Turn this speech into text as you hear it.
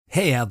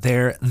Hey out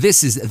there,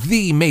 this is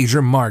the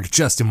Major Mark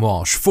Justin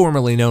Walsh,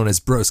 formerly known as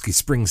Broski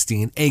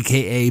Springsteen,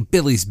 aka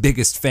Billy's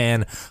biggest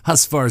fan,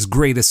 Husfar's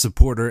greatest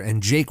supporter,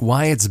 and Jake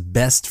Wyatt's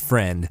best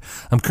friend.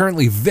 I'm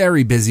currently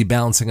very busy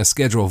balancing a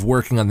schedule of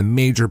working on the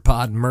Major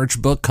Pod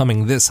merch book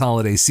coming this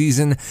holiday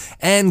season,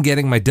 and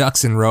getting my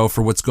ducks in row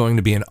for what's going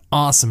to be an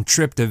awesome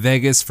trip to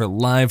Vegas for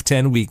Live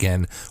 10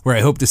 weekend, where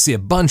I hope to see a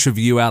bunch of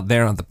you out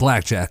there on the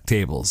blackjack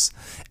tables.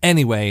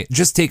 Anyway,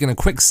 just taking a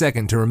quick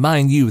second to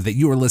remind you that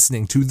you are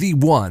listening to the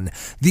one,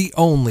 the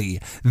only,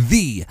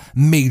 the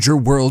Major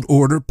World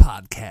Order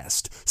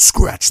podcast.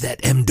 Scratch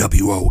that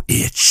MWO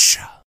itch.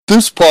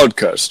 This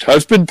podcast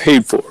has been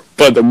paid for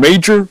by the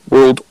Major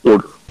World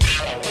Order.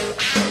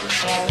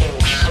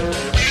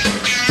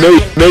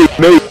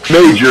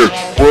 Major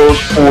World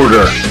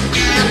Order.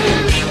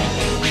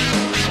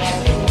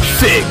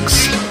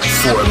 Figs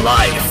for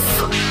life.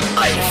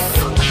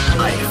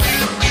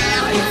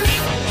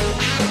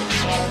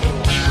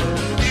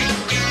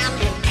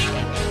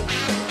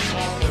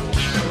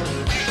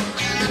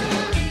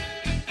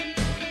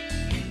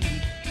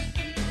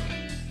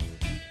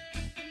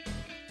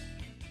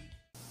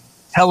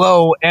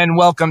 Hello and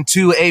welcome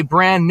to a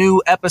brand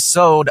new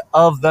episode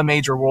of the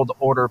Major World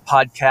Order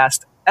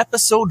podcast,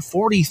 episode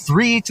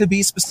 43 to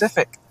be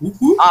specific.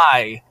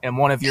 I am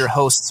one of your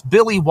hosts,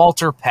 Billy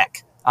Walter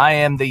Peck. I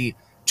am the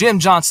Jim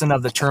Johnson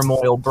of the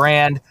Turmoil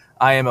brand.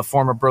 I am a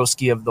former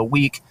Broski of the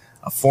week,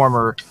 a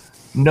former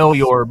Know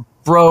Your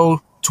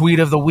Bro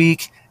tweet of the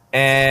week,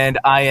 and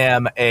I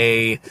am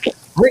a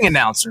ring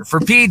announcer for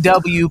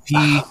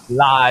PWP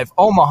Live,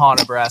 Omaha,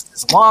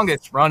 Nebraska's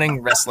longest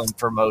running wrestling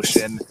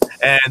promotion.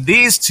 And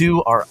these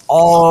two are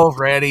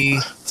already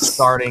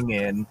starting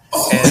in.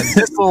 And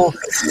this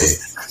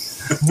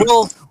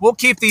we'll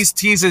keep these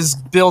teases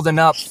building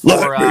up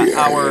for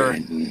our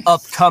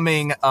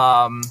upcoming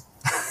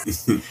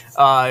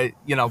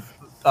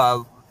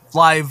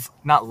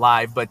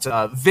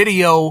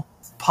video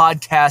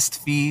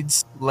podcast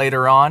feeds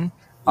later on.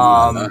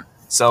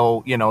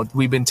 So,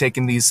 we've been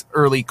taking these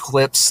early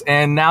clips,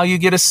 and now you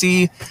get to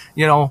see,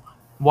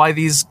 why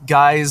these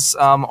guys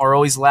are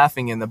always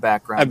laughing in the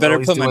background. I better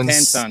put my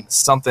pants on.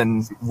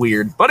 Something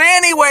weird. But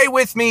anyway,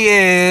 with me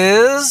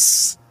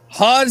is...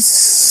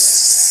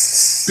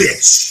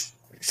 Bitch.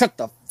 Shut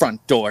the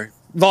front door.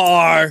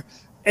 Var,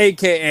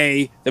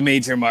 a.k.a. the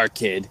Major Mark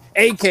Kid,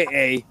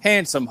 a.k.a.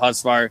 Handsome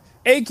Husvar,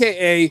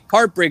 a.k.a.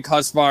 Heartbreak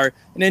Husvar,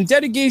 and in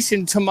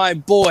dedication to my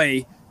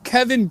boy,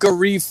 Kevin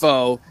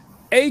Garifo,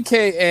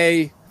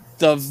 a.k.a.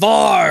 the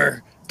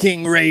Var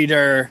King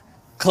Raider,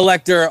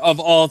 collector of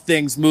all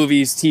things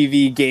movies,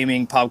 TV,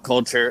 gaming, pop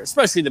culture,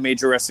 especially the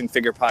Major Wrestling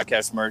Figure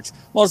Podcast merch. I'm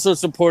also a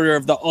supporter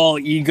of the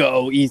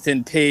all-ego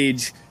Ethan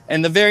Page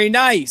and the very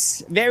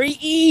nice, very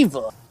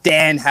evil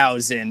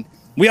Danhausen.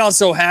 We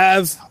also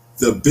have...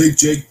 the Big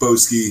Jake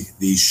Boski,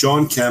 the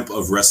Sean Kemp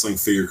of wrestling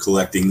figure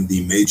collecting,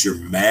 the Major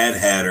Mad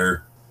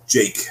Hatter.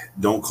 Jake,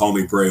 don't call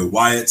me Bray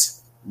Wyatt.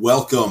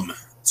 Welcome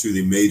to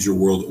the Major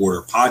World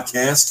Order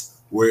podcast,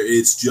 where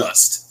it's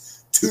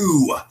just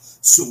too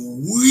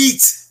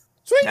sweet.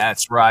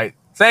 That's right.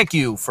 Thank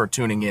you for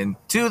tuning in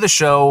to the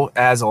show,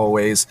 as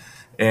always.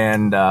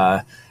 And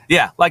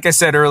like I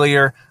said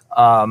earlier,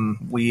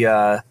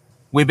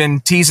 we've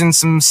been teasing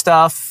some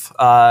stuff.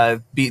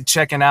 Be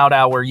checking out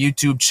our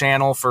YouTube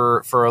channel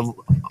for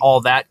all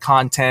that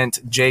content.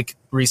 Jake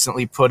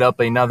recently put up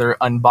another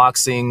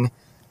unboxing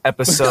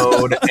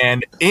episode,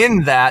 and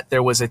in that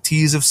there was a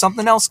tease of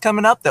something else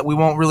coming up that we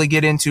won't really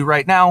get into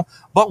right now,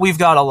 but we've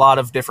got a lot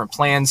of different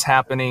plans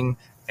happening.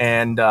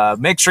 And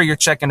make sure you're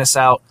checking us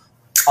out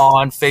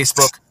on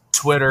Facebook,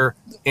 Twitter,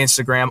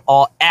 Instagram,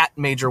 all at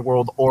Major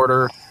World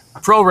Order,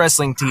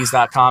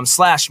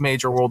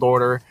 ProWrestlingTees.com/Major World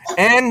Order,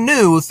 and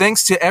new,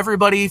 thanks to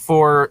everybody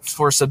for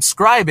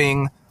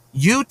subscribing,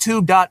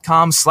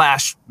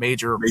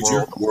 YouTube.com/Major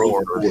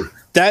World Order.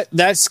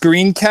 That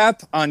screen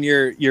cap on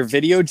your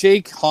video,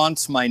 Jake,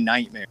 haunts my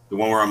nightmare. The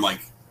one where I'm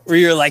like... where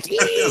you're like...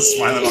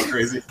 smiling all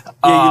crazy.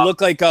 Yeah, you look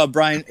like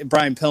Brian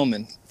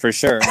Pillman, for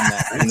sure,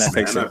 in that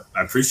picture.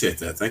 I appreciate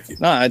that. Thank you.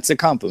 No, it's a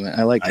compliment.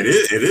 I like it.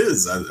 It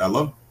is. I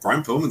love...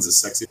 Brian Pillman's a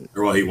sexy...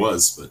 or, well, he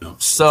was, but no.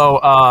 So,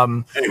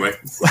 anyway.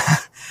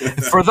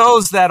 For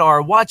those that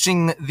are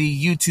watching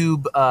the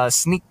YouTube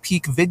sneak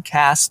peek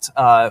vidcast,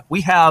 we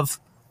have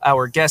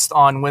our guest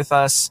on with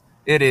us.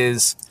 It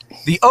is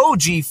the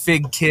OG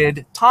Fig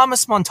Kid,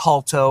 Thomas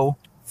Montalto,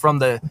 from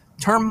the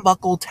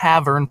Turnbuckle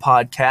Tavern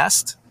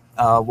podcast.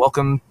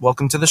 Welcome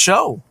to the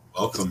show.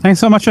 Welcome. Thanks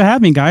so much for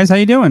having me, guys. How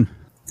you doing?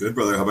 Good,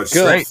 brother. How about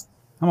you? Great.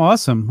 I'm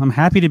awesome. I'm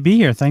happy to be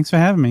here. Thanks for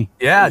having me.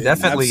 Yeah,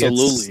 definitely.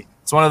 Absolutely.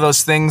 It's one of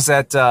those things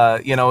that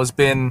has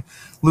been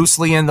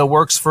loosely in the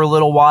works for a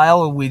little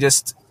while.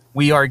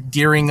 We are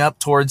gearing up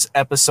towards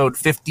episode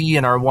 50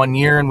 in our 1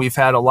 year, and we've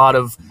had a lot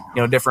of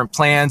different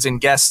plans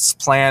and guests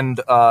planned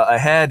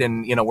ahead,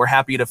 and we're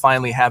happy to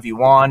finally have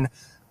you on.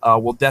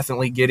 We'll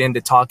definitely get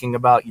into talking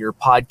about your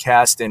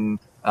podcast and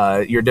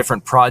your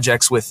different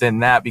projects within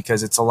that,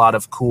 because it's a lot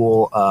of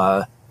cool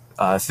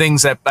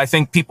things that I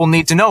think people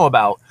need to know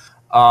about.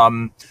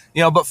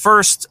 But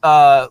first,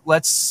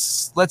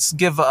 let's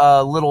give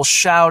a little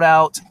shout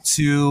out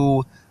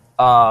to,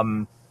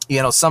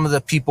 some of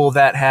the people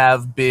that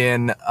have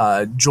been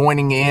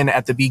joining in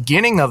at the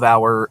beginning of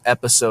our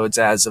episodes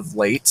as of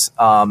late.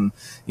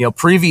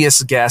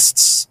 Previous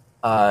guests,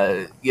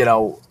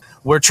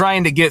 we're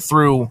trying to get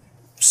through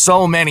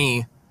so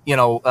many,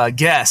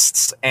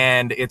 guests,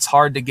 and it's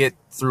hard to get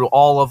through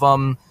all of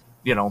them,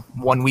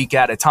 1 week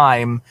at a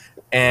time.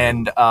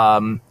 And,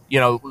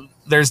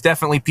 there's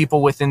definitely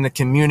people within the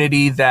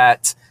community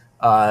that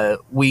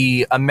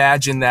we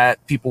imagine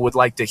that people would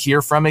like to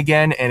hear from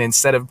again. And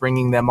instead of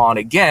bringing them on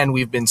again,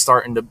 we've been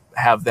starting to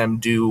have them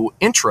do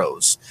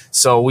intros.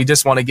 So we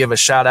just want to give a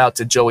shout out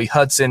to Joey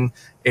Hudson,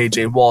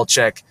 AJ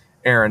Walchek,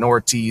 Aaron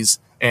Ortiz,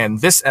 and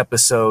this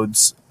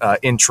episode's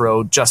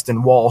intro,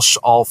 Justin Walsh,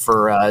 all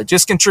for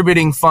just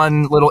contributing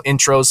fun little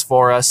intros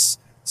for us.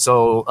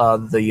 So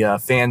the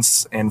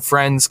fans and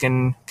friends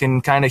can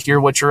kind of hear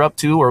what you're up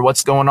to or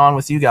what's going on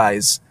with you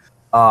guys.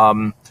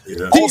 The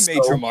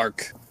Major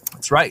Mark.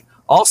 That's right.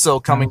 Also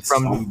coming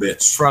from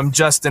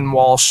Justin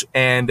Walsh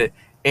and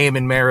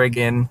Eamon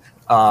Merrigan,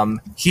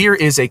 here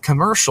is a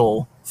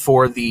commercial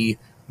for the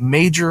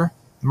Major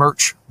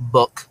merch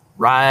book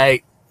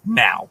right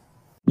now.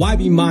 Why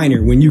be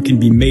minor when you can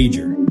be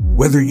major?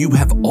 Whether you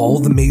have all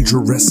the Major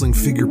Wrestling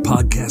Figure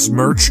Podcast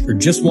merch Or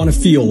just want to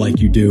feel like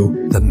you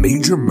do, the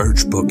Major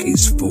Merch Book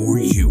is for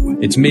you.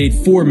 it's made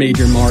for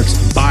Major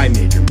Marks by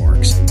Major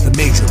Marks, The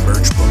Major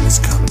Merch Book is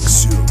coming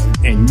soon.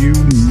 and you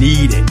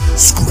need it.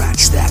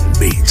 Scratch that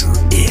major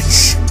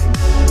itch.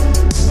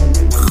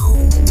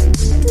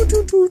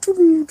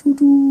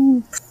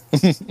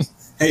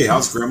 Hey,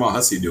 how's Grandma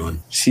Hussey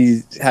doing?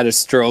 She had a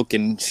stroke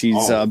and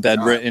she's Oh,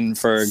 bedridden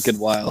for a good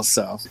while.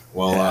 So,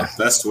 Well,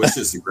 best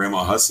wishes to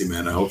Grandma Hussey,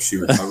 man. I hope she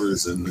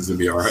recovers and is going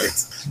to be all right.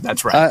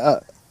 That's right.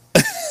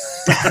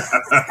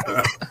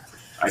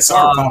 I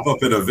saw her pop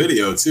up in a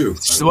video, too.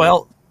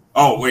 Well,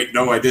 Oh, wait,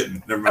 no, I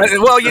didn't. Never mind.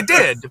 well, you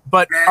did,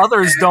 but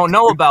others don't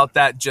know about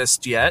that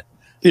just yet.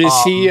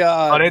 she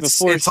But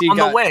it's on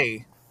the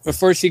way.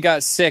 before she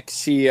got sick,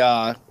 she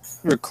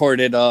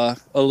recorded a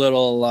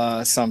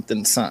little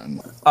something. That's very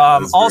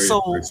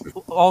impressive.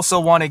 Also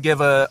want to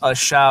give a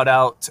shout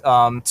out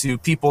to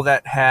people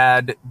that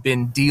had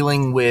been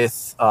dealing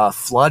with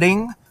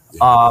flooding.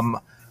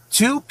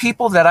 Two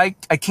people that I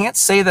can't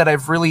say that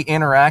I've really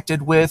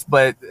interacted with,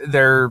 but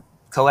their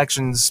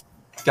collections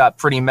got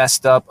pretty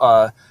messed up.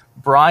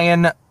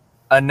 Brian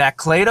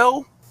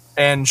Anacleto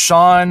and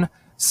Sean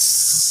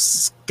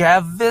Skavicic.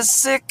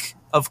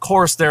 Of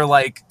course, they're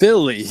like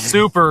Billy.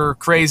 super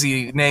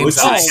crazy names. Which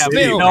I is have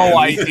Bill, no man.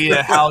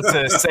 idea how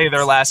to say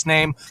their last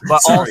name,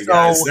 but Sorry, also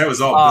guys. That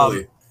was all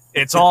Billy.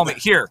 it's all me.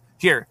 Here,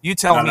 you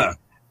tell No.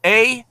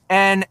 me.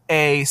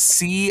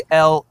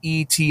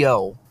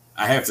 Anacleto.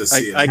 I have to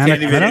see it. I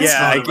can't even. Anacleto?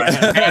 Yeah, It's not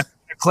in my head.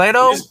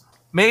 Cleto,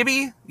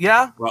 maybe,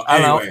 yeah. Well, I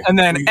don't know. anyway, And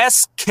then we-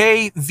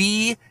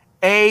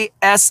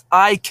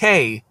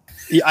 SKVASIK.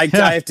 I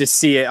have to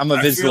see it. I'm a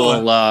I feel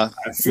visual. I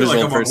feel like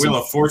visual I'm person. on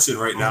Wheel of Fortune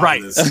right now.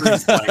 Right. and the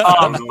screen's blank. I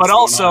don't know But what's going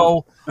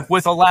also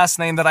with a last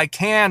name that I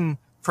can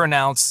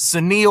pronounce,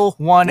 Sunil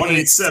on.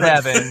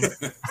 187.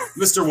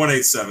 Mr.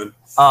 187.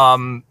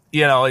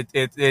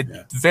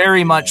 It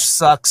very much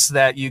sucks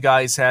that you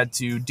guys had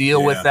to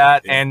deal with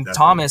that. Yeah, And definitely.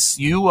 Thomas,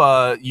 you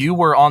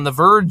were on the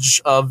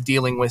verge of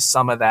dealing with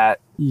some of that.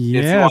 If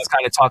you Yeah, want to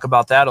kind of talk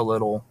about that a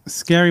little.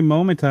 scary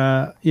moment.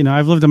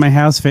 I've lived in my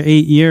house for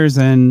 8 years,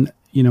 and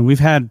we've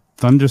had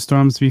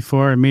thunderstorms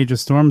before and major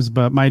storms,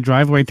 but my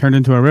driveway turned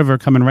into a river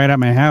coming right at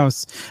my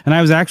house. And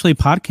I was actually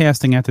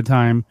podcasting at the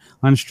time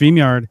on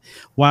StreamYard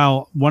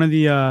while one of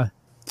the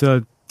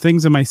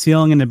things in my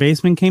ceiling in the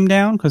basement came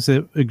down because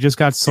it just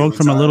got soaked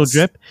from a little tiles.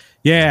 drip.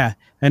 Yeah.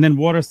 And then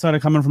water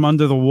started coming from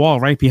under the wall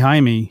right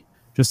behind me,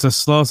 just a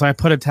slow. So I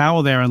put a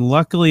towel there, and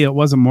luckily it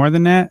wasn't more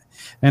than that.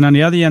 And on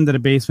the other end of the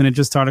basement, it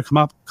just started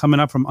coming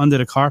up from under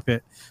the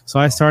carpet. So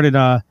I started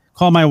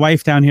call my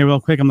wife down here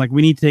real quick. I'm like,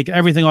 we need to take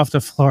everything off the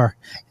floor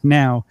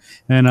now,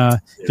 and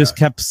just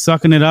kept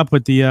sucking it up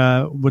with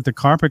the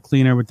carpet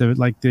cleaner with the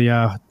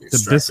Extractor.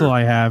 Bissell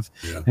I have,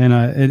 Yeah. and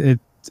it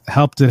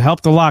helped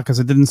a lot because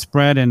it didn't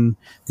spread. And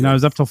I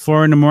was up till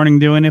 4 a.m.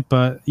 doing it,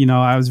 but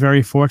I was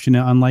very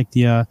fortunate. Unlike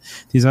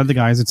these other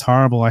guys, it's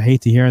horrible. I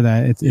hate to hear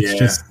that. It's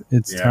Yeah,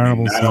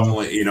 terrible. I mean, not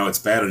only it's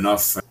bad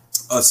enough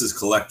us as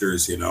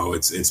collectors,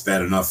 it's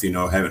bad enough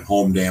having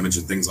home damage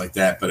and things like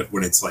that. But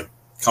when it's like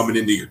coming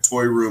into your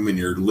toy room and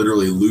you're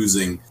literally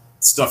losing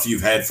stuff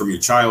you've had from your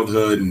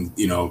childhood and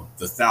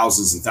the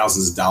thousands and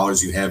thousands of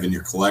dollars you have in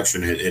your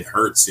collection, it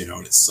hurts, and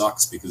it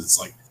sucks because it's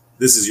like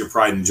this is your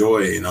pride and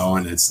joy,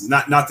 and it's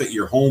not that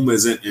your home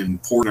isn't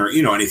important or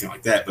anything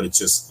like that, but it's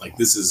just like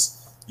this is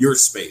your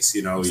space,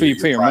 That's what you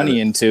put your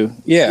money into.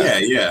 Yeah.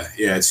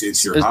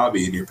 It's your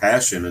hobby and your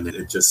passion, and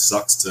it just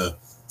sucks to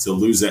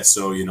lose that.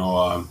 So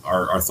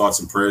our thoughts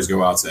and prayers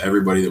go out to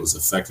everybody that was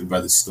affected by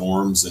the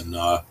storms, and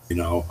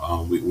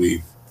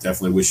we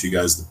definitely wish you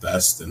guys the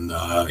best. And,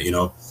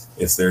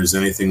 if there's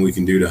anything we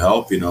can do to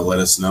help, let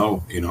us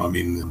know.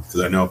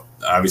 Because I know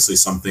obviously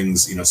some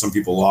things, some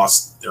people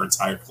lost their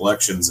entire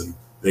collections and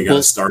they got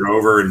to start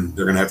over and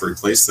they're going to have to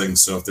replace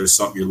things. So if there's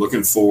something you're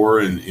looking for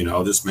and,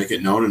 just make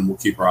it known and we'll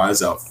keep our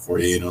eyes out for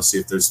you, see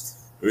if there's,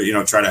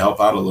 try to help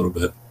out a little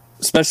bit.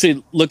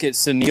 Especially look at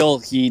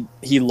Sunil.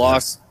 He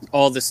lost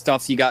all the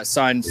stuff he got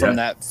signed from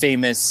that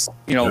famous,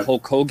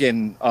 Hulk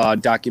Hogan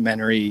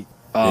documentary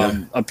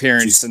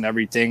appearance and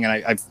everything.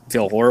 And I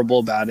feel horrible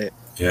about it.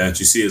 Yeah, did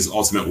you see his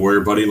Ultimate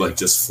Warrior buddy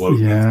just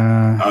floating?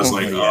 Yeah. I was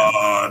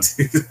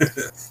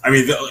I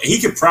mean, he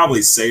could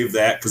probably save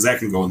that because that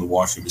can go in the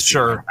washing machine.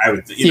 Sure. I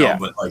would,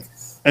 but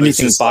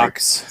anything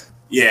box.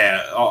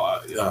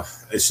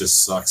 It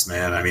just sucks,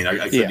 man. I mean,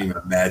 I couldn't even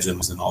imagine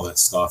and all that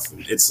stuff.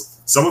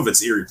 Some of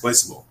it's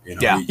irreplaceable. You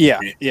can't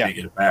get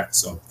it back.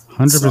 So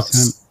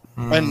 100%.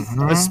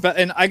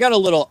 And I got a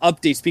little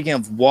update. Speaking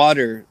of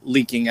water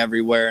leaking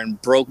everywhere and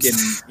broken,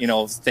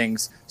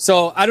 things.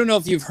 So I don't know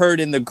if you've heard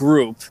in the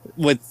group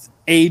with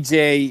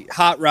AJ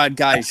Hot Rod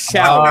Guy's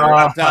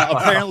shower.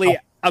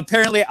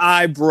 Apparently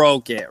I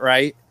broke it,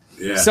 right?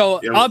 Yeah. So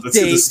update. Let's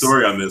get the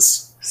story on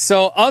this.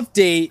 So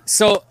update.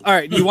 So all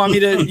right, you want me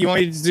to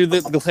do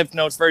the Cliff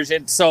Notes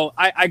version? So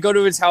I go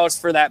to his house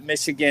for that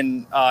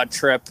Michigan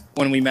trip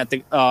when we met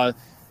the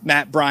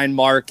Matt, Brian,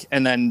 Mark,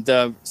 and then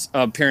the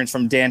appearance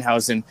from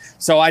Danhausen.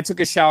 So I took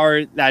a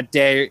shower that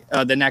day,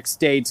 the next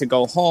day to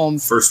go home.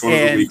 First one of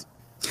the week.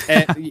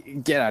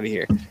 And get out of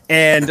here.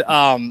 And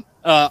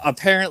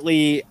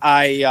apparently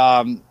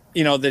I,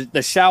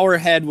 the shower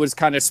head was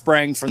kind of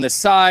spraying from the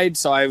side.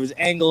 So I was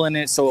angling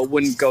it so it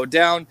wouldn't go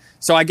down.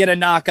 So I get a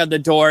knock on the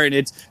door and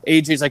it's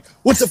AJ's like,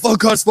 "What the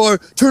fuck,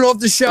 Husvar? Turn off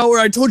the shower.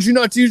 I told you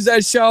not to use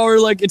that shower.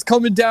 Like it's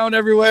coming down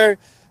everywhere."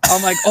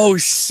 I'm like, "Oh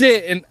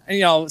shit." And,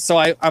 so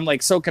I'm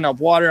like soaking up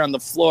water on the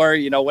floor,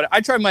 what I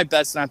tried my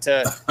best not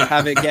to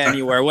have it get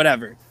anywhere,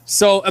 whatever.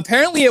 So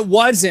apparently it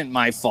wasn't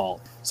my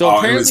fault. So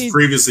apparently it was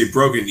previously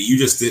broken. You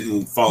just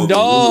didn't follow the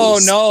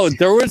rules. No.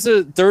 There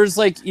was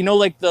like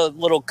the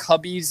little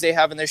cubbies they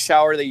have in the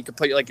shower that you could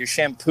put your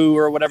shampoo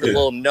or whatever,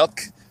 little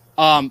nook.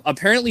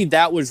 Apparently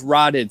that was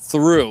rotted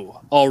through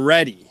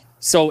already.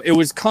 So it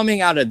was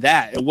coming out of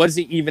that. It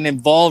wasn't even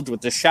involved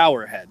with the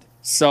shower head.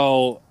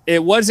 So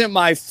it wasn't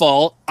my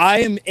fault. I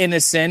am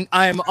innocent.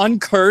 I am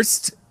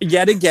uncursed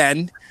yet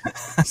again.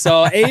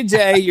 So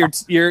AJ,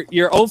 you're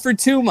 0 for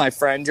 2, my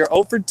friend. You're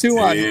 0 for 2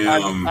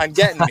 on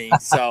getting me.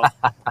 So,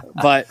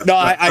 but no,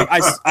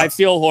 I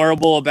feel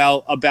horrible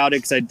about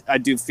it because I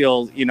do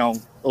feel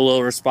a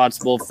little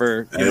responsible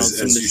for some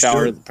of the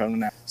shower.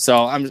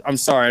 So I'm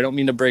sorry. I don't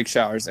mean to break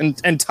showers.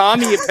 And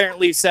Tommy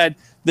apparently said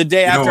the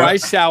day after I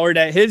showered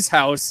at his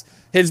house,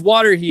 his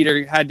water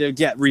heater had to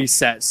get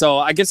reset. So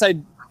I guess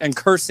and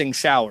cursing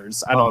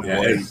showers. I don't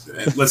know.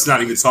 And let's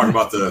not even talk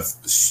about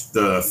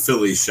the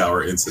Philly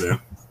shower incident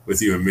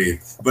with you and me.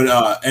 But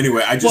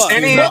anyway, I just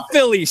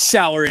Philly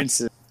shower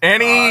incident.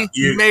 Any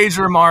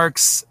major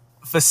marks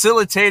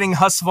facilitating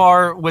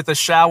Husvar with a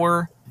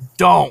shower?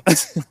 Don't.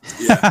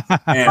 Yeah.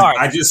 And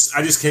I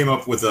just came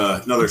up with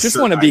another. Just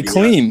want to be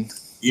clean.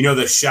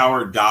 The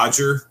shower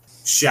dodger,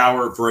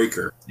 shower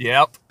breaker.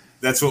 Yep.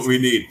 That's what we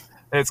need.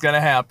 It's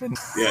gonna happen.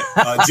 Yeah,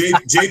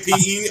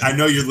 JPE, I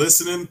know you're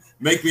listening.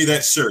 Make me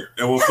that shirt,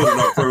 and we'll put it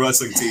on Pro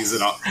Wrestling Tees,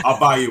 and I'll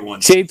buy you one.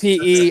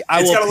 JPE,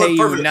 I will pay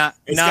you not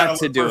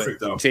to do it.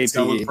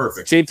 JPE,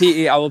 perfect.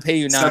 JPE, I will pay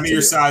you not. Send me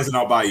your size, and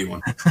I'll buy you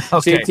one.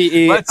 Okay.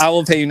 JPE, I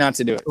will pay you not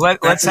to do it.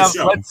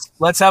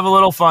 Let's have a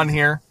little fun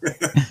here.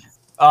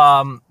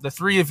 The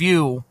three of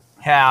you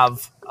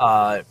have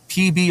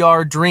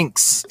PBR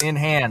drinks in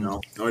hand. No,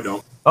 I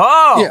don't.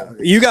 Oh, yeah,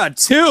 you got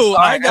 2.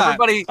 I got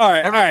everybody. All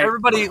right,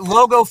 everybody,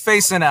 logo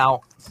facing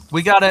out.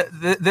 We got it.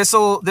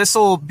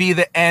 This'll be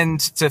the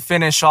end to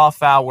finish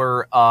off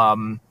our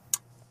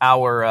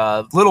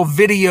little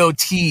video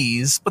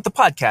tease, but the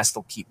podcast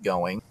will keep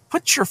going.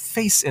 Put your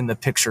face in the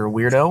picture,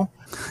 weirdo.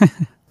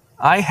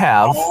 I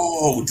have.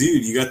 Oh,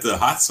 dude, you got the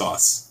hot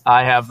sauce.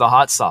 I have the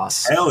hot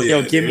sauce. Hell yeah!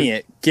 Yo, give me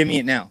it. Give me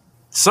it now.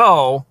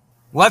 So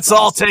let's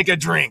all take a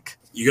drink.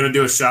 You gonna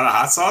do a shot of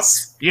hot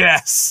sauce?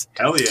 Yes.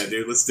 Hell yeah,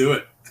 dude. Let's do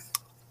it.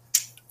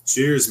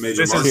 Cheers,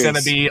 Major Mark. This is going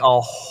to be a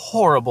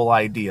horrible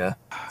idea.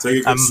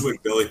 Take a good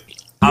swig, Billy.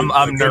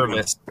 I'm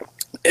nervous.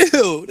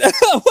 Ew.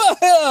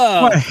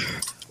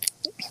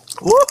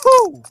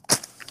 Woohoo!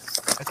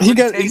 You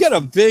got a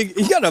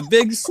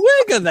big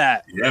swig of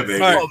that. Yeah,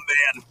 baby. Oh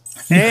man.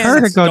 You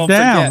heard it go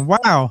down.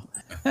 Wow.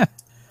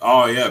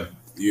 Oh yeah,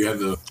 you have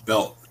the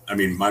belt. I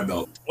mean, my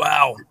belt.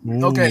 Wow.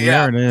 Ooh, okay,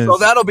 yeah. There it is. So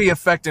that'll be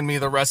affecting me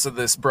the rest of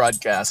this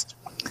broadcast.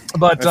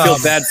 But I feel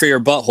bad for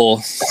your butthole.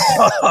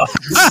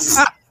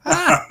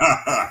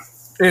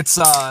 It's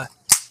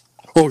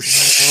oh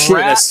shit!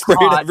 I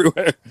sprayed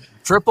everywhere.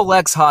 Triple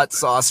X hot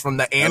sauce from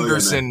the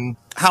Anderson.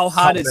 How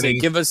hot company. is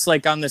it? Give us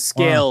on the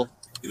scale.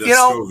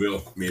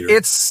 Scoville meter.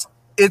 It's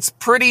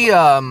pretty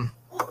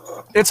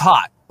it's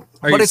hot, Are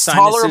but your it's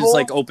sinuses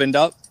tolerable. opened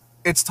up?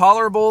 It's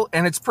tolerable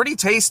and it's pretty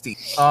tasty.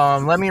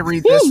 Let me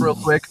read this real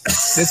quick.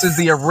 This is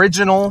the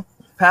original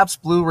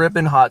Pabst Blue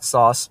Ribbon hot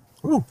sauce.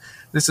 Ooh,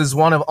 this is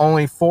one of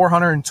only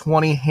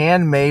 420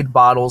 handmade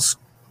bottles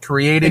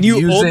created And you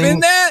using... open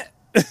that?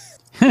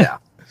 Yeah.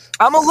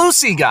 I'm a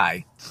Lucy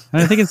guy.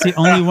 I think it's the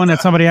only one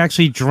that somebody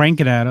actually drank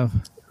it out of.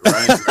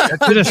 Right.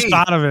 Did a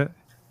shot of it.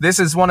 This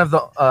is one of the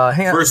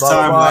First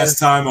time, last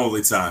time,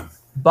 only time.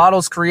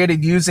 bottles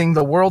created using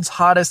the world's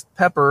hottest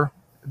pepper,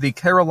 the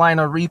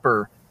Carolina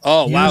Reaper.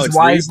 Oh, wow. Used It's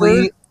wisely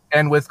Reaper?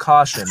 and with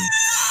caution.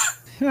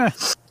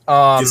 Gets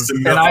to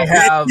And I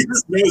have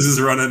his nose is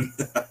running.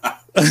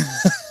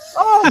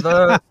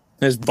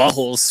 His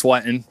butthole's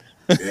sweating.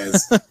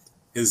 Yes.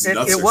 His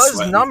nuts it are was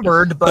sweating.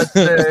 numbered, but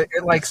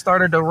it like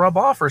started to rub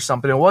off or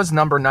something. It was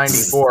number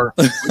 94.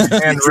 You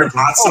drip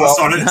hot sauce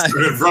on it and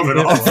started rubbing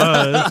it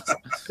off.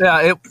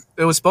 Yeah,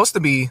 it was supposed to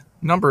be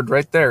numbered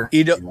right there.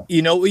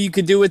 You know what you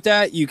could do with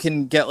that? You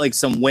can get like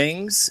some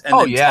wings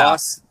and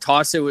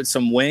toss it with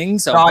some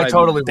wings. No, I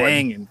totally would.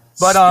 banging.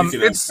 But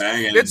Speaking of it's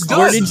banging, good.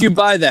 Where did you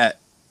buy that?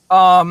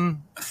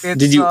 It's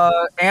Did you-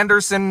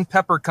 Anderson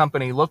Pepper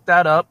Company. Look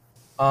that up.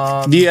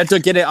 Do you have to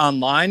get it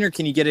online or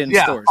can you get it in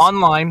stores?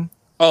 Online.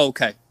 Oh,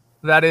 okay.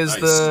 That is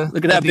Nice.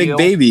 Look at that big deal.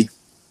 baby.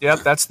 Yep,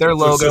 that's their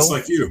looks logo. just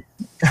like you.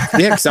 Yeah,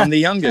 because I'm the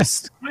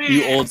youngest.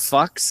 You old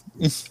fucks.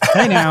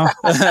 Hey now.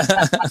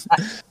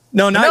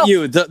 No, not No.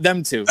 you.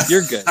 Them two.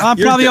 You're good. I'm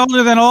You're probably good.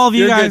 older than all of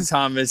you You're guys. good,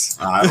 Thomas.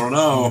 I don't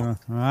know.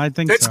 I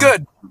think It's so.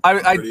 good.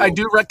 I Pretty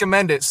do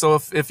recommend it. So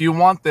if you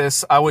want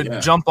this, I would Yeah.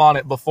 jump on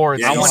it before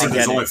it's Yeah, you wanna said on.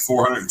 there's get only it.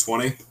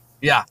 420.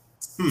 Yeah.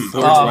 They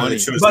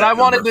chose But that I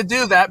wanted number. to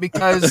do that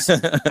because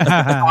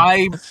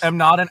I am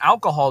not an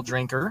alcohol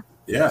drinker,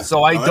 Yeah.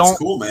 so I that's don't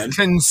cool, man.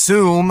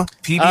 consume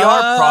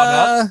PBR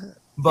product. He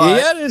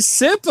But had a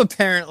sip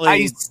apparently I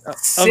of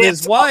sipped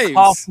his a wife's.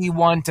 coffee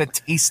one to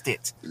taste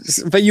it.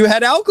 But you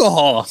had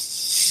alcohol.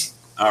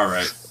 All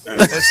right.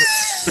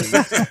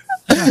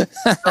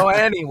 So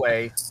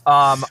anyway,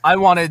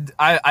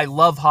 I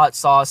love hot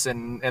sauce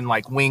and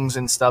like wings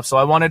and stuff. So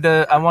I wanted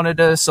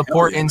to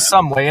support Hell yeah, in man.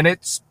 some way, and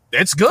it's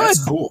good.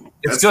 That's cool.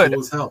 It's That's good.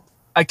 Cool as hell.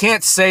 I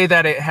can't say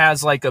that it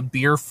has like a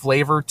beer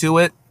flavor to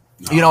it.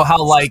 No. You know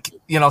how like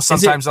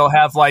sometimes they'll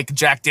have like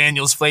Jack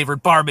Daniel's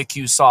flavored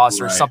barbecue sauce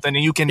or Right. something,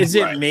 and you can Is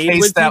it Right. made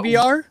taste with that.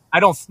 PBR? I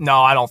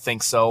don't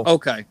think so,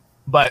 Okay.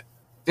 but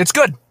it's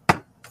good.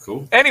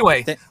 Cool.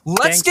 Anyway,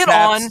 let's thanks, get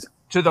Paps. on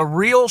to the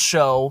real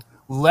show.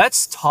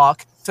 Let's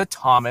talk to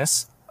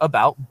Thomas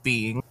about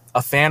being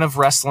a fan of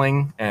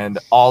wrestling and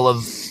all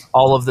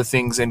of the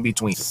things in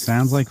between.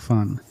 Sounds like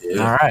fun.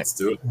 Yeah, All right. Let's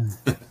do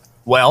it.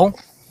 Well,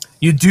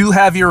 you do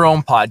have your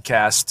own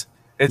podcast.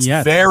 It's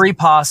Yes. very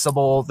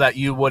possible that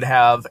you would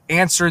have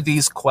answered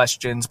these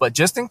questions, but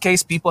just in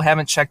case people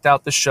haven't checked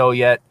out the show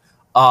yet,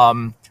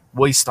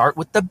 we start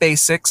with the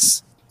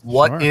basics.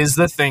 What is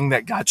Sure. the thing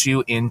that got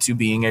you into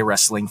being a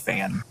wrestling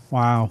fan?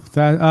 Wow.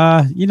 That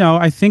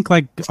I think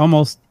like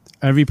almost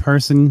every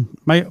person,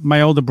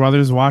 my older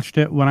brothers watched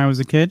it when I was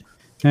a kid,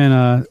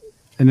 and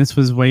this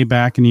was way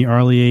back in the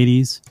early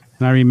 80s.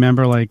 And I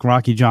remember like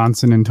Rocky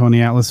Johnson and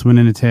Tony Atlas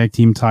winning the tag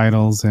team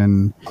titles,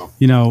 and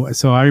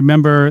so I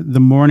remember the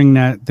morning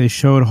that they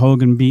showed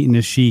Hogan beating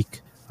the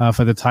Sheik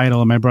for the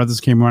title, and my brothers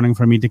came running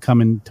for me to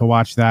come in to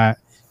watch that.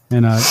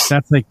 And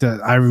that's like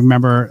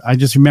I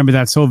just remember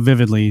that so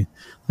vividly.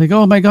 Like,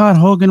 oh my God,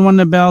 Hogan won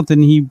the belt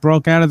and he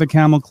broke out of the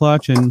camel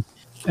clutch. And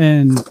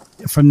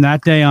from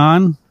that day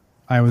on,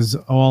 I was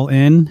all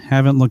in,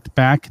 haven't looked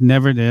back.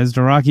 Never. There's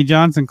the Rocky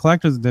Johnson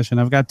Collector's Edition.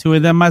 I've got 2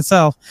 of them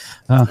myself.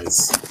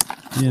 Nice.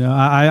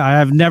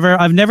 I've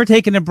never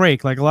taken a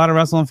break. Like a lot of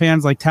wrestling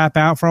fans like tap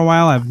out for a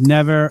while. I've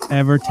never,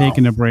 ever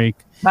taken a break.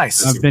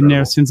 Nice. I've been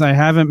there since. I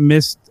haven't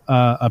missed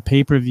a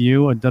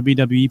pay-per-view, a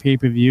WWE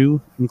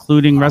pay-per-view,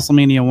 including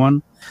WrestleMania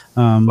 1.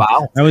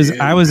 Wow.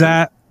 I was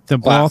at the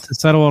Brawl to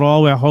Settle It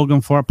All with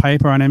Hogan Fort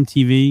Piper on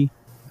MTV.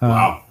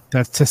 Wow.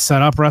 That's to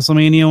set up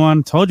WrestleMania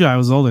 1. Told you I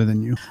was older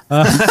than you.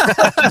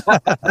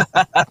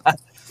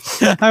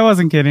 I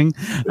wasn't kidding.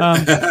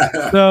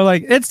 So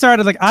like it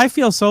started like I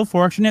feel so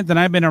fortunate that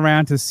I've been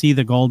around to see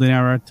the golden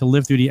era, to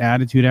live through the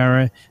attitude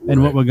era,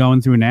 and what we're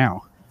going through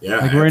now. Yeah.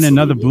 Like we're in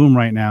another boom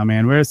right now,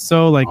 man. We're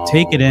so like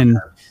take it in.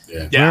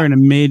 Yeah. We're in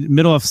the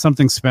middle of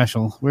something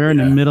special. We're in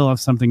the middle of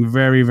something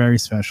very, very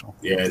special.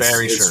 Yeah,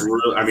 Very it's sure.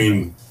 real. I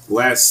mean,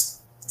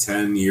 last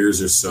 10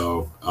 years or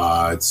so,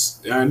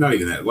 it's not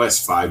even that.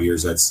 Last 5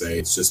 years, I'd say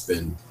it's just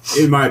been,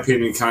 in my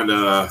opinion, kind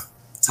of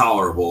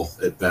tolerable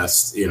at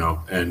best.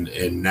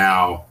 And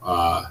now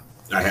I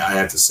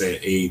have to say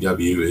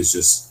AEW is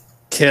just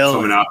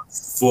coming out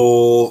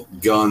full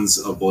guns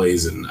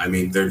ablazing. I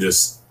mean, they're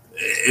just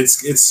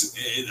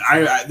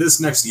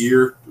this next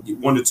year,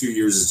 1 to 2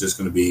 years is just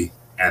going to be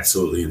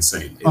absolutely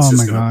insane. It's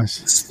just going to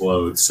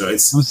explode. So I'm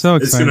so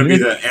excited. It's going to be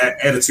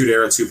the Attitude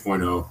Era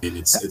 2.0. And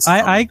it's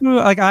I grew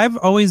like I've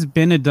always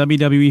been a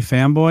WWE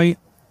fanboy.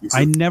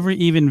 I never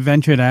even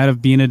ventured out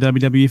of being a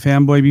WWE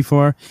fanboy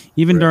before.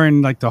 Even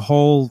during like the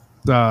whole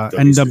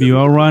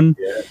NWO run,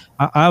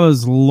 I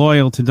was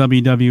loyal to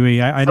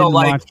WWE. I didn't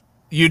watch.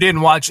 You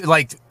didn't watch,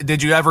 like,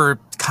 did you ever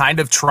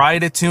kind of try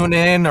to tune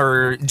in,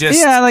 or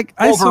just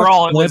I saw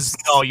overall it clips. was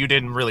no, you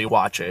didn't really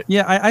watch it?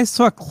 Yeah, I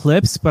saw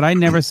clips, but I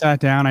never sat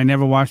down. I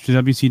never watched a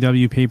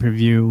WCW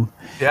pay-per-view.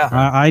 Yeah.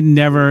 I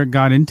never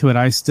got into it.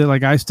 I still buy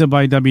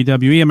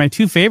WWE. And my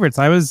two favorites,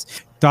 I was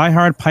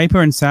diehard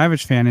Piper and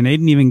Savage fan, and they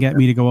didn't even get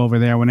me to go over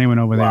there when they went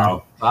over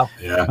Wow. Wow.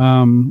 Yeah.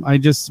 I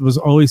just was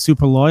always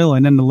super loyal.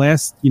 And then the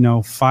last,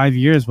 5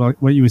 years,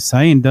 what you were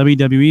saying,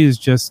 WWE is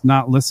just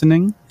not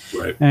listening.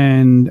 Right.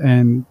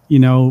 And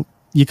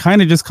you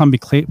kind of just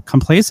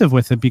complacent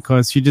with it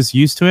because you're just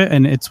used to it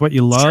and it's what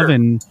you love. Sure.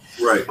 And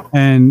Right.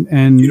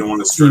 and You don't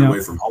want to stray away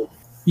from home.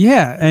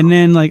 yeah, and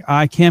then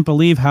I can't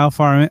believe how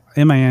far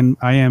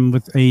I am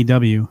with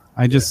AEW.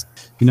 I just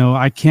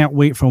I can't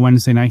wait for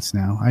Wednesday nights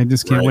now. I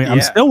just can't Right, wait. I'm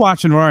yeah. still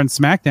watching Raw and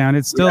SmackDown.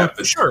 It's still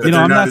but sure. but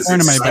I'm they're not as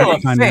turning my exciting.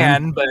 back on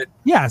fan, them. but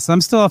Yes,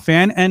 I'm still a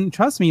fan, and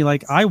trust me,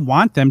 I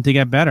want them to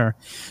get better.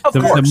 Of The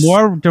course.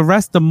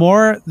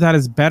 more that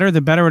is better, the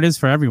better it is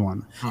for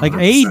everyone. Like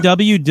 100%.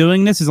 AEW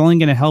doing this is only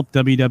going to help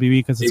WWE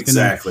because it's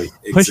Exactly. going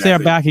to push their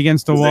exactly. back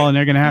against the wall, and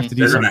they're going to have to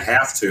do They're going to something.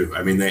 have to.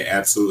 I mean, they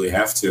absolutely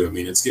have to. I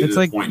mean, it's getting It's to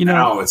like, the point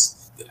now.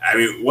 I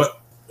mean,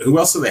 who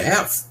else do they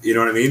have? You know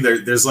what I mean?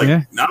 There's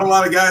not a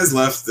lot of guys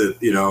left that,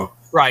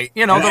 right,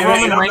 the and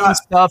Roman I'm Reigns not-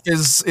 stuff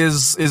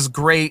is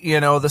great.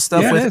 The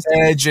stuff Yeah, it with is.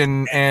 Edge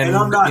and and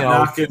I'm not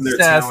knocking their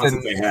Seth talent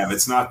and that they have.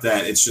 It's not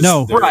that. It's just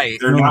No. they're, Right.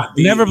 they're No. not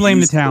being Never blame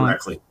the used talent.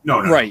 correctly.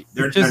 No, Right.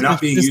 They're Just, not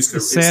it's being just used.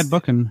 a sad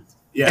booking.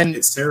 Yeah, And-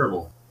 it's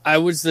terrible. I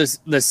was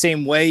the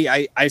same way.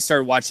 I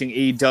started watching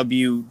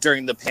AEW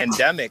during the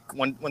pandemic.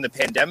 When the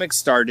pandemic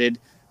started,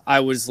 I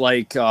was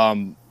like,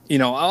 I'm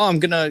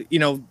gonna,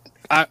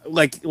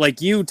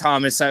 like you,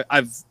 Thomas.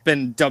 I've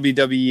been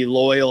WWE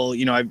loyal.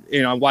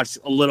 I watched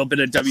a little bit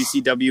of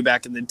WCW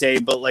back in the day,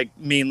 but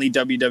mainly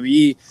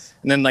WWE.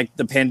 And then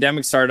the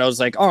pandemic started, I was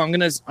like, I'm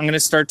gonna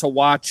start to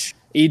watch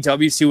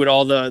AEW, see what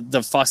all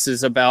the fuss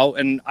is about,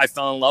 and I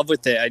fell in love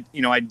with it.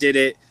 I did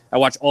it. I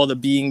watched all the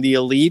Being the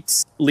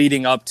Elites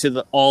leading up to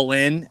the All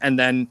In, and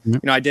then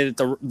I did it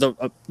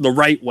the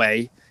right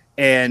way,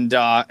 and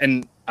I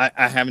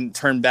haven't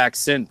turned back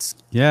since.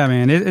 Yeah,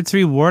 man, it's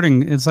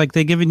rewarding. It's like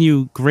they're giving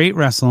you great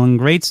wrestling,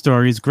 great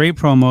stories, great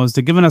promos.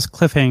 They're giving us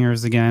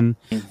cliffhangers again,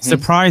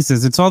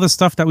 surprises. It's all the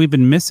stuff that we've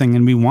been missing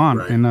and we want.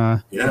 Right.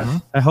 And Yeah.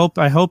 I hope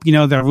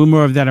the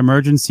rumor of that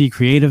emergency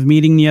creative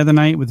meeting the other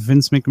night with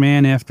Vince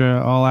McMahon after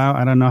All Out.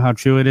 I don't know how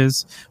true it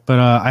is, but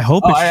I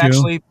hope it's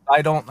true.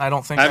 I don't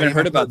think I haven't even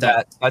heard about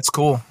that. That's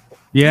cool.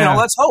 Yeah,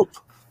 Let's hope.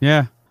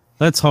 yeah.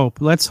 Let's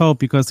hope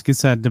because, like you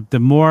said, the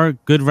more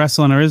good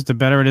wrestling there is, the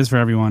better it is for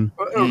everyone.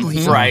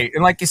 Right.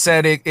 And like you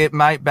said, it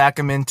might back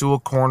him into a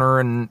corner.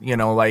 And,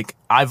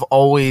 I've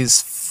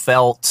always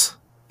felt,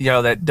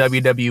 that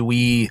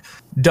WWE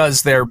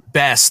does their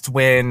best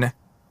when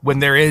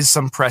there is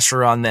some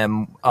pressure on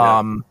them.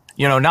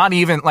 Not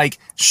even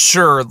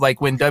sure,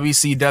 when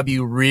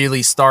WCW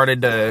really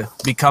started to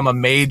become a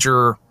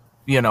major,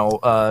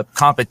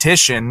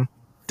 competition,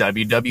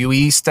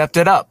 WWE stepped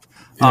it up.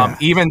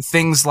 Even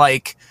things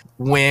like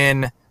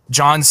when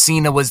John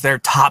Cena was their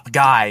top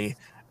guy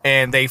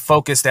and they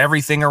focused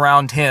everything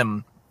around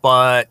him,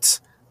 but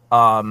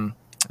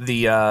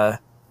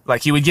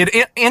he would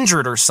get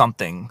injured or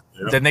something,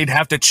 then they'd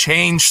have to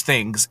change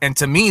things. And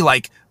to me,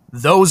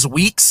 those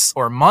weeks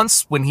or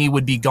months when he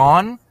would be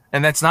gone,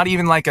 and that's not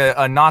even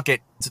a knock at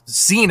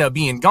Cena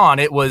being gone,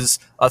 it was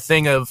a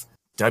thing of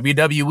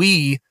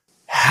WWE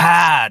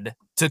had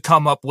to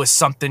come up with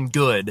something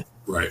good.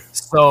 Right.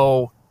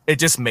 So it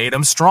just made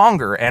him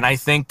stronger, and I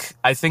think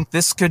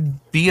this could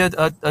be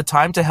a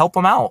time to help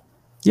him out.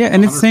 Yeah,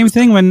 and it's the same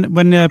thing when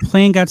the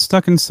plane got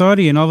stuck in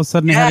Saudi, and all of a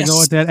sudden they had to go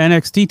Yes. with that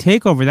NXT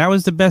takeover. That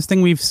was the best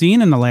thing we've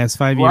seen in the last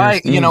 5 years.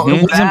 Right, It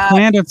wasn't that-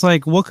 planned. It's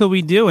like, what could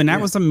we do? And that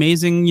was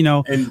amazing.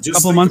 And just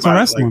couple think months of about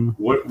it, wrestling.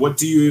 what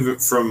do you even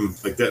from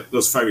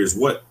those 5 years?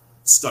 What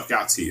stuck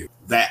out to you?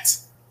 That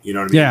you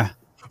know what I mean? Yeah,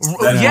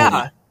 That Yeah.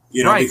 moment,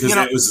 Right, because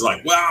it was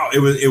wow,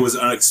 it was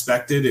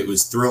unexpected, it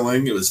was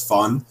thrilling, it was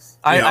fun.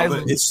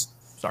 But it's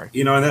sorry.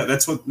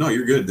 That's what. No,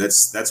 you're good.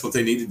 That's what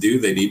they need to do.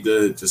 They need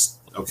to just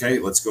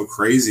let's go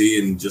crazy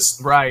and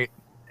just Right.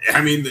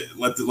 I mean,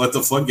 let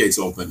the floodgates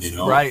open.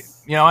 Right.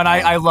 And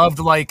I loved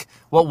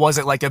what was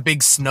it, a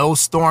big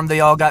snowstorm they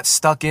all got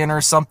stuck in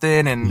or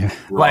something, and I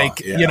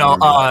remember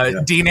that,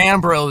 yeah. Dean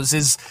Ambrose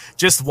is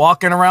just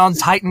walking around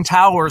Titan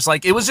Towers,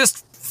 it was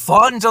just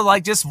fun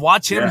to just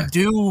watch him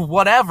do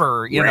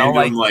whatever,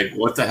 Random,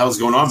 what the hell's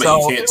going on, but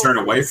So- you can't turn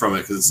away from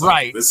it because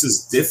Right. this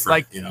is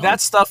different. that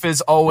stuff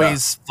is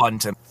always fun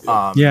to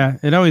yeah.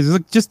 It always is.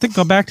 Just to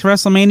go back to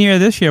WrestleMania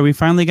this year, we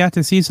finally got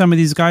to see some of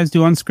these guys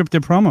do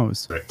unscripted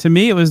promos. Right. To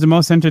me, it was the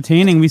most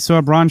entertaining. We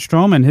saw Braun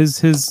Strowman;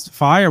 his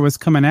fire was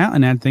coming out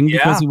in that thing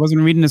because he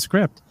wasn't reading the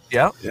script.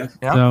 yeah.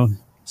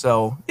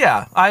 So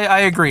yeah,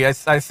 I agree. I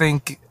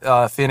think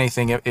if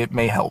anything, it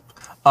may help.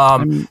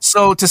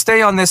 So to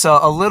stay on this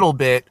a little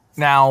bit,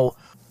 now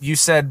you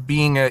said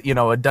being a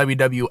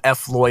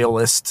WWF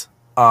loyalist.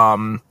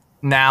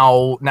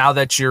 Now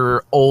that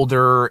you're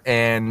older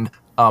and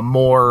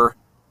more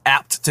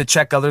apt to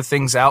check other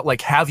things out?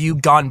 Like, have you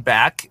gone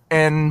back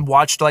and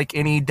watched like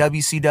any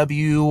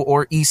WCW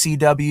or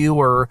ECW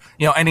or,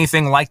 you know,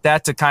 anything like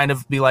that to kind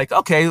of be like,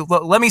 okay,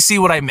 let me see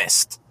what I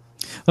missed?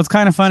 Well, it's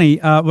kind of funny.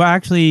 Well,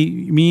 actually,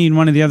 me and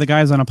one of the other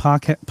guys on a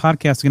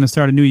podcast are going to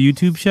start a new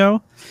YouTube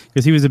show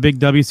because he was a big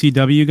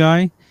WCW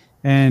guy.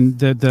 And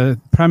the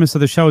premise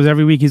of the show is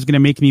every week he's going to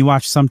make me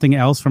watch something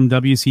else from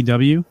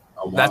WCW.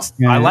 Oh, wow.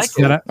 I like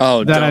it.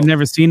 That I've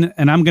never seen.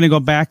 And I'm going to go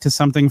back to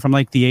something from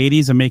like the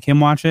 80s and make him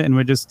watch it. And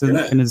we're just going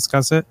to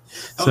discuss it.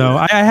 So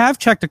I have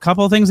checked a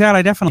couple of things out.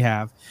 I definitely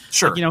have.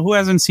 Sure. Like, you know, who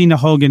hasn't seen the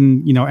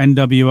Hogan, you know,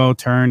 NWO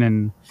turn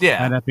and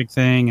that epic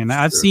thing? And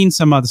I've seen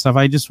some other stuff.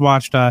 I just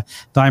watched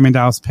Diamond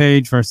Dallas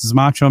Page versus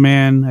Macho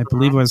Man. I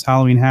believe it was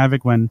Halloween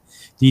Havoc when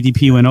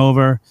DDP went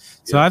over.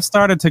 So I've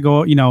started to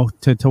go, you know,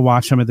 to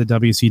watch some of the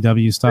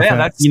WCW stuff. Yeah,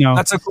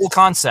 that's a cool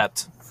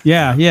concept.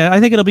 Yeah. I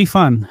think it'll be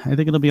fun. I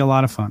think it'll be a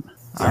lot of fun.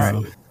 All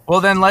right. Well,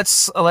 then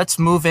let's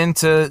move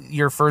into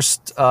your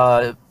first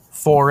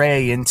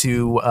foray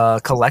into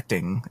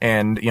collecting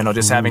and, you know,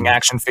 just having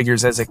action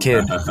figures as a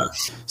kid.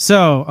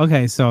 So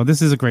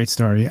this is a great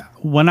story.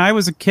 When I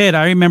was a kid,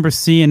 I remember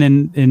seeing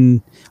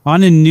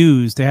on the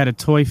news, they had a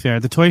toy fair,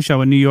 the toy show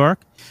in New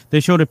York. They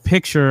showed a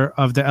picture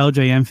of the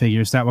LJN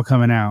figures that were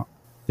coming out.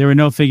 There were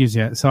no figures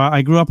yet. So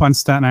I grew up on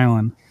Staten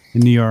Island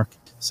in New York.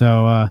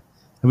 So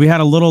we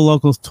had a little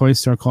local toy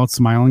store called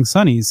Smiling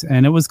Sunnies,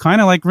 and it was kind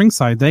of like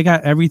Ringside. They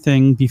got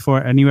everything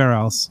before anywhere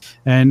else,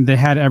 and they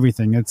had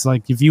everything. It's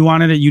like if you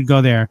wanted it, you'd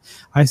go there.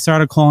 I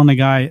started calling the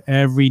guy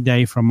every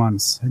day for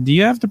months. Do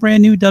you have the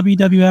brand new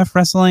WWF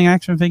wrestling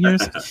action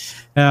figures?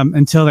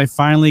 Until they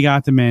finally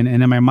got them in,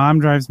 and then my mom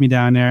drives me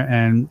down there,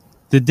 and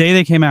the day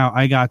they came out,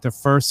 I got the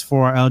first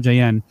 4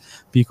 LJN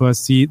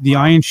because the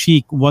Iron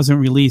Sheik wasn't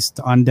released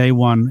on day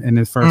one in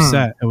the first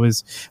set. It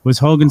was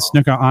Hogan,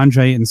 Snooker,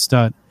 Andre, and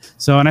Stud.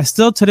 So, and I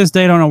still to this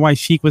day don't know why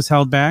Sheik was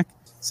held back.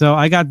 So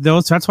I got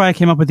those. So that's why I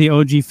came up with the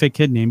OG Fit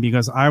Kid name,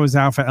 because I was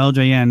out for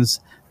LJNs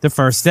the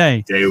first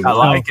day. Day one. I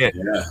like it.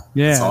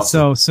 Yeah.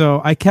 Awesome.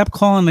 So I kept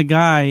calling the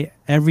guy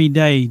every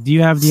day. Do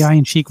you have the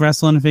Iron Sheik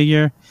wrestling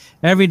figure?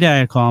 Every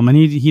day I call him, and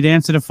he'd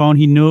answer the phone.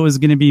 He knew it was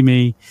going to be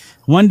me.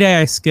 One day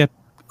I skipped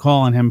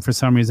calling him for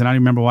some reason. I don't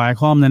remember why. I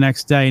call him the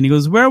next day, and he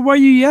goes, "Where were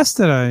you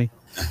yesterday?"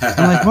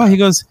 I'm like, "Well," he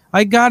goes,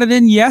 "I got it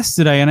in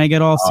yesterday," and I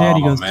get all sad.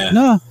 He goes, man.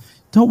 "No,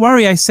 don't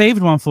worry, I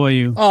saved one for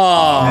you."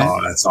 Oh,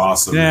 that's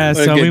awesome. Yeah, man.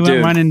 so we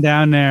went running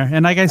down there,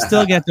 and like I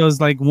still get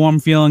those like warm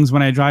feelings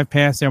when I drive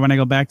past there when I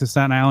go back to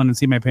Staten Island and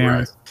see my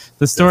parents. Right.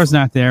 The store's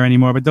not there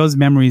anymore, but those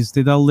memories,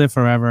 they'll live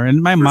forever.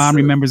 And my mom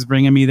remembers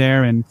bringing me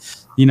there, and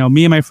you know,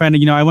 me and my friend,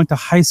 you know, I went to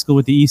high school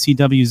with the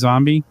ECW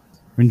Zombie.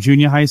 In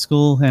junior high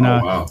school, and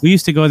we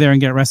used to go there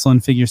and get wrestling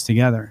figures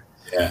together.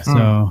 Yeah,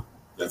 so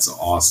that's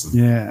awesome.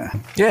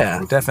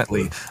 Yeah,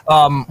 definitely.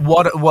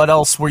 What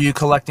else were you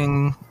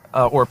collecting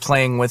or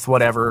playing with?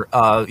 Whatever,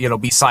 you know,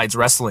 besides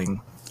wrestling.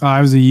 I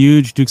was a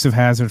huge Dukes of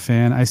Hazzard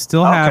fan. I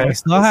still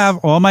have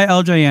all my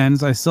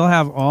LJNs. I still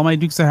have all my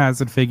Dukes of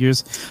Hazzard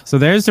figures. So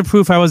there's the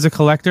proof I was a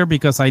collector,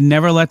 because I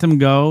never let them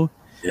go.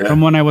 Yeah.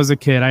 From when I was a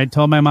kid, I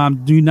told my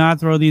mom, "Do not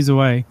throw these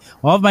away."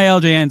 All of my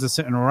LJNs are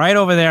sitting right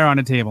over there on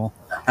the table.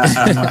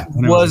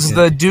 Was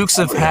the Dukes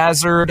of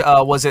Hazzard?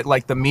 Was it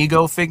like the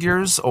Mego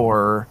figures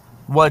or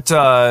what?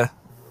 They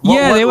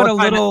were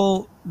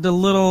the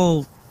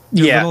little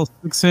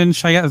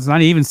 6-inch. I guess it's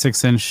not even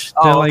 6-inch.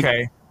 Oh,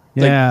 okay.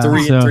 Like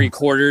 3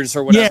 3/4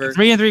 or whatever. Yeah,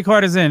 3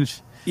 3/4 inch.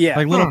 Yeah,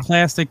 like little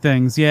plastic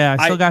things. Yeah,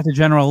 I still got the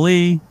General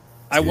Lee.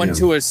 I went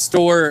to a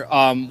store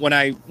when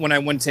I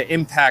went to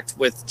Impact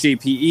with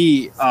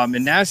JPE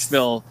in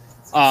Nashville.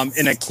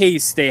 In a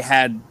case, they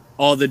had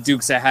all the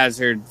Dukes of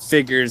Hazzard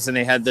figures, and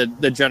they had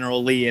the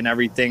General Lee and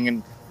everything.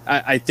 And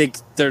I think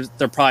they're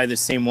probably the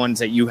same ones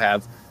that you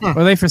have.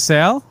 Are they for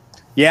sale?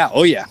 Yeah.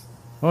 Oh yeah.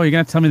 Oh, you're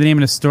gonna tell me the name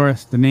of the store?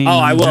 The name? Oh,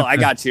 I will. I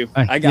got you.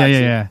 I got you.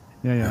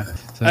 Yeah.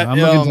 So I'm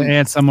looking to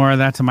add some more of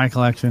that to my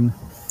collection.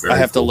 I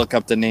have to look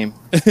up the name.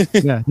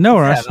 Yeah, no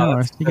rush.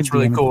 That's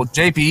really cool.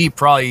 JPE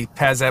probably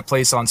has that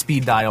place on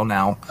speed dial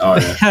now. Oh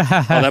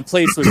yeah. That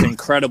place was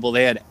incredible.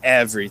 They had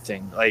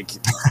everything, like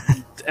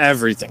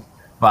everything.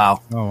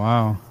 Wow. Oh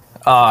wow.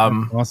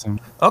 Awesome.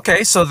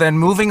 Okay, so then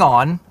moving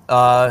on.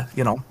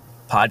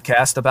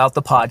 Podcast about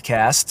the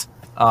podcast.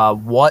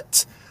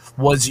 What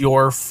was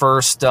your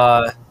first?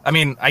 I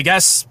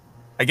guess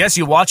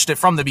you watched it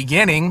from the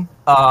beginning.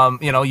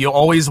 You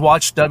always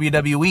watched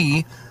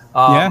WWE.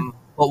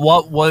 But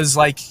what was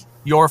like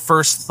your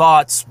first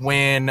thoughts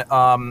when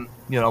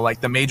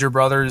like the Major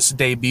Brothers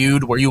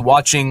debuted? Were you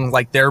watching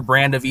like their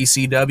brand of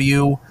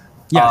ECW?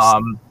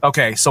 Yes.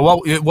 Okay. So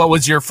what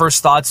was your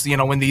first thoughts?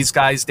 When these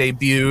guys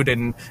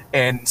debuted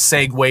and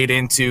segued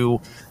into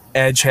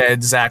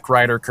Edgehead, Zack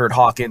Ryder, Kurt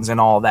Hawkins, and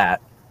all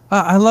that.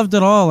 I loved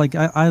it all. Like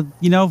I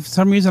for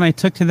some reason I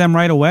took to them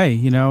right away.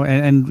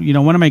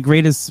 And one of my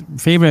greatest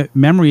favorite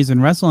memories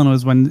in wrestling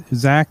was when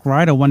Zack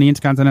Ryder won the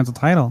Intercontinental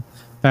title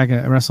back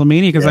at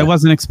WrestleMania because I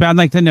wasn't expecting,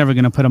 like, they're never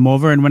going to put him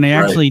over. And when they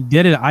actually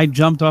did it, I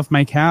jumped off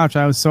my couch.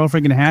 I was so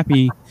freaking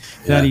happy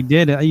that he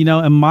did it. You know,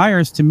 and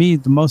Myers, to me,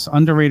 the most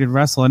underrated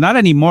wrestler. Not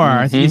anymore.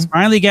 I think he's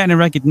finally getting the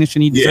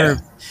recognition he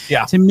deserved.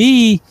 Yeah. To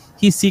me,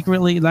 he's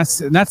secretly, not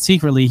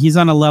secretly, he's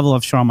on a level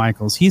of Shawn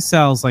Michaels. He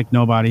sells like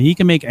nobody. He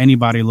can make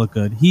anybody look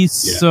good. He's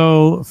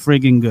so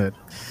friggin' good.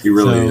 He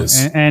really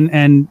is.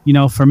 And you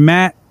know, for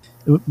Matt,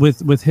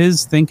 with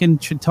his thinking,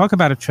 should talk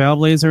about a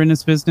trailblazer in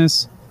this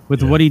business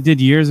with what he did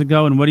years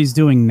ago and what he's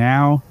doing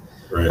now.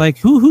 Right. Like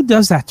who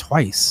does that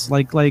twice?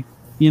 Like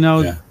you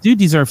know, dude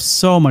deserves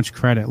so much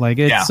credit. Like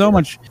it's so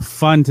much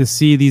fun to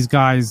see these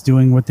guys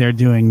doing what they're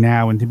doing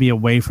now and to be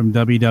away from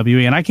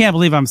WWE. And I can't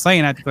believe I'm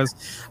saying that because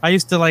I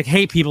used to like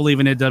hate people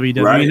leaving at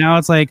WWE. Right. Now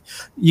it's like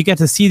you get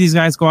to see these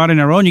guys go out on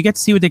their own. You get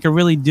to see what they can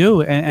really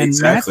do. And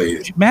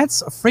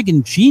Matt's a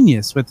friggin'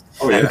 genius with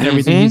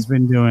everything he's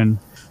been doing.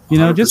 You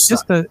know, 100%.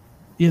 just the.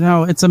 You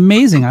know, it's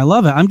amazing. I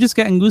love it. I'm just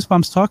getting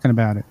goosebumps talking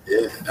about it.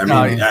 Yeah, I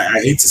mean,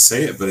 I hate to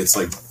say it, but it's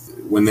like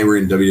when they were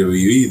in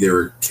WWE, they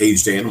were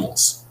caged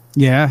animals.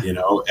 Yeah, you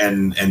know,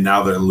 and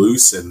now they're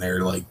loose and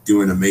they're like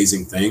doing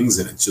amazing things,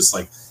 and it's just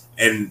like,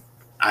 and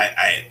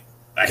I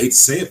hate to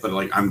say it, but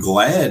like I'm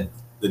glad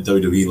that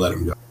WWE let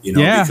them go. You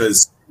know,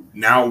 because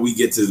now we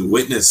get to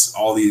witness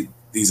all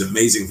these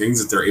amazing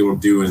things that they're able to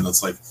do, and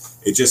it's like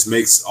it just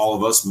makes all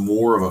of us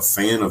more of a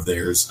fan of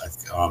theirs.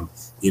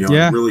 You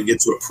know, really get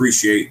to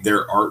appreciate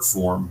their art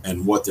form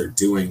and what they're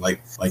doing.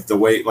 Like the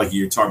way, like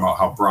you're talking about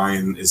how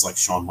Brian is like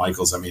Shawn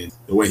Michaels. I mean,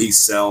 the way he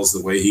sells,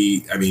 the way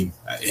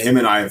him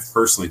and I have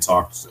personally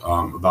talked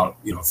about,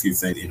 you know, a few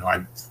things. You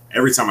know,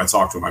 every time I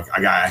talk to him,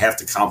 I have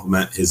to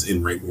compliment his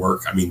in-ring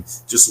work. I mean,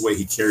 just the way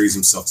he carries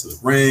himself to the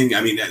ring.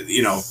 I mean,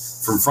 you know,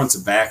 from front to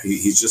back,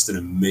 he's just an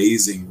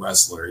amazing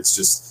wrestler. It's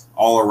just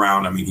all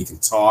around. I mean, he can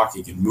talk,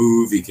 he can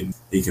move, he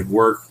can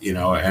work, you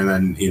know, and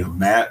then, you know,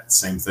 Matt,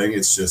 same thing.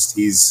 It's just,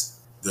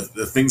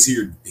 the things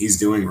he's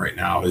doing right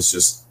now is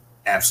just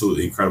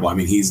absolutely incredible. I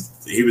mean, he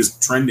was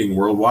trending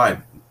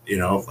worldwide, you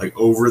know, like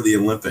over the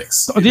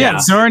Olympics. Oh,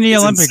 during the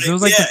Olympics. Insane. It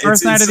was like the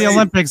first night of the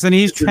Olympics, and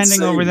he's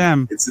trending over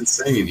them. It's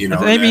insane, you know.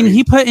 I mean,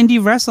 he put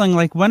indie wrestling,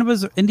 like, when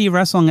was indie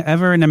wrestling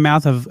ever in the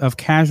mouth of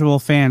casual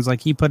fans?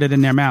 Like, he put it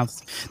in their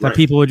mouths that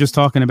people were just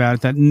talking about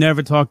it, that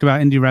never talked about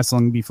indie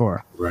wrestling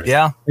before. Right.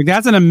 Yeah. Like,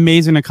 that's an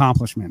amazing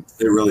accomplishment.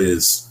 It really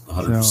is,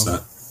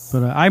 100%.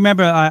 But I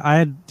remember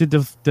I did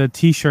the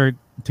T-shirt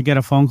to get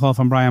a phone call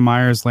from Brian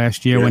Myers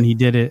last year when he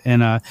did it,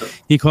 and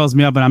he calls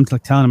me up, and I'm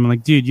like telling him, I'm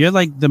like, dude, you're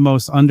like the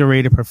most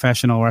underrated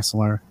professional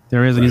wrestler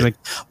there is. And he's like,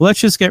 well, let's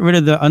just get rid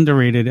of the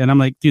underrated. And I'm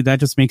like, dude, that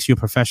just makes you a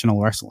professional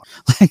wrestler.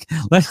 Like,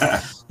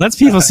 let's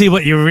people see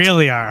what you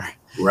really are.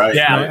 Right.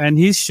 Yeah. Right. And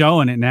he's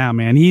showing it now,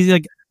 man. He's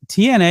like,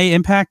 TNA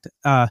Impact, it's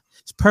a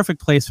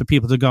perfect place for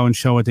people to go and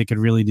show what they could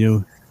really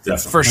do.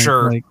 Definitely. For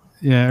sure. Like,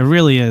 yeah, it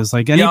really is.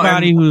 Like,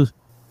 anybody who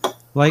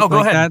like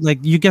that, like,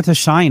 you get to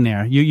shine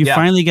there. You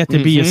finally get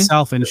to be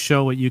yourself and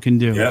show what you can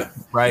do. Yeah,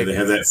 right. They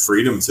have that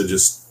freedom to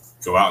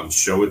just go out and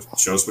show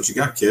us what you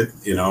got, kid.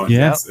 You know, and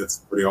it's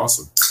pretty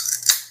awesome.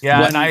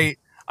 Yeah, and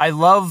I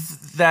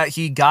love that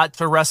he got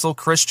to wrestle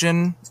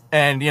Christian,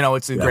 and you know,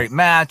 it's a great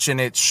match, and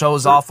it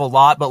shows off a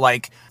lot. But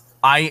like,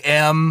 I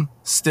am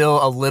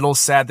still a little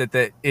sad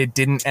that it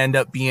didn't end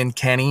up being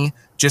Kenny,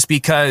 just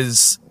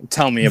because.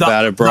 Tell me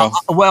about it, bro.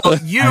 Well,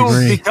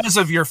 you because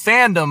of your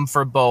fandom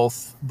for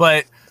both,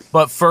 but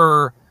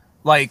for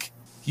like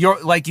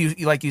like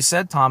you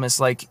said, Thomas,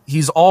 like,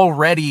 he's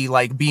already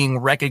like being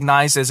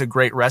recognized as a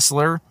great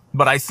wrestler,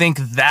 but I think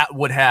that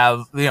would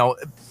have, you know,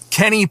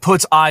 Kenny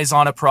puts eyes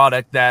on a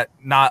product that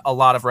not a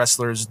lot of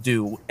wrestlers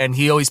do, and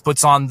he always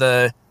puts on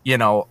the, you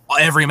know,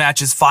 every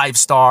match is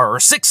 5-star or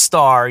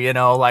 6-star, you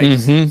know, like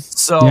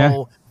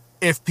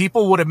if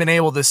people would have been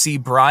able to see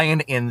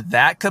Brian in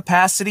that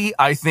capacity,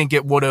 I think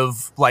it would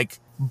have like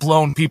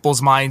blown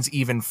people's minds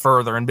even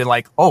further and been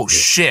like, oh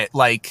shit,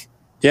 like,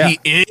 he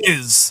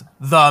is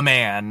the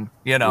man,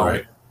 you know.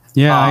 Right.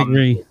 Yeah, I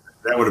agree.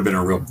 That would have been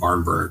a real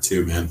barn burner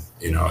too, man.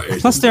 You know,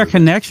 plus their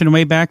connection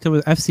way back to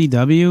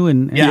FCW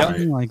and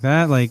everything like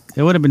that. Like,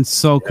 it would have been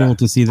so cool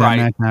to see that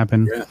match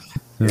happen. Yeah.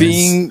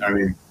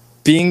 So.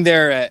 Being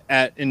there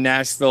in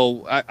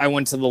Nashville, I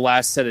went to the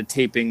last set of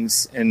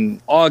tapings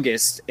in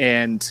August,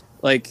 and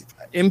like,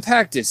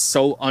 Impact is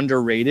so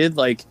underrated.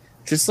 Like,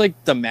 just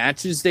like the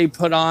matches they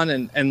put on,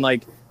 and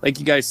like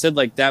you guys said,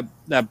 like that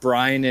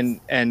Brian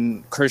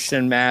and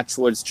Christian match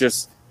was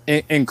just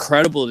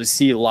incredible to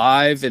see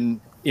live. And,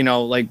 you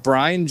know, like,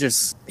 Brian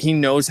he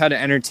knows how to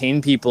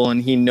entertain people,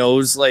 and he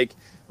knows like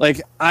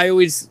I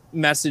always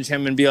message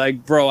him and be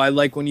like, bro, I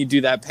like when you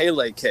do that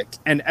Pele kick.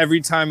 And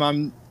every time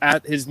I'm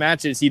at his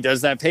matches, he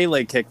does that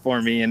Pele kick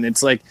for me. And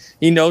it's like,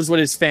 he knows what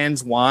his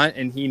fans want,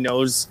 and he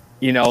knows,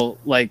 you know,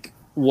 like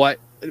what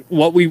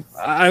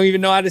I don't even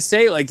know how to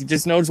say, like, he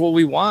just knows what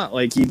we want.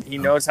 Like, he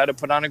knows how to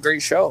put on a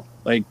great show.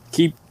 Like,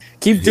 keep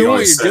doing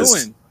what you're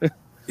doing.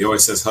 He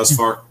always says,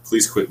 Husfar,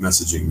 please quit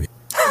messaging me.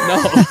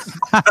 No.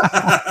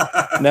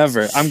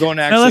 Never. I'm going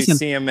to actually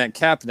see him at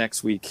Cap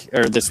next week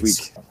or this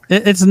week.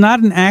 It's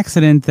not an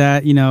accident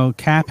that,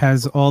 Cap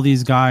has all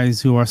these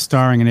guys who are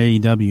starring in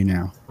AEW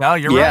now. No,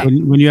 you're right.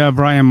 When you have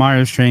Brian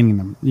Myers training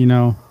them, Yeah,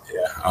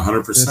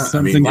 100%.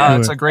 I mean,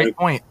 that's a great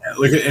point.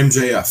 Look at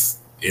MJF.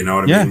 You know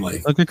what I mean?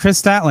 Like, look at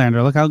Chris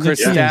Statlander. Look how good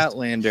he is.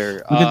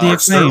 Statlander. Look at the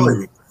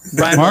acclaim.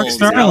 Mark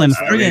Sterling.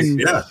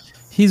 Friggin'.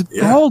 He's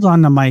gold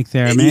on the mic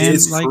there, man.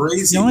 It's like,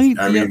 crazy.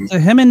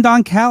 Him and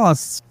Don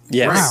Callis.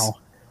 Yes. Wow.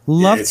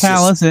 Love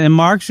Callis, and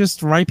Mark's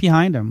just right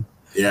behind him.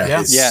 Yeah.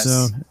 Yes.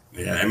 So,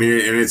 I mean,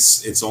 and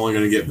it's only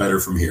going to get better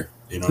from here.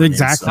 You know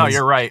exactly. What I mean? No,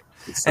 you're right.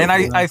 So and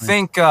I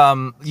think,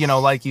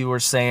 like you were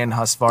saying,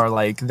 Husvar,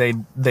 like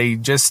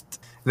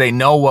they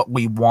know what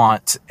we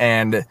want.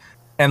 And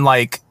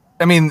like,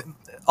 I mean,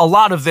 a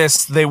lot of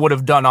this they would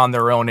have done on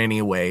their own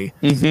anyway,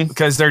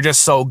 because they're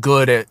just so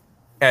good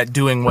at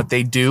doing what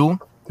they do.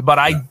 But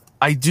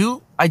I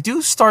do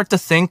start to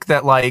think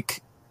that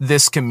like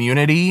this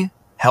community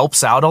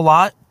helps out a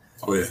lot.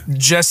 Oh yeah.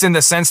 Just in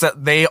the sense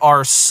that they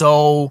are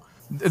so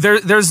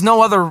there's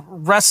no other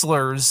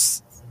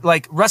wrestlers.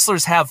 Like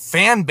wrestlers have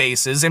fan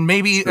bases and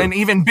maybe an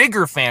even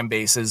bigger fan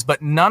bases,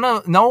 but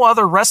no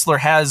other wrestler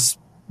has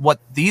what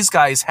these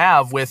guys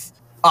have with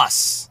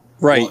us.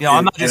 Right.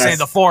 I'm not just saying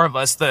the four of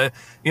us, the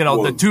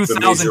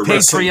 2000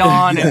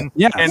 Patreon and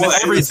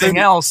everything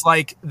else.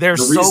 Like they're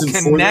so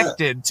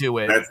connected to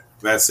it.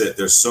 That's it.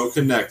 They're so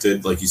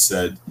connected, like you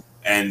said,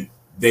 and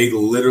they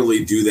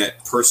literally do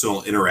that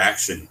personal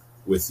interaction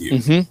with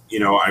you.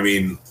 I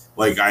mean,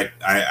 like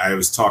I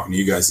was talking to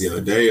you guys the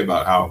other day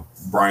about how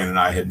Brian and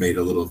I had made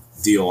a little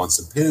deal on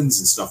some pins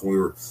and stuff when we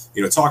were,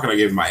 talking. I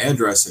gave him my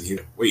address and he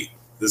went, wait,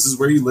 this is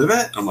where you live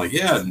at? I'm like,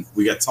 yeah. And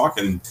we got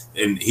talking,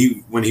 and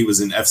when he was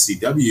in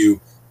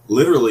FCW,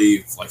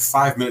 literally like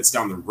 5 minutes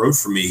down the road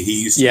from me,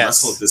 he used to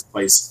wrestle at this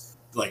place.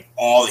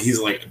 He's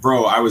like,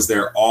 bro, I was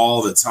there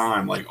all the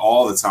time.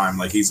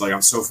 Like he's like,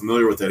 I'm so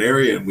familiar with that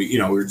area. And we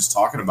were just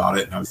talking about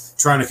it, and I was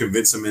trying to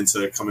convince him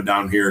into coming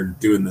down here and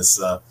doing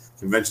this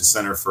convention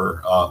center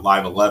for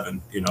Live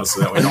 11, so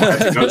that we don't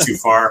have to go too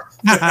far.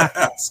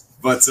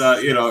 But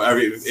I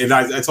mean, and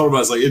I told him, I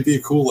was like, it'd be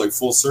a cool like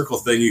full circle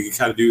thing. You can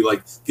kind of do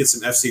like get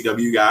some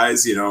FCW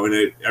guys, and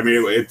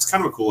it's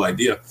kind of a cool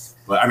idea.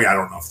 But I mean, I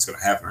don't know if it's going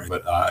to happen, right?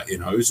 But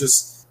it was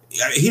just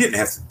he didn't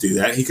have to do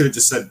that. He could have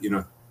just said,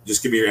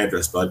 just give me your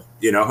address, bud.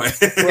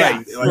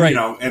 Right, right.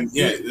 And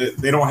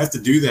they don't have to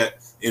do that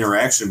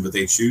interaction, but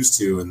they choose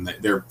to, and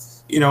they're.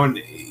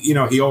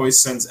 He always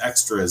sends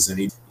extras, and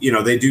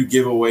they do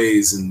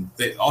giveaways and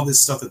all this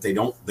stuff that they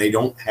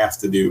don't have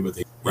to do, but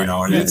they,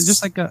 and it's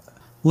just like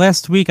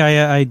last week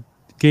I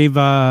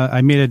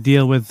made a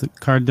deal with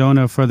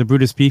Cardona for the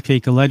Brutus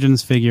Beefcake, the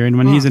Legends figure, and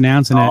when he's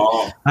announcing it,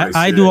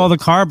 I do all the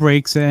card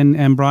breaks,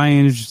 and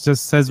Brian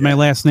just says my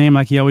last name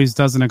like he always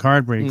does in a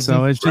card break.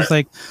 So it's just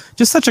like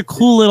just such a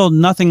cool little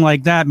nothing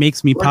like that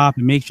makes me pop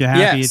and makes you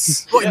happy. Yes.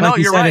 It's just, like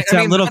you said, it's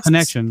that little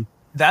connection.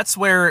 That's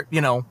where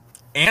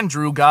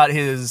Andrew got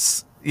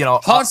his,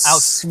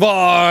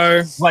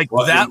 Husvar. Like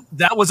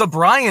that was a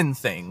Brian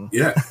thing.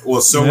 Yeah.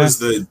 Well, so was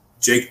the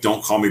Jake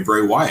Don't Call Me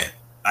Bray Wyatt.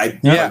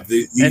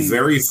 The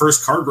very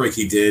first card break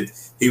he did,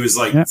 he was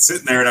like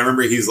sitting there, and I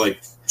remember he's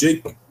like,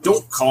 Jake,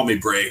 don't call me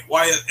Bray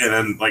Wyatt. And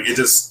then like it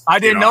just I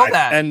didn't know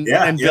that.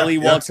 And Billy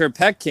Walter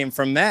Peck came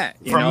from that,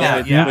 with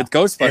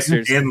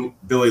Ghostbusters. And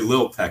Billy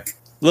Lil Peck.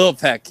 Lil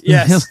Peck,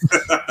 yes.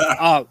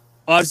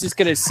 I was just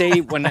gonna say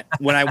when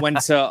I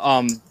went to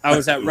I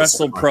was at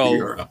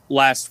WrestlePro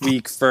last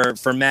week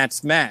for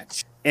Matt's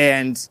match,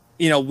 and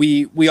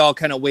we all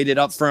kind of waited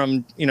up for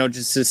him,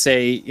 just to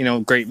say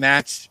great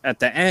match at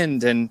the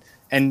end,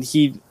 and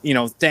he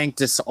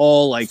thanked us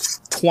all like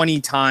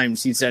 20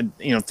 times. He said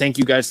thank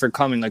you guys for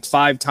coming like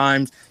 5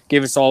 times,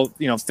 gave us all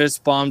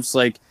fist bumps.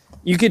 Like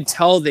you could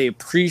tell they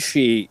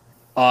appreciate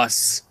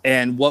us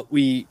and what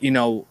we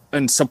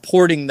and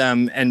supporting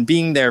them and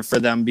being there for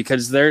them,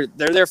 because they're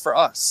there for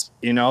us,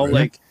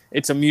 like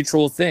it's a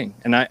mutual thing,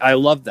 and I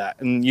love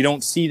that. And you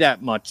don't see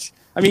that much.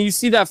 I mean, you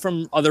see that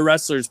from other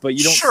wrestlers, but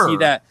you don't see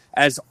that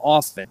as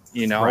often,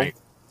 Right.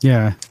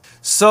 Yeah.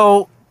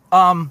 So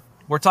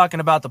we're talking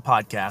about the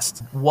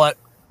podcast. What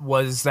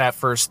was that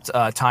first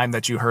time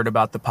that you heard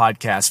about the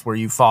podcast? Were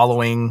you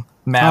following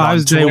Matt on I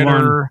was Twitter? day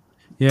one.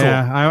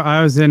 Yeah, cool.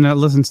 I was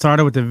in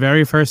started with the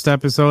very first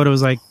episode. It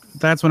was like,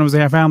 that's when it was a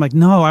half hour. I'm like,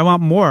 no, I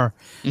want more.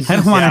 I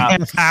don't want a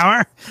half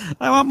hour.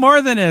 I want more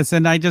than this.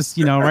 And I just,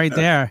 right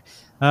there,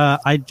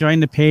 I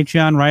joined the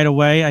Patreon right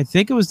away. I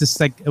think it was just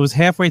like, it was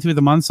halfway through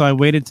the month. So I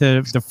waited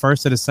to the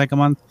first or the second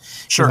month.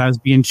 Sure. I was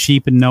being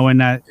cheap and knowing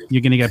that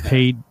you're going to get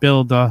paid,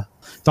 billed the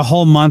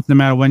whole month, no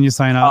matter when you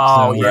sign up.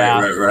 Oh, so,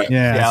 yeah. Right.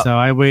 Yeah. So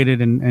I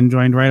waited and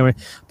joined right away.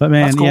 But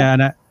man, cool.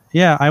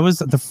 I was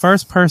the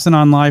first person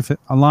online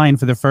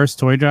for the first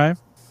toy drive.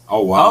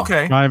 Oh wow!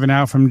 Okay, driving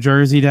out from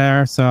Jersey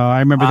there, so I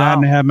remember that,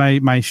 and I had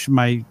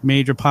my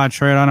Major Pod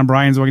shirt on, and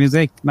Brian's walking. He's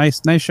like, nice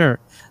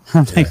shirt.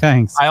 I'm like,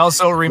 thanks. I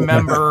also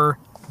remember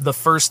the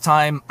first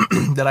time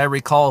that I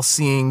recall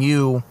seeing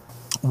you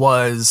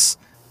was,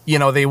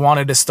 they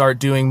wanted to start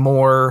doing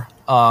more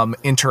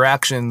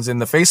interactions in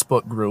the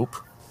Facebook group,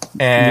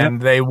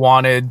 and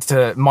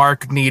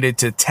Mark needed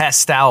to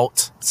test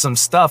out some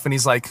stuff, and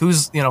he's like,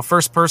 who's,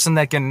 first person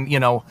that can,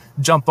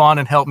 jump on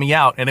and help me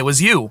out? And it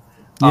was you.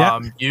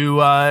 Yep.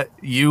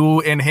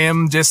 You and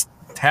him just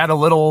had a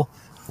little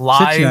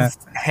live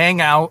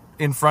hangout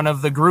in front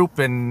of the group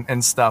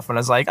and stuff. And I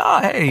was like,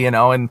 oh, hey,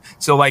 and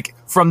so like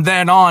from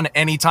then on,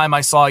 anytime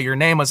I saw your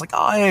name, I was like,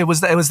 oh, hey, it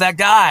was that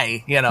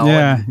guy,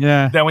 Yeah,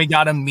 yeah. Then we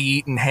got to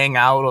meet and hang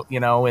out,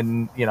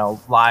 and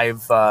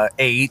live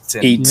 8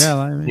 and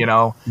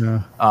Yeah.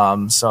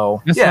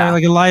 So that's why,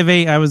 like a live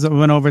 8,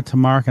 went over to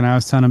Mark and I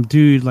was telling him,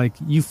 dude, like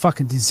you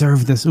fucking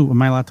deserve this. Ooh,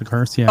 am I allowed to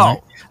curse? Yeah.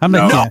 Oh, I'm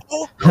like, yeah.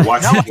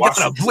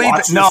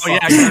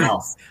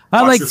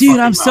 I'm like, dude,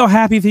 I'm so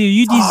happy for you.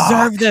 You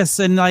deserve this.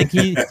 And like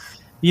he,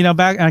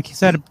 back, and I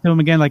said to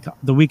him again, like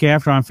the week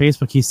after on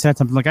Facebook, he said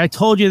something like, I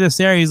told you this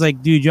there. He's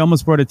like, dude, you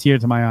almost brought a tear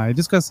to my eye.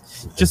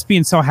 Just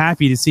being so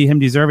happy to see him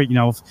deserve it.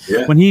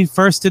 When he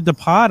first did the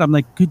pod, I'm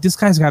like, dude, this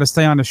guy's got to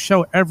stay on the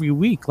show every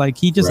week. Like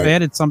he just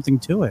added something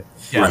to it.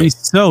 Yeah. He's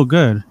so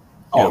good.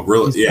 Oh,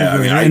 really?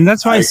 Yeah. And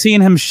that's why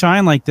seeing him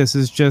shine like this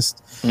is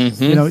just,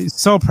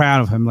 so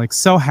proud of him, like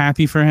so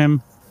happy for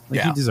him.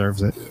 Like he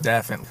deserves it.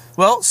 Definitely.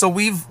 Well, so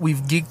we've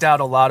geeked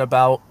out a lot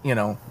about,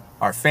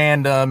 our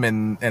fandom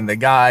and the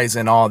guys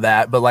and all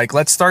that, but like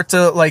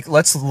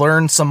let's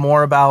learn some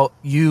more about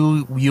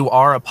you. You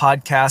are a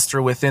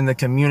podcaster within the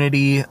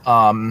community.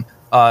 Tell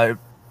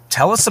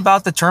us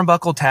about the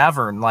Turnbuckle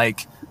Tavern.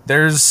 Like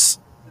there's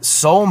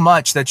so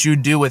much that you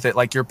do with it.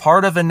 Like you're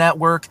part of a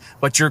network,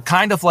 but you're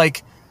kind of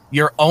like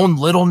your own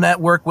little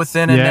network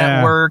within a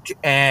network,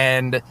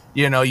 and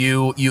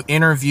you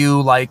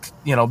interview like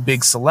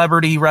big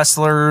celebrity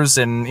wrestlers,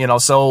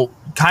 and so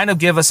kind of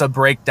give us a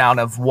breakdown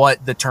of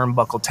what the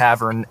Turnbuckle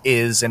Tavern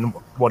is and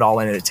what all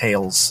it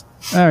entails.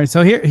 All right,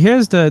 so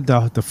here's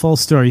the full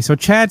story. So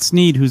Chad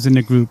Sneed, who's in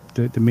the group,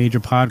 the Major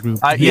Pod group,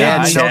 I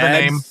know the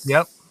name.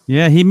 Yep.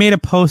 Yeah, he made a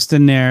post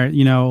in there,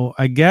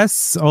 I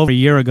guess over a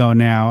year ago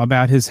now,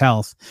 about his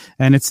health.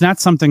 And it's not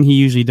something he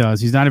usually does.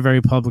 He's not a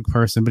very public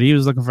person, but he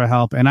was looking for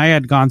help. And I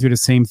had gone through the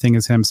same thing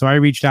as him. So I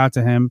reached out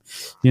to him.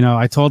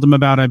 I told him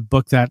about a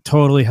book that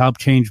totally helped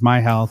change my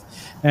health.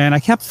 And I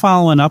kept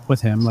following up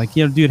with him. Like,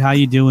 dude, how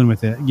you doing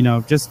with it?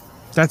 Just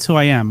that's who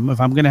I am. If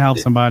I'm going to help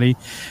somebody.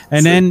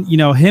 And then,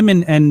 him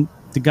and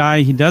the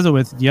guy he does it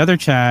with, the other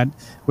Chad,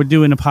 we're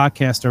doing a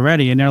podcast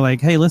already, and they're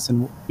like, hey,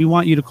 listen, we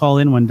want you to call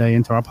in one day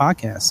into our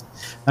podcast.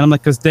 And I'm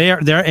like, because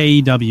they're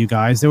AEW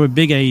guys. They were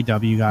big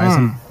AEW guys.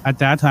 And at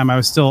that time I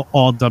was still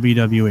all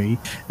WWE,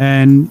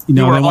 and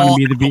they wanted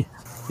me to be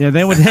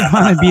they want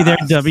to be their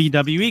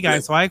WWE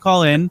guys. So I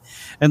call in,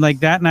 and like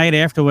that night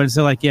afterwards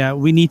they're like, yeah,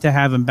 we need to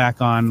have him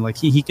back on, like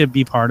he could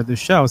be part of the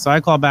show. So I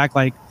call back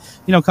like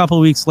a couple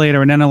of weeks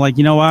later, and then I'm like,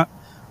 you know what,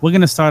 we're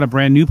going to start a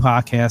brand new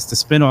podcast, the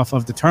spinoff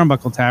of the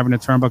Turnbuckle Tavern, the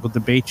Turnbuckle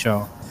Debate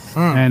Show.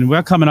 And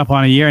we're coming up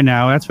on a year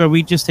now. That's where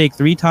we just take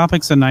 3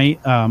 topics a night,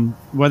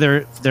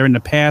 whether they're in the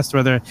past,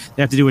 whether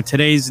they have to do with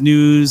today's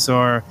news,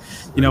 or,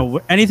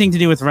 anything to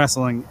do with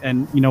wrestling.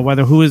 And,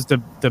 whether who is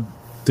the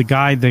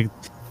guy,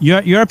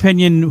 your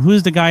opinion,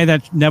 who's the guy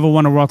that never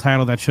won a world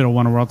title that should have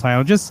won a world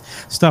title, just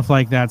stuff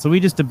like that. So we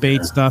just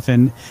debate stuff,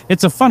 and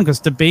it's fun because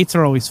debates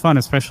are always fun,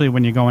 especially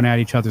when you're going at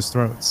each other's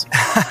throats.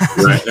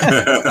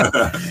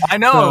 I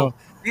know.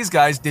 These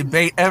guys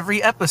debate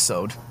every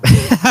episode.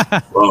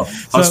 Well,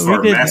 us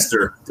for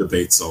master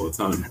debates all the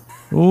time.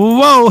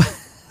 Whoa.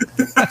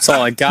 That's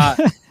all I got.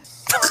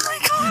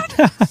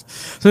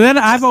 So then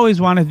I've always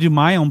wanted to do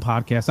my own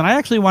podcast, and I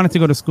actually wanted to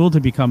go to school to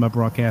become a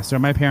broadcaster.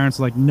 My parents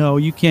were like, no,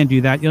 you can't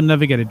do that. You'll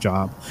never get a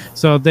job.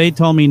 So they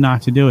told me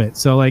not to do it.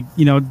 So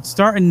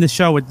starting the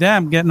show with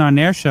them, getting on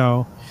their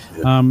show,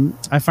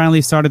 I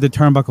finally started the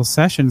Turnbuckle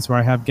Sessions, where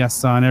I have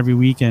guests on every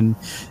week, and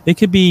it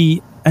could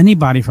be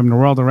anybody from the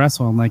world of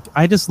wrestling. Like,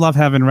 I just love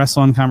having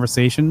wrestling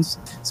conversations.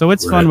 So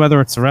it's fun,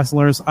 whether it's the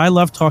wrestlers. I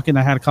love talking.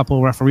 I had a couple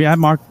of referees. I had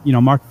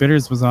Mark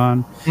Bitters was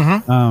on.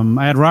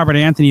 I had Robert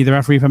Anthony, the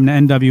referee from the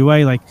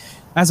NWA. Like,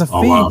 as a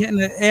fan, getting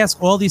to ask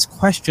all these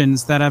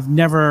questions that I've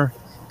never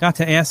got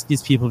to ask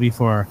these people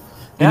before.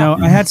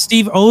 I had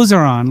Steve Ozer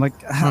on. Like,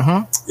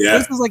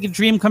 this is like a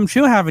dream come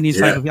true having these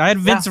type of people. I had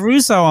Vince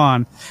Russo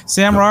on.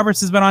 Sam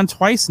Roberts has been on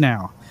twice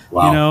now.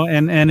 Wow.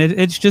 And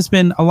it's just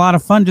been a lot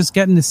of fun just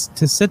getting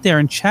to sit there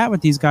and chat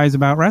with these guys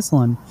about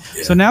wrestling.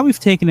 Yeah. So now we've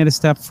taken it a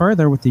step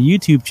further with the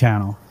YouTube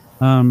channel.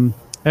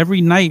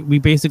 Every night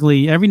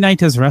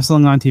there's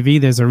wrestling on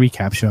TV. There's a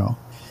recap show.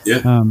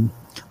 Yeah.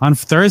 On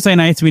Thursday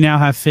nights, we now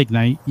have Fig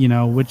Night,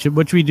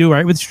 which we do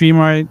right with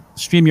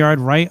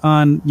StreamYard right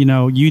on,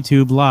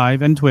 YouTube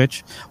Live and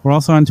Twitch. We're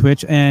also on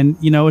Twitch. And,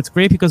 it's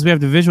great because we have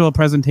the visual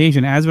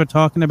presentation. As we're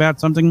talking about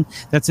something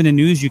that's in the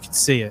news, you can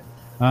see it.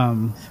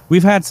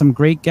 We've had some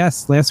great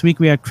guests. Last week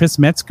we had Chris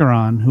Metzger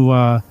on, who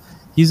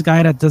he's a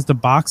guy that does the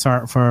box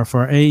art for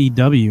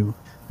AEW.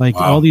 Like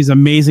all things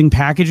amazing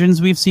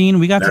packagings we've seen.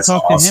 We got to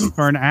talk to him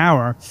for an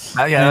hour.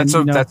 That's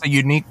a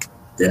unique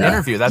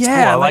interview. That's cool.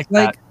 I like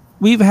that.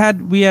 we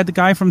had the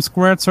guy from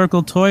Squared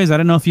Circle Toys. I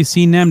don't know if you've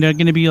seen them. They're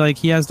going to be like,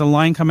 he has the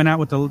line coming out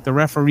with the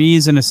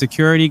referees and the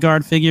security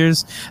guard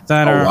figures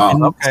that are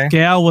in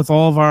scale with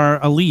all of our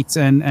elites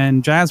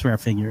and Jazzware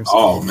figures.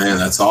 Oh man,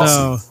 that's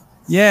awesome. So,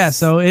 yeah,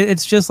 so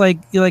it's just like,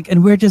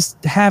 and we're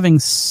just having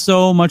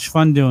so much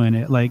fun doing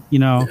it. Like,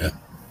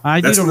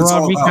 I do the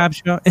Raw recap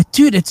show.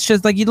 Dude, it's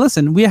just like,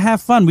 listen, we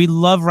have fun. We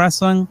love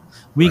wrestling.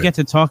 We get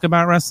to talk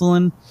about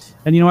wrestling.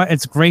 And you know what?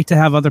 It's great to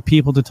have other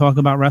people to talk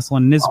about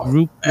wrestling. This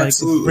group,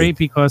 it's great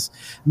because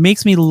it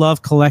makes me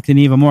love collecting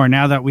even more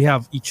now that we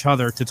have each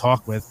other to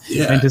talk with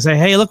and to say,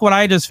 hey, look what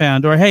I just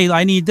found, or hey,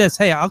 I need this.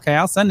 Hey, okay,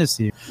 I'll send this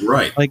to you.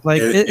 Right.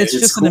 It's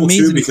just cool an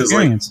amazing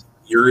experience.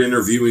 Like, you're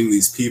interviewing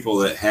these people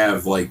that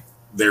have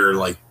they're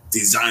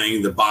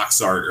designing the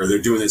box art, or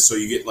they're doing this, so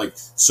you get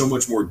so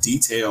much more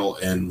detail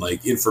and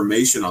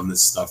information on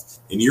this stuff,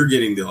 and you're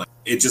getting to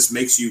it just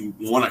makes you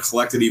want to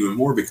collect it even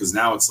more, because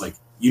now it's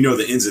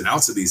the ins and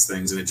outs of these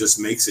things, and it just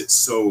makes it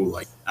so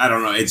I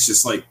don't know, it's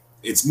just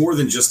it's more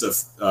than just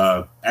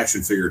a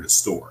action figure to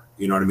store,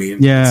 you know what I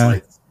mean? Yeah.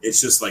 It's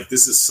just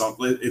this is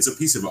something. It's a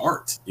piece of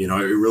art, it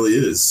really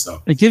is.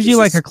 So it gives you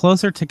a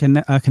closer to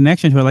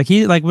connection to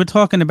it. We're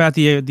talking about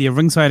the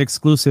Ringside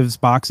Exclusives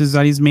boxes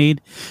that he's made,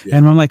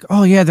 and I'm like,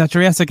 oh yeah, that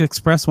Jurassic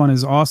Express one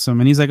is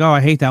awesome, and he's like, oh,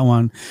 I hate that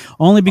one,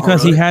 only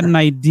because he had an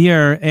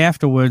idea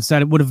afterwards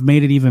that it would have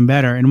made it even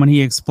better. And when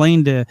he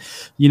explained it,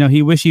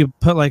 he wished he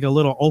put a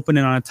little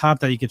opening on the top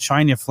that you could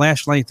shine your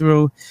flashlight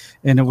through,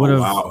 and it would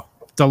have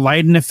the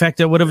lighting effect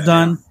it would have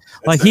done.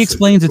 He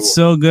explains it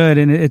so good,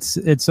 and it's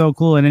so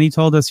cool. And then he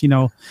told us,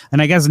 and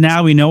I guess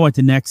now we know what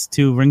the next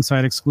two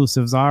Ringside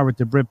Exclusives are with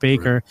the Britt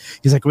Baker. Right.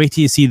 He's like, wait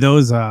till you see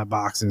those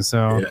boxes.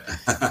 So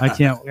I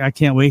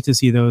can't wait to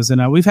see those.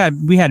 And we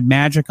had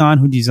Magic on,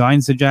 who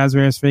designs the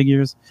Jazzwares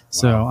figures.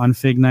 So on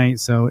Fig Night.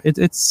 So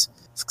it's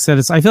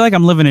I feel like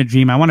I'm living a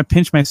dream. I want to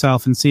pinch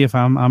myself and see if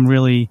I'm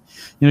really,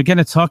 getting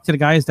to talk to the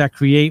guys that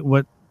create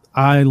what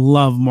I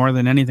love more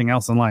than anything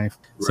else in life.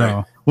 Right.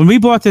 So when we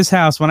bought this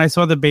house, when I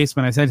saw the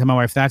basement, I said to my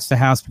wife, that's the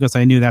house, because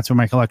I knew that's where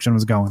my collection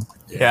was going.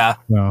 Yeah.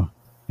 So,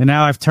 and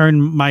now I've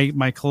turned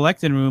my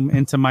collecting room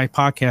into my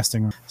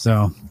podcasting room.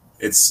 So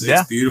it's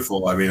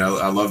beautiful. I mean,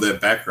 I love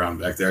that background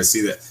back there. I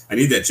see that. I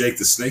need that Jake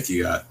the Snake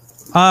you got.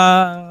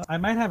 I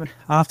might have it.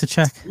 I'll have to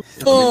check.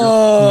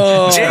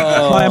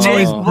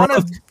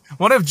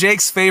 One of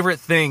Jake's favorite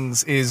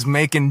things is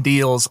making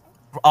deals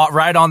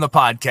right on the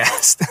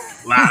podcast.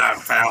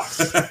 Loud, pal.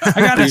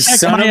 I gotta check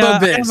son of a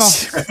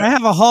bitch. I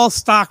have a whole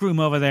stock room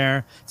over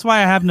there. That's why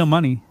I have no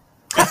money.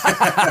 He's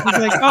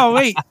like, oh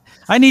wait,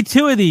 I need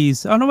 2 of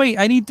these. Oh no, wait,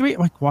 I need 3. I'm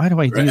like, why do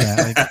I do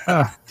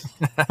that?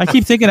 I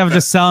keep thinking of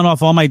just selling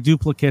off all my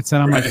duplicates,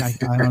 and I'm like,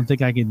 I don't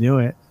think I can do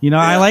it.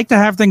 I like to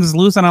have things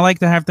loose, and I like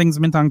to have things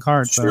mint on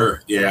cards. Sure.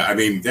 So. Yeah. I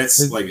mean, that's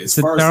as far as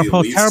the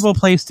elites, terrible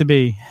place to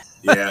be.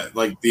 Yeah,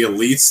 the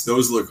elites,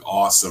 those look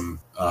awesome.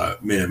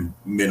 Mint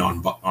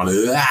on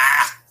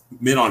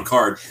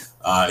card.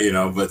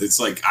 But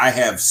it's I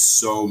have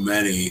so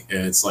many,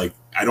 and it's I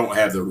don't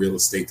have the real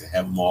estate to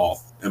have them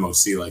all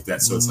MOC like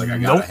that. So it's I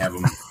gotta have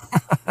them.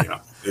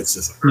 It's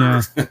just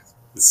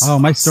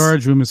my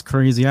storage room is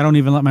crazy. I don't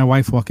even let my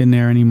wife walk in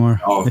there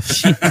anymore. Oh, if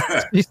she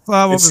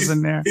saw what was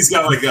in there. He's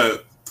got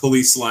a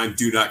police line,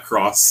 do not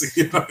cross.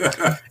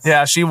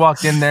 Yeah, she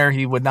walked in there.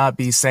 He would not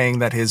be saying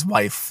that his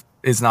wife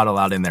is not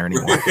allowed in there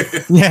anymore.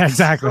 Yeah,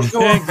 exactly.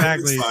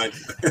 Exactly.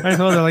 I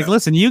told her,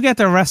 listen, you get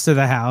the rest of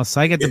the house.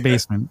 I get the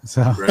basement.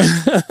 So,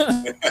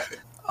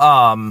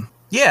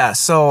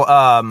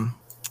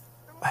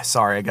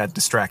 sorry, I got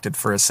distracted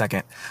for a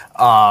second.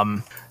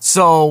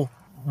 So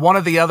one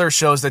of the other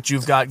shows that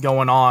you've got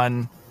going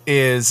on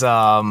is,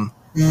 I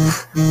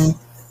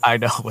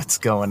know what's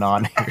going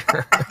on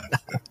here.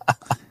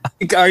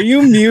 Are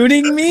you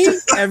muting me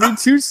every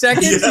 2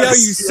 seconds? Yes, yo,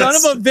 you son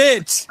of a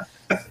bitch.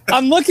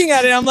 I'm looking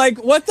at it. I'm like,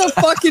 what the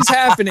fuck is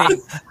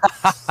happening?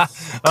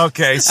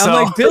 Okay, so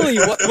I'm like, Billy,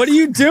 what are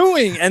you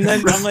doing? And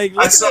then I'm like,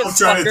 I saw him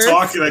trying to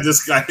talk, and I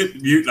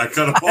hit mute, and I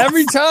cut him off.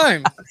 Every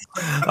time.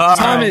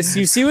 Thomas,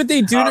 you see what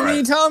they do to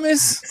me,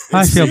 Thomas?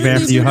 I feel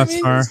bad for you,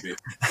 Husfar.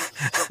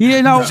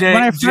 When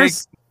I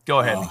first... Go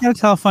ahead. I gotta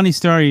tell a funny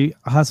story,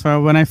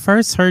 Husfar. When I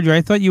first heard you,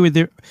 I thought you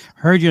were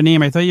heard your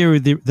name. I thought you were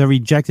the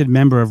rejected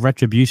member of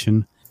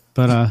Retribution.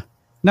 But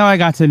now I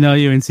got to know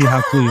you and see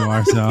how cool you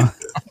are. So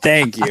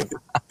thank you,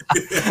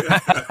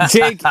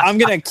 Jake. I'm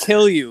gonna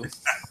kill you.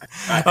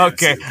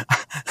 Okay.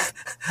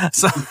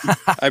 So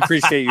I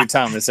appreciate you,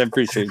 Thomas. I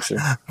appreciate you.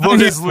 We'll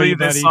just leave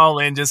this all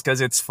in just because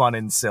it's fun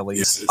and silly.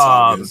 Yes,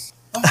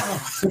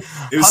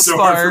 it was so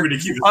hard for me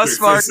to keep it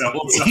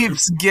Husfar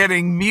keeps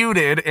getting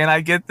muted, and I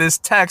get this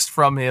text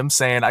from him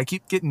saying I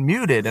keep getting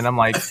muted, and I'm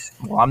like,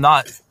 well,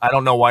 I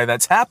don't know why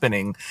that's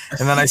happening.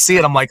 And then I see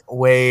it, I'm like,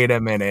 wait a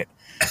minute.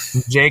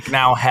 Jake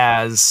now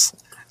has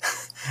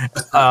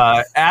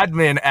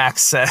admin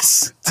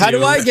access to how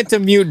do I get to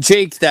mute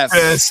Jake that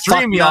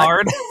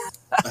StreamYard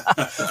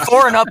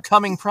for an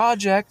upcoming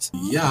project?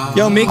 Yeah.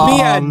 Yo, make me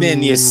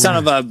admin, you son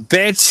of a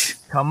bitch.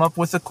 Come up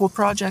with a cool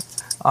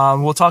project.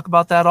 We'll talk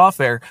about that off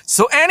air.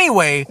 So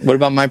anyway, what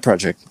about my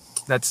project?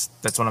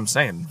 That's what I'm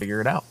saying. Figure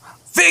it out.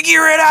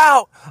 Figure it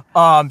out.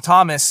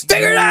 Thomas.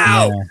 Figure it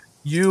out.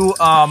 You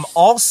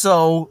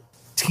also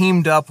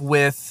teamed up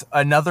with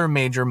another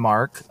major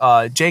mark.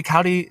 Jake,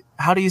 how do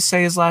you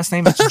say his last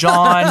name? It's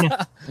John.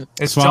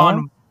 It's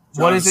John.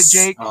 What is it,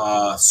 Jake?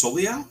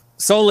 Soliao?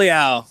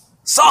 Soliao.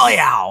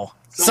 Soliao.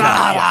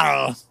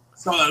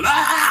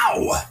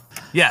 Soliao.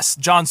 Yes,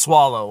 John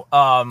Swallow.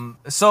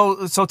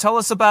 So tell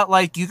us about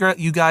like you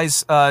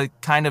guys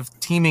kind of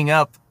teaming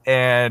up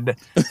and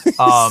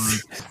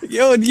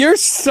Yo, you're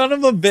son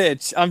of a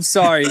bitch. I'm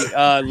sorry,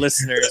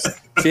 listeners.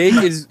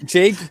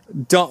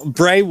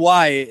 Bray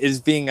Wyatt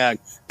is being a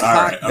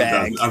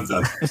cockbag. I'm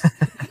done.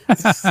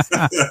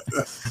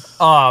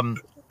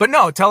 But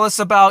no, tell us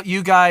about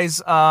you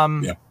guys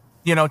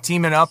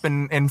teaming up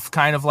and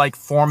kind of like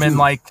forming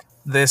like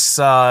this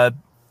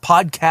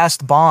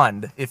podcast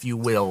bond, if you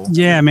will.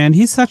 Yeah, man,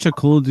 he's such a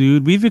cool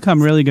dude. We've become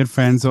really good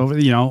friends over,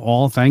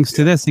 all thanks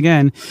to this.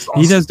 Again,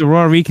 awesome. He does the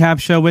Raw recap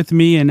show with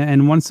me,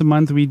 and once a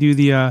month we do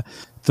the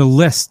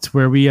list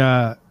where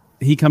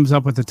he comes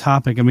up with a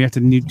topic and we have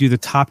to do the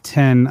top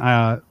 10.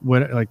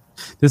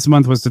 This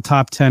month was the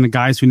top 10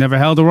 guys who never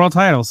held the world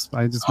titles.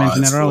 I just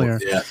mentioned that earlier.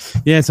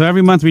 Cool. Yeah. So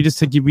every month we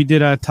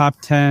did a top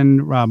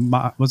 10.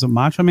 Was it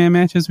Macho Man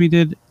matches we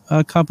did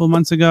a couple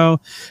months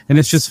ago, and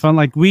it's just fun.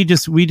 Like we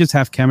just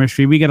have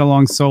chemistry. We get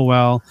along so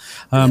well.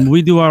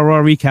 We do our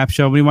Raw recap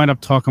show. We wind up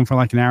talking for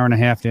like an hour and a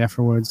half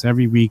afterwards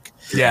every week.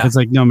 Yeah, it's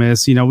like no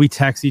miss. We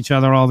text each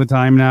other all the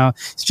time now.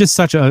 It's just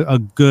such a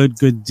good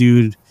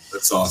dude.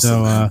 That's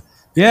awesome.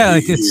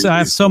 So I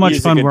have so much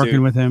fun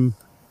working with him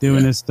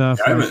doing this stuff.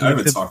 Yeah, I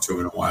haven't talked to him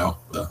in a while.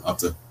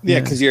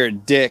 Because you're a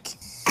dick.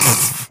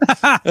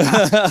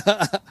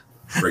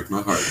 Break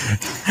my heart.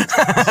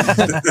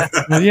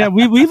 Well,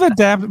 we've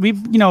adapted.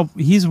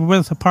 He's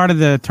with a part of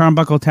the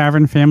Turnbuckle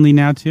Tavern family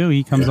now too.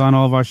 He comes on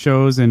all of our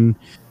shows, and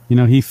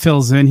he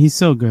fills in. He's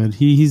so good.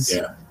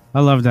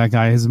 I love that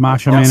guy. His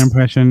Macho Man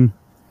impression.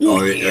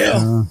 Oh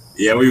yeah,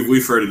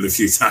 we've heard it a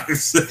few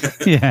times.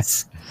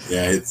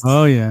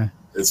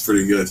 It's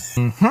pretty good.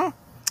 Mm-hmm.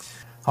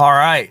 All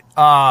right.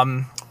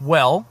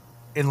 Well,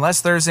 unless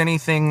there's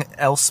anything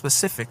else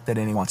specific that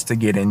anyone wants to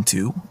get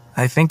into,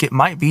 I think it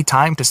might be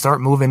time to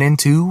start moving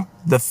into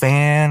the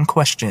fan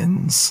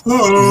questions.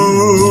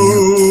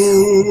 Oh.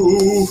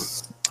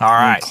 All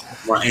right.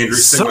 Well, Andrew,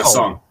 sing my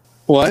song.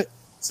 What?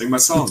 Sing my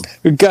song.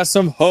 We got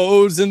some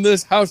hoes in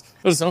this house.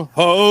 There's some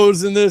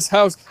hoes in this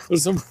house.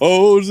 There's some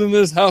hoes in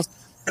this house.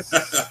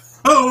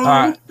 All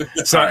right.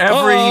 So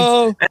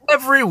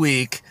every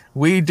week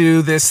we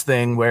do this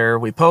thing where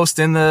we post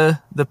in the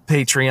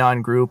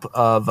Patreon group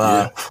of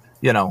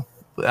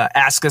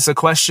ask us a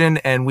question,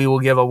 and we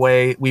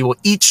will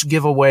each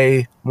give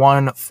away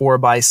one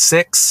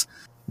 4x6.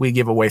 We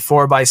give away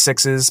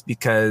 4x6s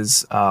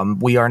because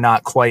we are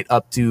not quite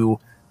up to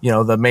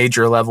the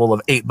major level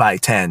of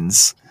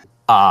 8x10s.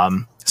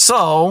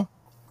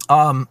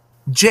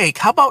 Jake,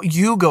 how about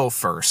you go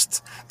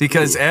first?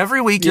 Because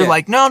every week you're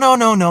like,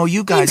 no,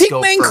 you guys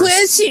go first. Pick my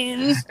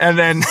question. And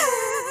then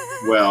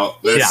well,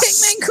 pick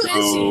my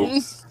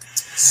question.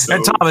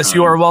 And Thomas,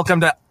 you are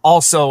welcome to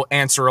also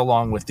answer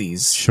along with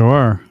these.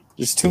 Sure.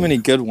 There's too many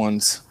good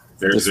ones.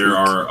 There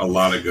are a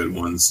lot of good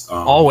ones.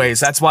 Always.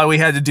 That's why we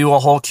had to do a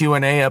whole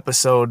Q&A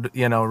episode,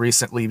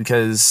 recently,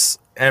 because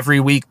every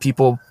week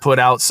people put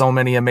out so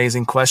many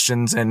amazing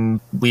questions and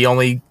we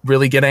only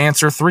really get to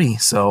answer 3.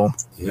 So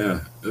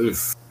yeah.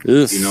 Oof.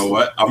 You know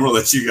what? I'm gonna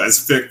let you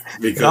guys pick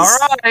because all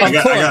right.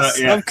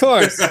 Of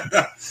course.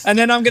 And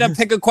then I'm gonna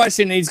pick a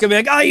question and he's gonna be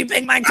like, "Oh, you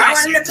picked my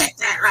question." All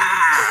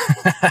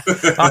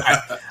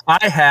right.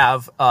 I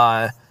have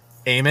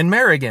Eamon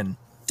Merrigan.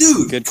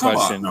 Dude, good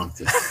question.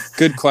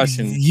 Good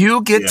question.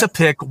 You get to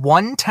pick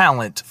one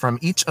talent from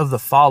each of the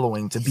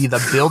following to be the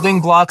building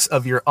blocks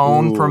of your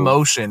own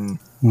promotion.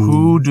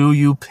 Who do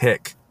you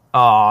pick?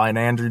 Oh, and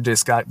Andrew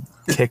just got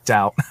kicked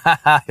out.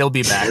 He'll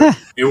be back.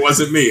 It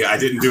wasn't me. I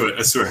didn't do it.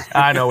 I swear.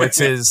 I know it's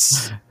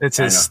his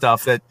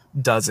stuff that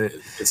does it.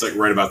 It's like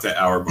right about that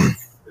hour mark.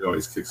 It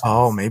always kicks.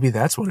 Oh, maybe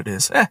that's what it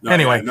is.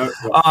 Anyway,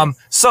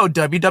 so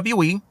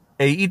WWE,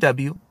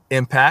 AEW,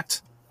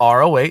 Impact,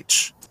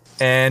 ROH,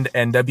 and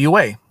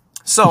NWA.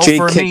 So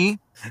for me,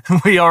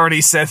 we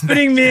already said that.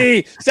 Muting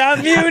me! Stop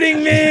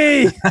muting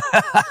me!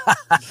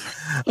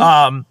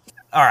 All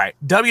right,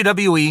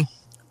 WWE.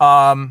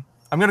 I'm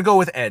gonna go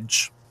with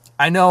Edge.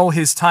 I know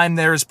his time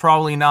there is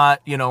probably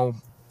not,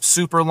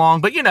 super long,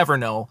 but you never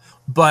know.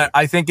 But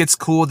I think it's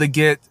cool to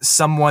get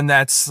someone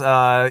that's,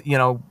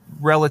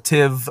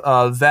 relative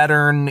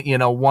veteran,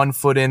 1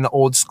 foot in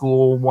old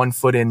school, 1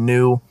 foot in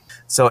new.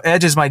 So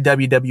Edge is my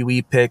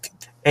WWE pick.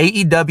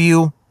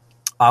 AEW,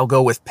 I'll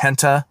go with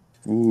Penta.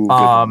 Ooh,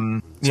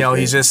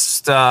 he's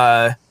just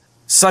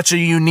such a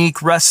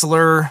unique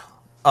wrestler.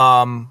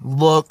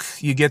 Look,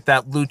 you get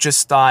that lucha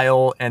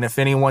style, and if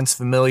anyone's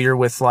familiar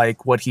with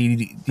like what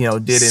he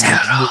did in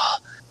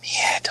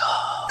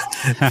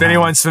if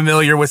anyone's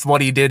familiar with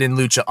what he did in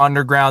Lucha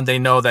Underground, they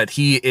know that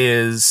he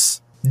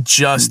is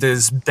just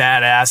as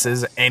badass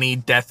as any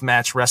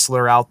deathmatch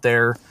wrestler out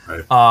there.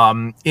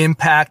 Right.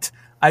 Impact,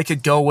 I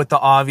could go with the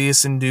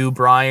obvious and do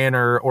Brian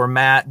or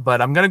Matt,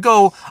 but I'm gonna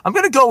go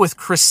with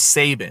Chris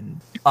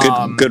Sabin.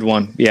 Good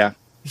one. Yeah.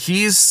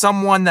 He's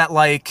someone that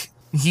like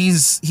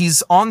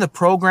he's on the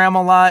program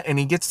a lot and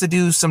he gets to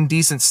do some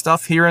decent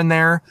stuff here and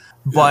there.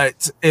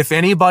 But if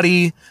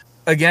anybody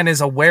again is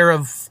aware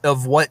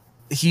of what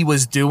he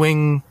was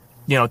doing,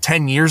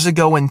 10 years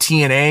ago in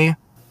TNA,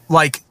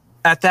 like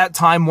at that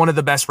time, one of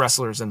the best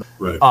wrestlers in the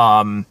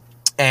Right.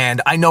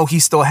 And I know he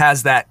still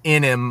has that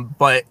in him,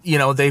 but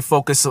they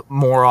focus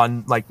more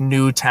on like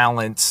new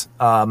talent.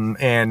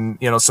 And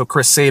so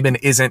Chris Sabin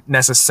isn't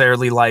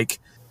necessarily like,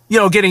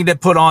 getting to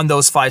put on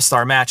those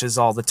 5-star matches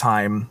all the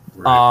time.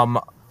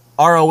 Right.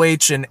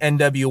 ROH and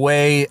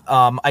NWA,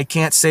 I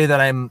can't say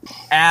that I'm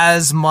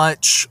as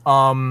much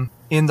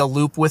in the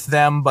loop with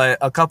them, but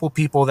a couple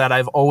people that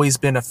I've always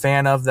been a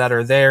fan of that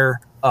are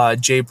there,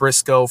 Jay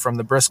Briscoe from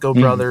the Briscoe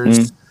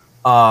Brothers.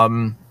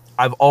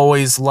 I've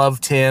always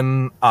loved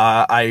him.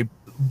 I'm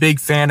big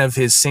fan of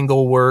his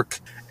single work.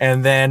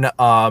 And then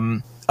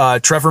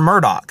Trevor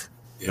Murdoch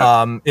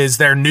is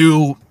their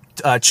new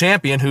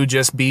champion who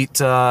just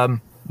beat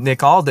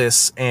Nick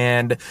Aldis.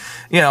 And,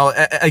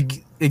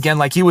 again,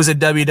 like he was a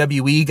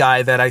WWE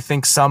guy that I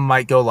think some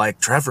might go like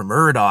Trevor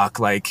Murdoch,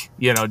 like,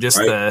 just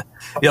Right.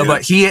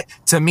 but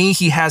to me,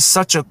 he has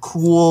such a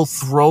cool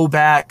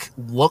throwback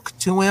look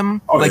to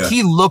him. Oh, like yeah.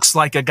 he looks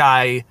like a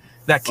guy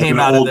that came an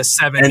out of old the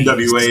 70s.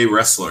 NWA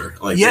wrestler.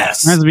 Like,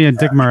 Yes. Reminds me of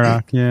Dick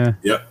Murdoch. Yeah.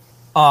 Yep.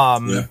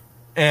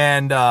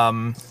 And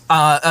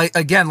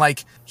again,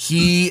 like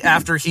he,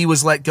 after he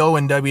was let go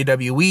in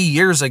WWE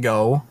years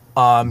ago,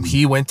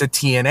 he went to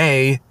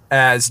TNA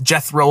as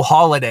Jethro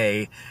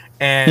Holiday,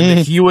 and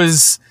he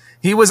was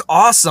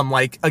awesome.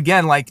 Like,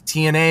 again, like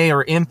TNA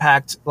or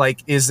Impact,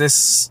 like is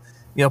this,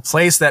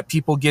 place that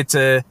people get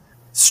to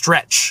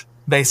stretch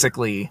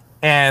basically.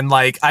 And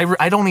like,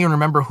 I don't even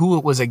remember who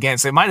it was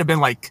against. It might've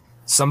been like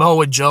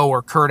Samoa Joe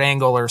or Kurt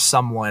Angle or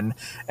someone.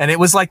 And it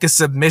was like a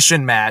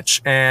submission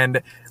match.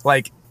 And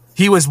like,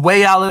 he was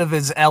way out of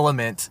his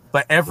element,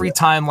 but every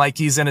time like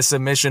he's in a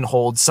submission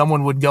hold,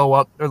 someone would go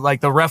up, or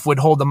like the ref would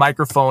hold the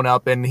microphone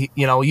up, and he,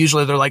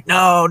 usually they're like,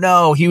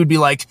 no, he would be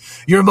like,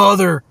 your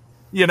mother,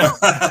 and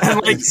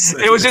like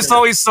it was just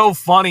always so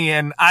funny.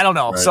 And I don't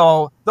know. Right.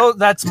 So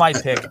that's my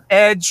pick: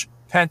 Edge,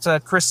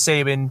 Penta, Chris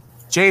Sabin,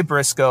 Jay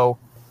Briscoe,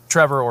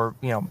 Trevor, or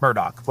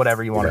Murdoch,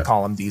 whatever you want to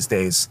call him these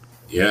days.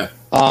 Yeah.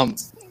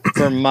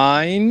 For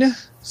mine,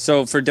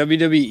 so for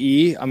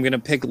WWE, I'm gonna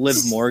pick Liv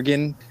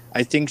Morgan.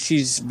 I think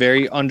she's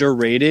very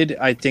underrated.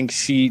 I think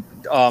she,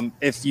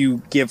 if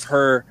you give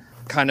her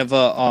kind of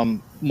a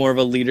more of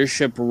a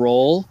leadership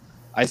role,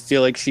 I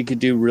feel like she could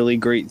do really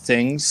great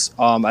things.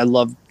 I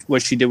love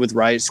what she did with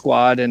Riot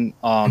Squad and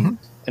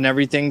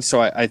everything.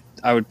 So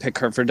I would pick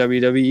her for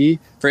WWE.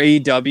 For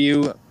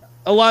AEW,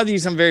 a lot of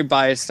these I'm very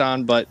biased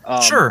on, but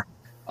Sure.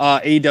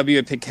 AEW,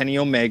 I'd pick Kenny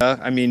Omega.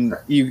 I mean,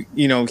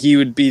 he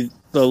would be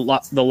the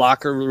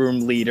locker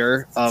room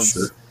leader of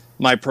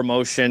my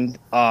promotion.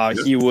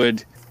 He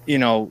would,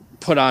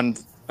 put on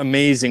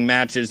amazing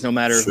matches no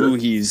matter who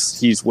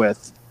he's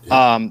with.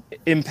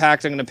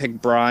 Impact, I'm going to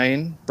pick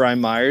Brian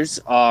Myers.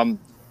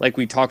 Like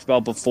we talked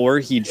about before,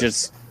 he's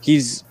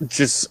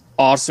just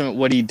awesome at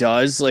what he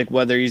does. Like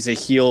whether he's a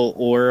heel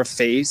or a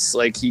face,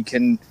 like he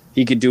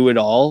could do it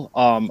all.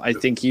 I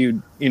think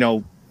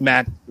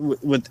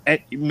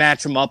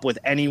match him up with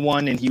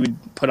anyone and he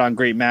would put on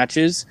great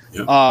matches.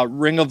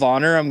 Ring of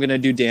Honor, I'm going to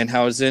do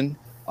Danhausen.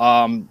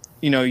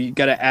 You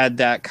got to add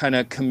that kind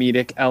of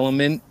comedic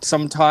element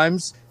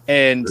sometimes.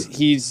 And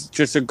he's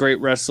just a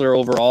great wrestler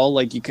overall.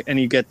 Like you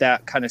get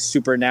that kind of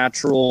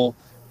supernatural,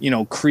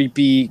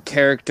 creepy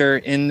character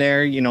in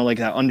there, like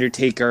that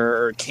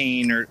Undertaker or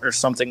Kane or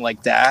something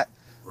like that.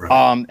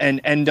 Right.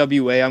 And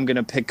NWA, I'm going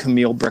to pick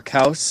Camille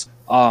Brickhouse.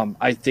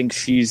 I think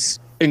she's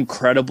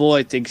incredible.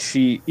 I think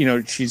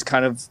she's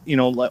kind of,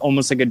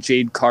 almost like a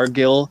Jade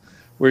Cargill,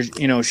 where,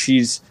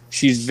 she's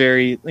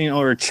very,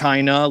 or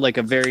China, like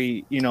a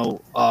very,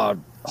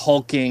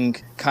 hulking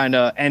kind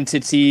of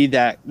entity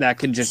that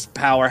can just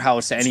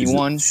powerhouse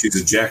anyone. She's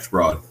a jacked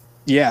broad.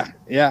 Yeah.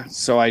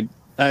 So I'd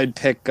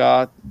pick,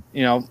 those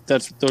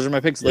are my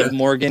picks. Liv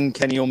Morgan,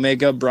 Kenny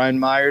Omega, Brian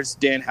Myers,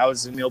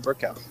 Danhausen, Neil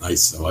Brickhouse.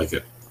 Nice. I like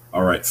it.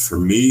 All right. For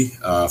me,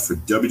 for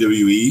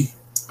WWE,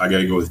 I got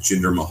to go with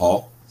Jinder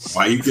Mahal.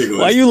 Why are you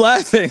giggling? Why are you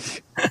laughing?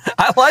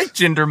 I like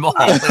Jinder Mahal.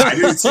 I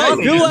do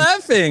too. You're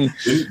laughing.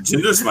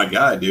 Jinder's my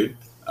guy, dude.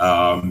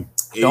 Don't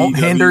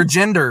hinder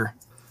Jinder.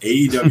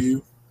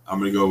 AEW, I'm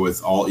going to go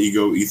with All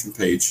Ego Ethan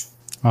Page.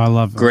 Oh, I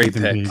love Great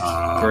Ethan pick.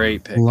 Page.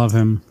 Great pick. Love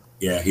him.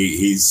 Yeah,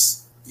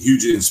 he's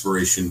huge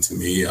inspiration to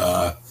me.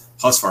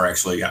 Husfar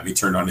actually got me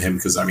turned on to him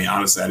because,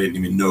 honestly, I didn't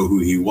even know who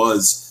he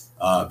was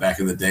back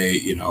in the day,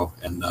 and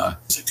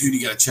he's like, dude,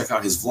 you got to check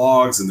out his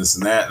vlogs and this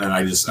and that. And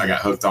I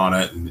got hooked on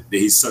it, and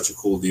he's such a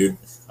cool dude.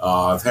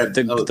 I've had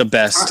the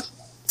best.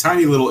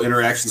 Tiny little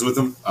interactions with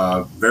him.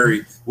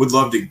 Would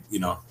love to,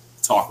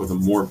 talk with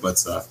him more, but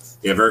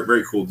very,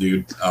 very cool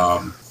dude.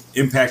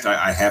 Impact,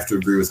 I have to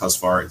agree with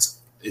Husfar.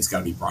 It's got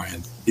to be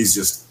Brian. He's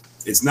just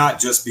it's not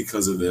just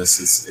because of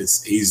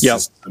this. He's Yep.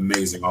 just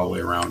amazing all the way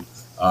around.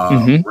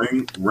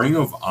 Mhm. Ring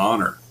of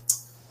Honor.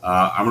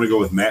 I'm going to go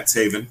with Matt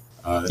Taven.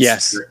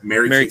 Yes.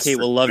 Mary Kate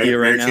will love you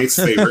right now. Kate's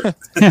favorite.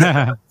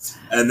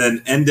 And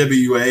then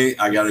NWA,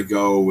 I got to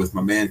go with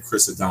my man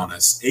Chris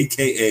Adonis,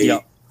 aka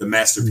Yep. the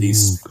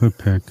Masterpiece. Ooh, good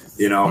pick.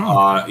 You know,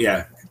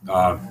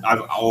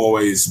 I've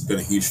always been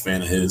a huge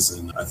fan of his,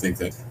 and I think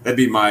that'd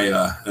be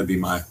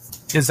my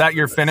Is that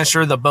your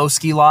finisher, the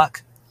Boski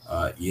lock?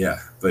 yeah.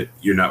 But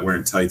you're not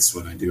wearing tights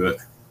when I do it.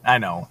 I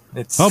know.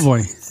 It's Oh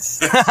boy.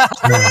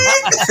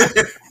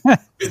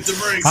 It's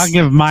a brace. I'll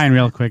give mine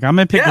real quick. I'm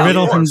gonna pick Yeah,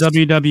 Riddle of from course.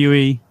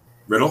 WWE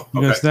Riddle,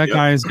 because that yep,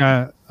 guy's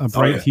got a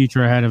bright yeah.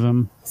 future ahead of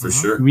him. for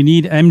sure. We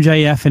need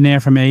MJF in there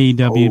from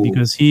AEW Oh,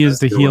 because he is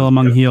the that's the heel one.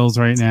 among Yep. heels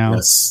right now.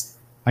 Yes.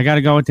 I got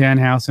to go with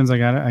Danhausen's. I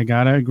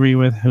gotta agree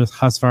with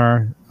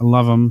Husvar. I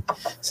love him.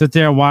 Sit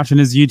there watching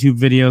his YouTube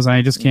videos.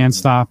 I just can't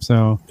stop.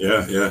 So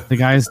Yeah. the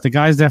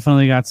guys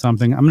definitely got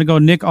something. I'm gonna go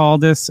Nick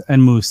Aldis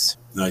and Moose.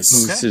 Nice.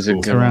 Moose is a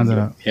Cool. good To round it one.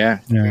 up. Yeah.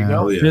 Yeah.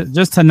 Hell yeah.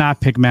 Just to not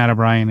pick Matt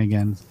O'Brien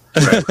again.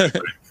 Right.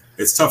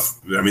 It's tough.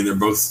 I mean, they're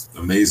both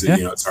amazing. Yeah.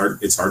 You know,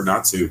 it's hard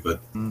not to.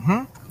 But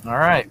all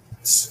right.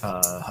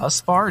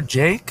 Husvar,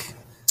 Jake.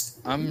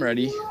 I'm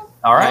ready.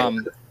 All right.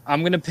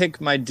 I'm going to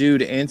pick my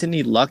dude,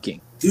 Anthony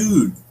Lucking.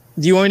 dude,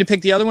 Do you want me to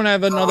pick the other one? I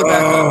have another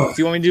backup.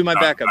 Do you want me to do my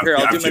backup? Here,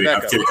 I'll do my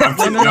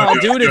backup. No, I'll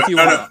do it if you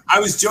want. I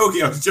was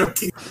joking.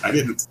 I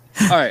didn't.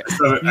 All right.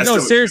 No,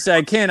 seriously,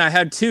 I can. I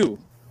had two.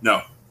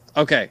 No.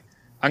 Okay.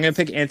 I'm going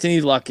to pick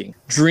Anthony Lucking.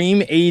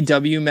 Dream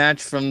AEW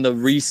match from the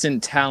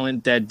recent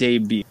talent that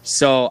debuted.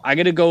 So I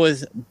got to go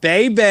with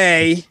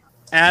Bay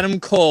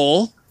Adam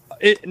Cole.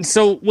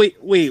 So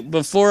wait.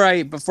 Before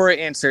I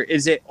answer,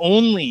 is it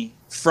only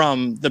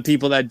from the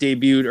people that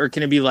debuted, or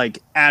can it be like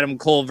Adam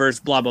Cole versus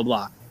blah blah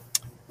blah?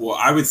 Well,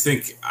 I would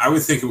think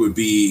it would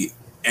be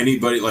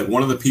anybody, like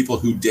one of the people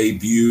who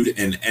debuted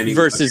and any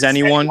Versus like,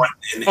 anyone?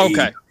 in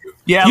Okay. AEW.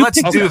 Yeah, You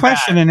let's picked do the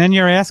question that. and then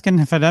you're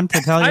asking for them to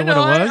tell you I know.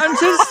 what it was. I'm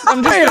just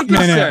Wait a making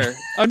minute. sure.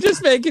 I'm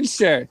just making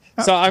sure.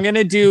 So I'm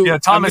gonna do. Yeah,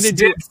 Thomas I'm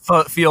gonna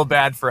did feel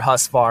bad for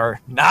Husvar.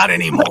 Not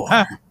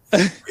anymore.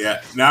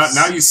 Yeah.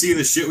 Now you see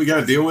the shit we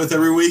got to deal with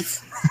every week.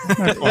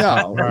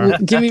 Yeah,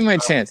 give me my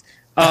chance.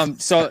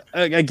 So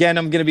again,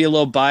 I'm gonna be a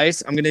little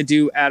biased. I'm gonna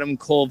do Adam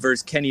Cole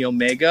versus Kenny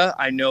Omega.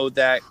 I know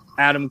that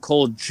Adam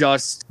Cole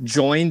just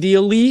joined the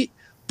Elite,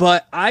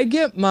 but I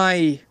get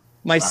my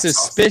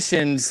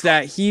suspicions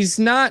that he's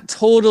not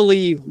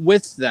totally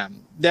with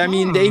them. I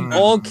mean, they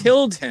all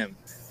killed him.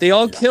 They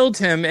all killed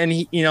him, and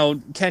he,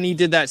 Kenny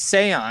did that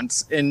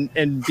seance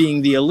and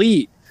being the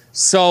Elite.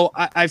 So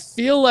I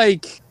feel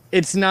like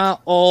it's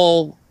not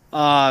all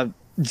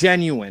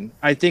genuine.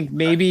 I think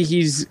maybe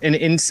he's an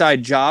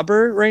inside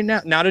jobber right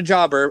now. Not a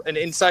jobber, an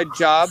inside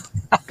job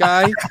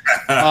guy.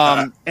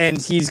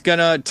 And he's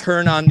gonna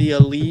turn on the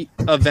Elite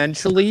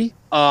eventually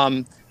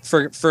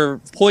for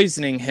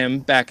poisoning him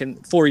back in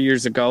 4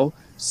 years ago.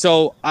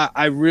 So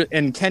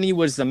and Kenny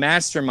was the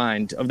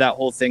mastermind of that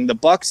whole thing. The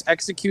Bucks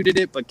executed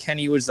it, but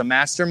Kenny was the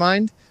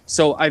mastermind.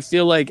 So I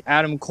feel like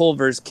Adam Cole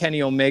versus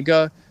Kenny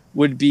Omega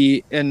would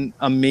be an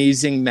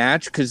amazing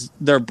match because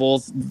they're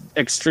both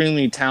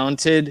extremely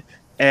talented.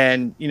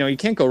 And, you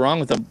can't go wrong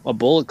with a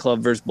Bullet Club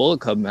versus Bullet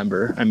Club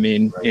member. I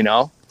mean,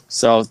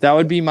 So that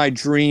would be my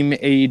dream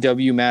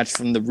AEW match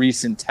from the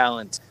recent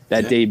talent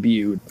that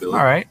debuted. All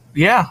right.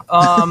 Yeah.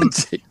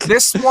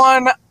 This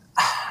one,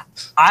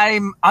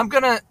 I'm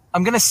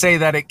gonna say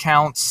that it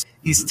counts.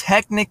 He's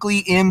technically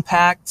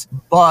Impact,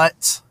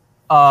 but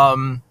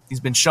he's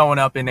been showing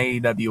up in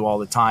AEW all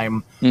the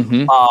time.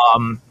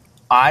 Mm-hmm.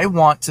 I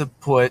want to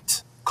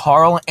put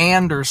Carl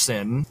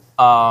Anderson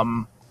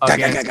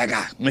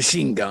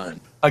Machine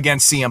gun.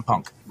 against CM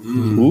Punk.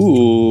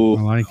 Ooh.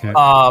 I like it.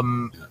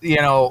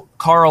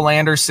 Carl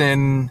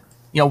Anderson,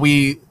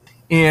 we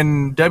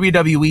in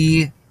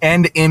WWE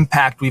and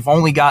Impact, we've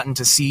only gotten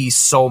to see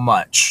so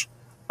much.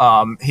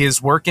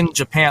 His work in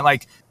Japan,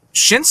 like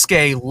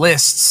Shinsuke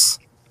lists,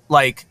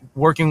 like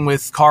working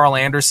with Carl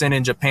Anderson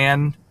in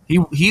Japan,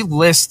 he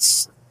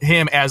lists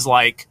him as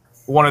like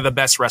one of the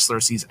best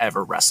wrestlers he's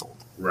ever wrestled.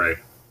 Right.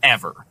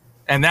 Ever.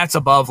 And that's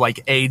above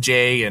like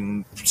AJ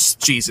and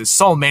Jesus,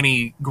 so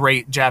many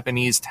great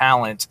Japanese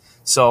talent.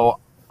 So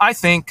I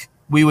think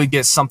we would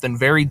get something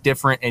very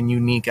different and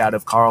unique out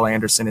of Carl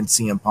Anderson and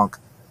CM Punk.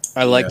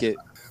 I like it.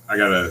 I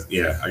gotta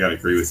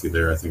agree with you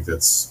there. I think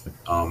that's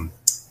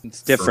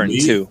It's different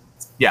me, too.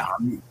 Yeah.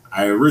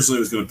 I originally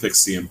was gonna pick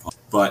CM Punk,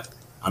 but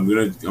I'm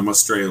gonna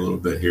stray a little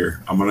bit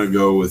here. I'm gonna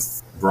go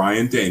with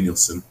Bryan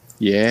Danielson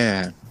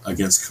Yeah.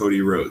 against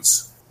Cody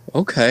Rhodes.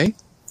 Okay.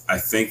 I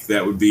think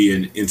that would be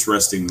an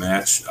interesting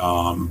match.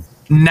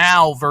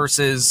 Now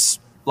versus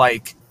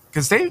like,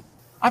 because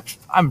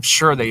I'm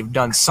sure they've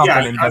done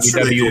something in I'm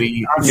sure they did.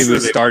 WWE. I'm Maybe sure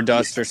with they-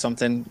 Stardust or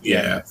something.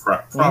 Yeah, Let's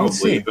see.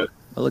 probably. But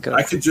I'll look it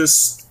I up. could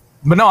just.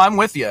 But no, I'm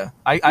with you.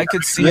 I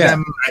could see Yeah.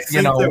 them, I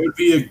think that would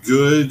be a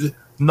good.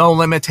 no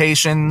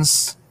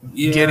limitations,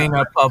 Yeah. getting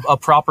a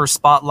proper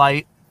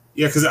spotlight.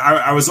 Yeah, because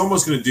I was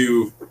almost going to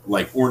do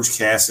like Orange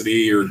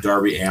Cassidy or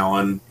Darby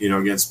Allin,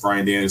 against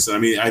Bryan Danielson. I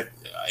mean, I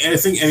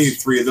think any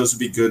three of those would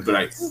be good, but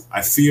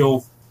I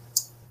feel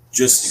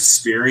just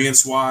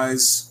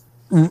experience-wise.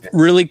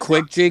 Really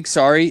quick, Jake,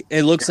 sorry.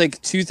 It looks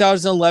like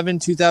 2011,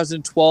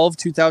 2012,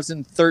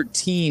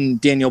 2013,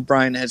 Daniel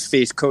Bryan has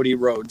faced Cody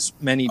Rhodes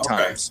many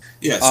times.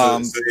 Yeah,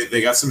 so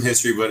they got some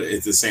history, but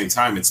at the same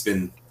time, it's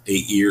been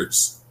 8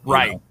 years.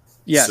 Right.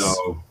 Yes.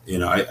 So,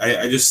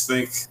 I just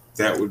think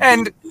that would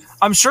And be...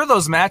 I'm sure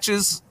those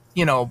matches,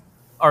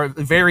 are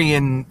vary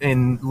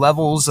in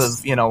levels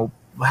of,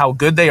 how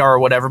good they are or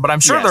whatever, but I'm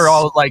sure they're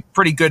all like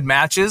pretty good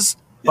matches,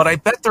 but I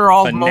bet they're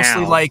all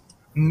mostly like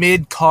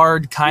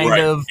mid-card kind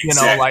of,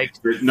 like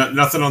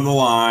nothing on the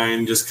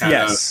line, just kind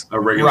of a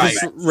regular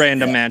just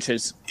random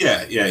matches.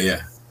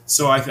 Yeah.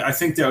 So I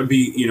think that would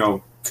be,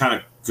 kind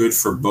of good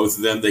for both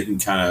of them. They can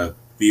kind of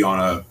be on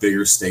a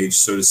bigger stage,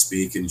 so to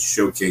speak, and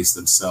showcase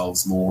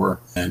themselves more.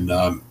 And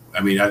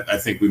I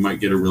think we might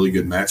get a really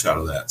good match out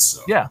of that.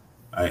 So yeah,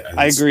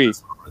 I agree.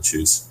 That's what I'm gonna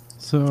choose.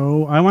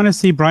 So I want to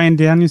see Bryan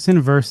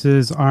Danielson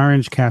versus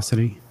Orange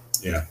Cassidy.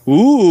 Yeah.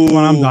 Ooh,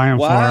 what I'm dying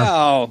for.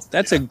 Wow,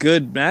 that's a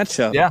good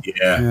matchup. Yeah.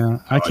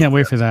 I can't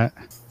wait for that.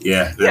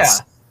 Yeah.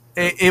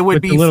 It would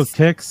With be the little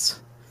kicks.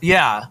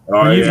 Yeah.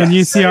 When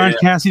you see Orange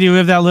Cassidy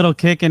with that little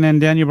kick, and then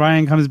Daniel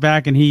Bryan comes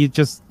back and he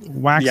just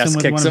whacks him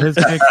with one of his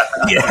kicks.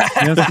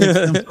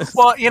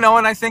 Well,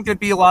 and I think it'd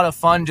be a lot of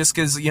fun just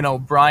because,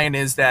 Bryan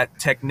is that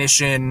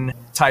technician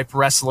type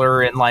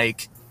wrestler, and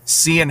like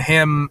seeing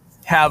him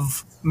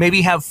have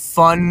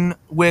fun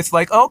with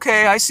like,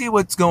 okay, I see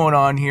what's going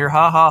on here.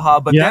 Ha ha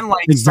ha. But then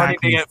like starting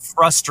to get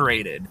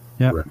frustrated.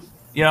 Yeah.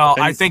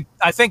 I think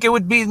it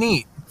would be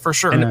neat. For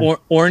sure. And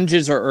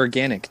oranges are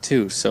organic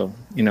too, so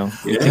There you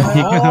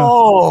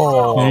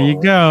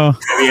go.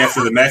 Maybe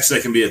after the match,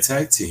 they can be a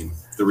tag team,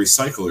 the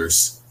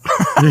Recyclers.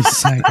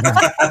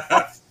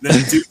 Then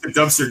Duke the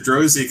Dumpster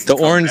Drozy can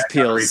the orange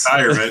peels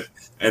retirement,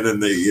 and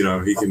then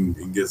he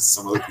can get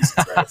some other piece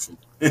of trash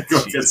and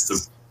go against them.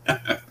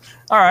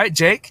 All right,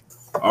 Jake.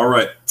 All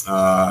right.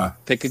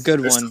 Pick a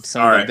good one,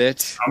 son of a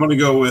bitch. I'm gonna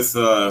go with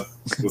our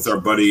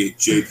buddy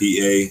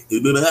JPA.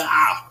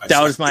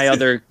 That was my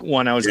other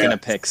one I was gonna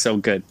pick. So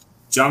good.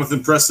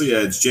 Jonathan Presley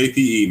Edge,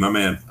 JPE, my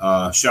man.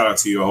 Shout out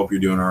to you. I hope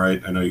you're doing all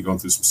right. I know you're going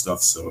through some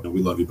stuff, so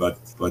we love you, bud.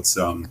 But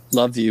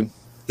love you.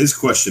 His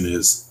question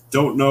is: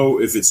 don't know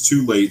if it's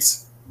too late,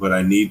 but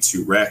I need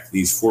to rack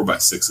these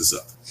 4x6s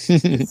up.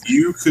 If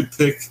you could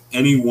pick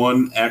any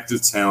one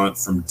active talent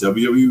from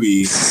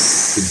WWE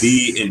to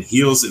be in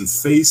Heels and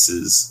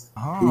Faces,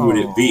 who would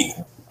it be?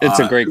 It's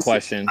a great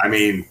question. I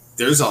mean,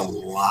 there's a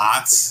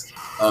lot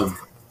of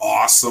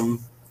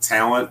awesome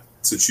talent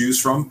to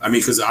choose from. I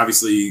mean, because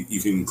obviously you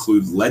can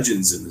include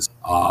legends in this,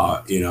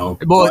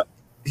 Well,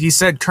 he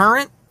said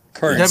current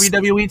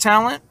WWE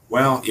talent?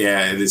 Well,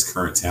 yeah, it is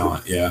current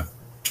talent, yeah.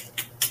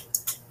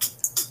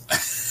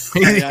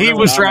 He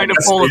was trying to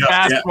pull a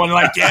fast one,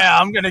 like,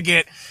 I'm going to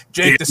get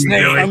Jake the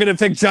Snake. I'm going to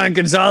pick John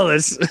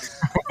Gonzalez.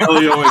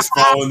 Really always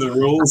following the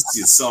rules,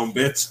 you son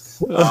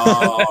bitch.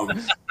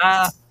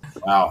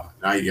 Wow,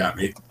 now you got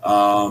me.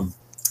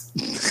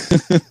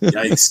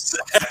 Yikes.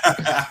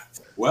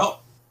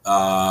 Well,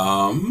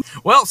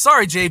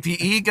 sorry,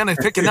 JPE. Gonna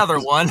pick another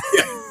one.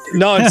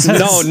 No,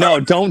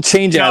 don't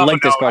change it. I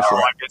like this question.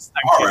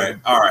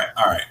 All right.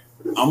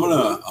 I'm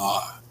gonna.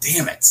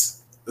 Damn it.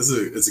 It's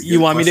a good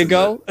you want me to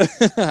question,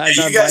 go?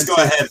 You guys go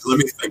ahead. Let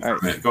me think for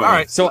a minute. Go ahead. All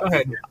right, so go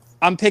ahead.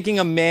 I'm picking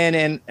a man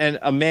and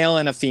a male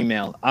and a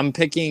female. I'm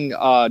picking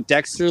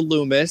Dexter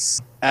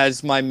Lumis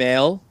as my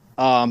male.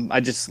 I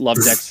just love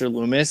Dexter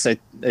Lumis.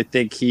 I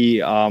think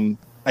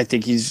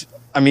he's.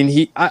 I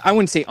mean, I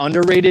wouldn't say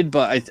underrated,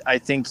 but I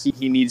think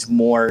he needs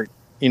more.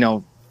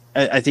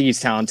 I think he's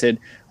talented.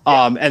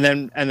 And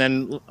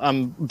then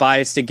I'm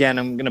biased again.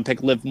 I'm gonna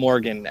pick Liv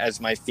Morgan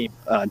as my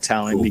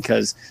talent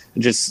because I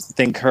just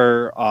think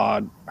her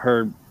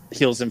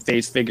heels and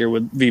face figure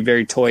would be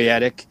very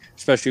toyetic,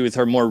 especially with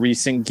her more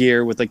recent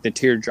gear with like the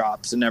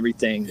teardrops and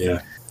everything.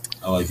 Yeah,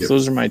 I like it. So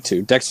those are my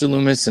two: Dexter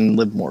Lumis and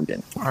Liv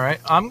Morgan. All right,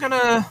 I'm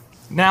gonna.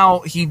 Now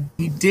he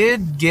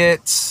did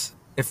get,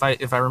 if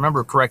I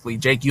remember correctly,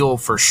 Jake, you'll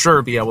for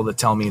sure be able to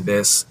tell me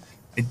this.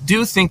 I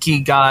do think he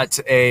got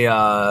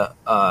a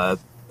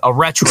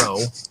retro.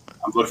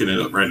 I'm looking it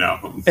up right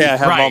now. Yeah, I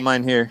have all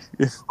mine here.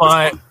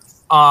 But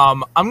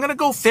I'm gonna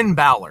go Finn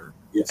Balor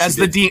as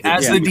the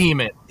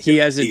demon. He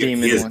has a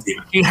demon one.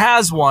 He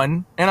has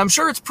one, and I'm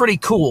sure it's pretty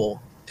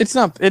cool. It's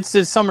not. It's the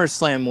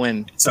SummerSlam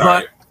win. It's all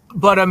right.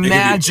 But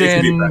imagine, it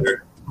could be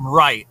better.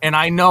 Right? And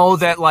I know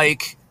that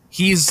like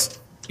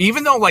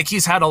even though like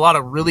he's had a lot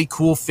of really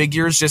cool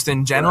figures just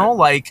in general,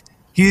 like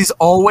he's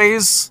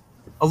always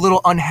a little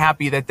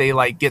unhappy that they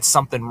like get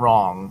something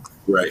wrong.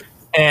 Right.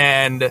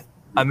 And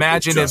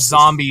imagine if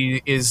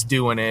Zombie is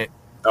doing it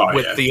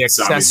with the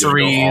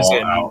accessories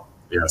and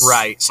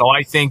right. So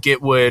I think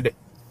it would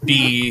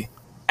be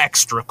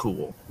extra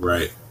cool.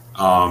 Right.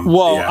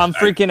 Whoa, I'm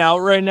freaking out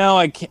right now.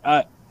 I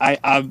can't.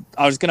 I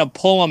was gonna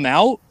pull him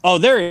out. Oh,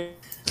 there he is.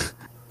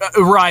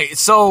 Right.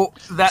 So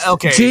that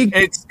okay. Jake,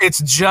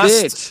 it's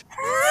just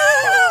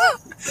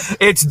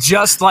It's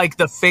just like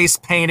the face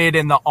painted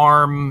and the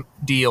arm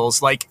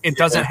deals. Like it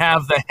doesn't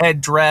have the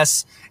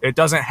headdress. It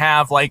doesn't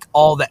have like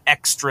all the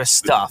extra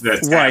stuff.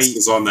 That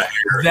tassels on the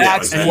hair.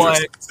 That's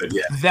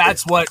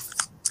that's what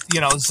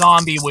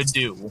Zombie would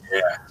do.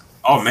 Yeah.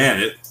 Oh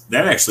man,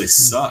 that actually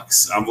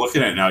sucks. I'm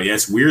looking at it now. Yeah,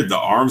 it's weird. The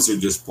arms are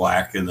just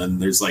black, and then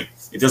there's like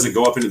it doesn't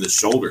go up into the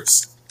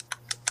shoulders.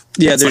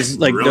 Yeah, It's there's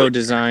like really no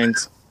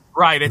designs.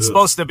 Right. It's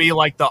supposed to be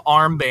like the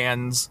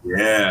armbands.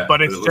 Yeah,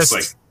 But it's looks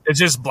just it's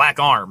just black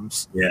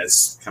arms. yeah,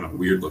 it's kind of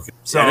weird looking.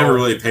 So- I never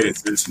really paid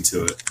attention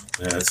to it.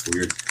 Yeah, that's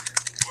weird.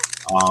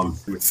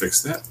 Let me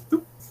fix that.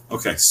 Boop.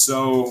 Okay,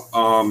 so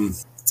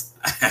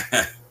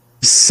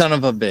Son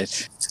of a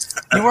bitch.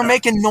 You were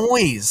making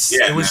noise.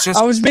 Yeah, it was just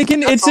I was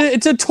making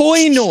it's a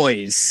toy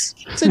noise.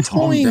 It's a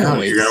toy down.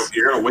 noise.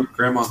 You're gonna wake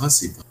Grandma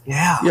Hussy.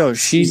 yeah. Yo,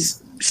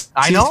 she's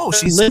I know,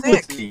 she's live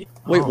with thick. me.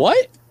 Wait, Oh.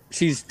 what?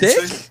 She's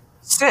thick?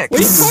 Sick. What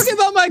are you talking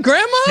about, my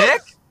grandma?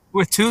 Thick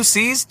with 2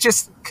 C's?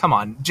 Just come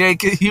on,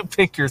 Jake. You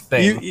pick your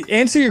thing. You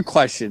answer your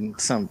question,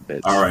 some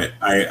bitch. All right,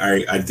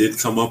 I did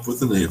come up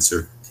with an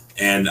answer,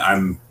 and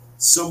I'm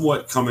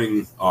somewhat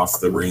coming off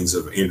the reins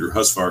of Andrew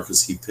Husvar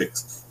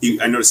because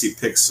I notice he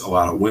picks a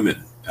lot of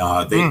women.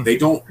 They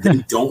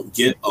don't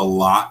get a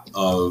lot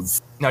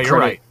of No, you're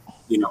right.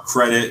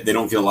 credit. They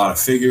don't get a lot of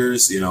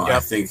figures. I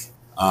Yep. think.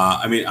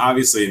 I mean,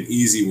 obviously, an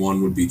easy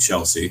one would be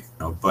Chelsea,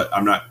 but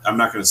I'm not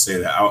going to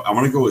say that. I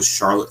want to go with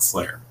Charlotte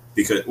Flair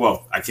because,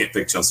 well, I can't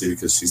pick Chelsea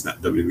because she's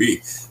not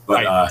WWE.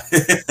 But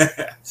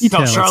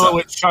No,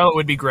 Charlotte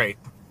would be great.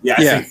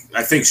 yeah,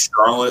 I think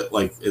Charlotte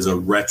is a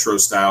retro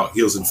style,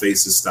 heels and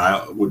faces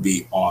style would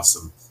be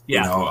awesome.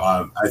 Yeah.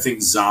 I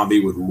think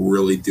Zombie would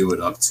really do it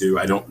up too.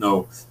 I don't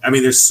know. I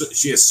mean,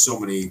 she has so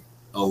many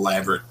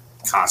elaborate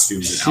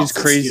costumes. And She's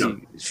outfits,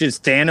 crazy. She has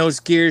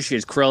Thanos gear. She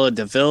has Cruella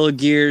de Vil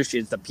gear. She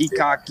has the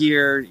Peacock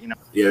gear. Yeah,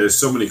 there's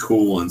so many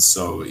cool ones.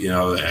 So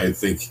I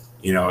think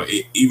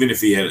even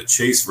if he had a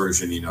chase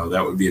version,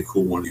 that would be a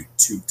cool one.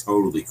 Too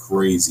totally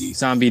crazy.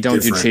 Zombie,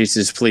 don't do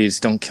chases, please.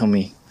 Don't kill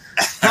me.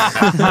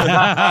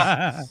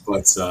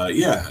 But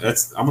yeah,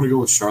 I'm gonna go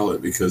with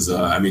Charlotte because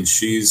I mean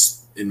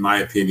she's, in my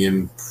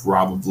opinion,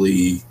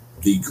 probably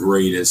the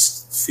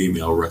greatest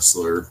female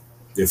wrestler.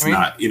 If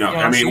not,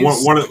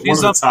 one of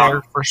the top.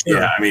 There for sure.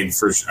 Yeah, I mean,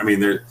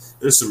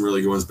 there's some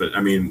really good ones, but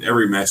I mean,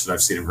 every match that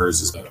I've seen of hers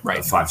is a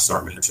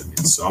 5-star match.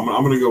 So I'm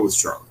gonna go with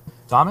Charlotte.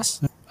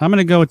 Thomas? I'm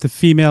gonna go with the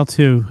female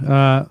too.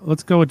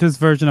 Let's go with this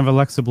version of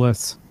Alexa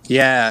Bliss.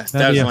 Yeah, that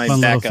That'd was be a my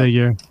fun little backup.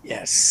 figure.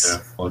 Yes. Yeah,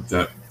 I like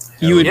that.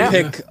 You would Yeah.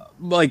 pick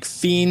like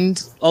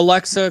Fiend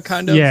Alexa,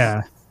 kind of.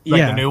 Yeah,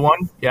 Like the new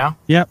one? Yeah.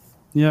 Yep.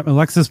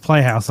 Alexa's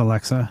Playhouse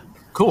Alexa.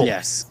 Cool.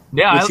 Yes.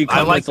 Yeah, Would she I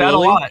come like with that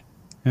Lily? a lot.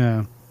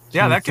 Yeah.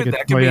 Yeah, that She could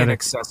gets be an toyetic.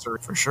 accessory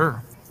for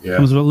sure. Yeah.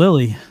 Comes with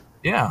Lily.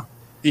 Yeah.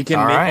 You can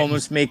All right.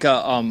 almost make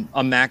a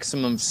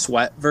maximum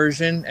sweat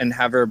version and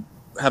have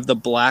the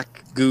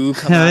black goo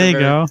come Yeah, out there of you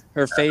go.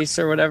 her face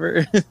or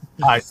whatever.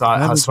 I thought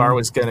That was Husvar fun.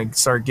 was going to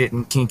start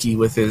getting kinky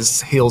with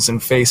his heels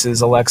and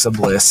faces Alexa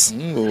Bliss.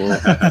 Ooh.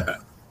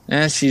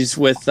 Yeah, she's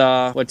with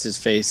what's his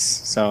face,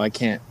 so I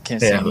can't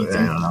say anything.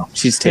 I don't know.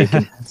 She's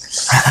taken.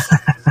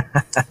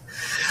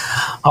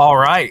 All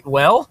right.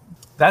 Well,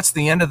 that's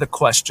the end of the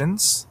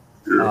questions.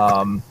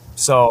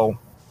 So,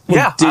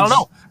 yeah, I don't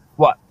know.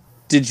 What?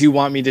 Did you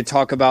want me to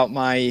talk about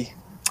my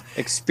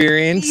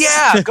experience?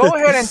 Yeah, go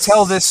ahead and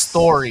tell this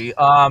story.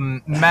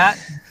 Matt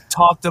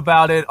talked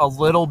about it a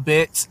little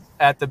bit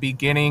at the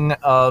beginning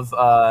of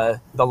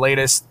the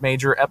latest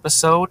major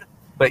episode.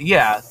 But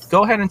yeah,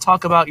 go ahead and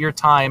talk about your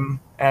time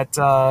at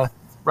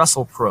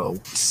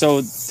WrestlePro.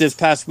 So this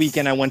past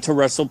weekend, I went to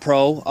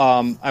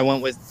WrestlePro. I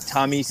went with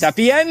Tommy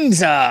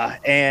Sapienza,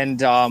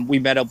 and we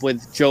met up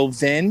with Joe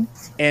Vin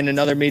and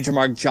another Major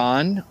Mark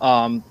John.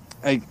 I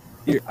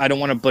don't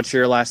want to butcher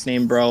your last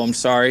name, bro. I'm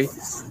sorry.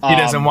 He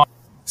doesn't want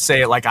to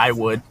say it like I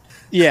would.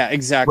 Yeah,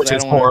 exactly. Which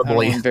is I don't wanna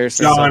horribly. embarrass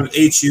John myself.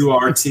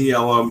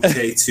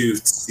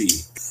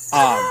 HURTLMK2C.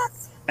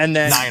 And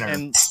then Niner.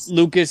 and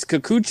Lucas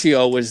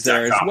Cacuccio was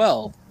there as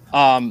well.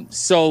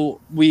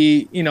 So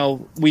we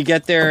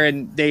get there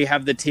and they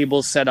have the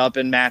table set up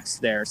and Matt's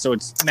there. So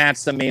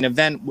Matt's the main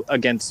event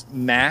against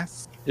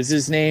Math is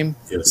his name.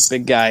 Yes.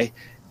 Big guy.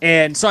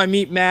 And so I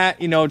meet Matt,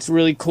 it's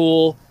really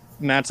cool.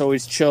 Matt's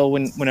always chill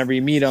whenever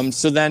you meet him.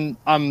 So then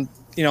I'm,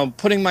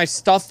 putting my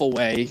stuff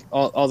away,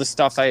 all the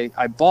stuff I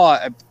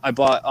bought. I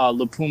bought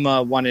La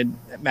Puma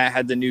Matt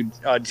had the new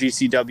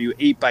GCW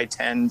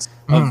 8x10s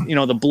of,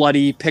 the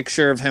bloody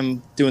picture of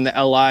him doing the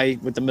LI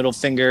with the middle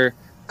finger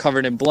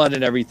covered in blood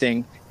and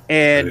everything.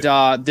 And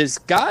this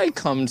guy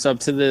comes up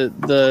to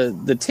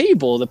the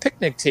table, the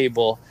picnic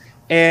table,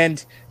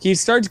 and he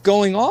starts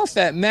going off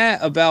at Matt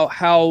about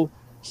how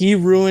he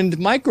ruined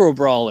micro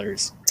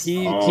brawlers.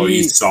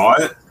 You saw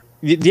it?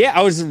 Yeah,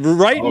 I was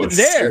right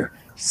there. Shit.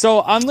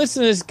 So I'm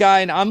listening to this guy,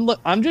 and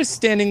I'm just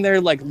standing there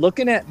like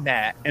looking at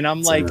Matt, and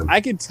I'm like,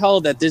 I could tell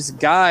that this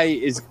guy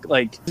is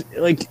like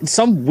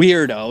some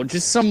weirdo,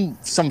 just some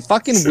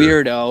fucking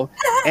weirdo,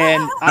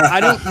 and I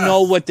don't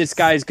know what this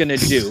guy's gonna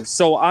do.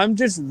 So I'm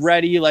just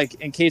ready, like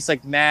in case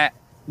like Matt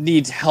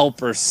needs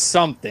help or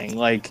something.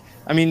 Like,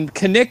 I mean,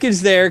 Kinnick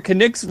is there.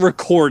 Kinnick's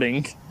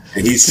recording.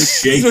 And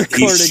he's shaking.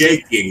 He's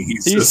shaking.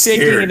 He's so shaking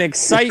scared. in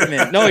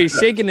excitement. No, he's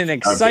shaking in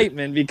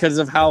excitement because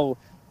of how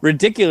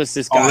ridiculous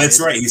this guy is. Oh,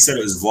 that's right. He said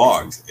it was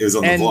vlogged. It was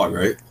on the vlog,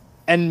 right?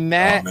 And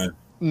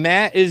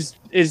Matt is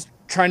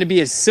trying to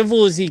be as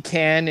civil as he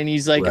can, and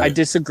he's like, right. I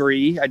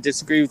disagree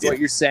with what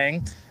you're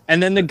saying.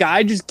 And then the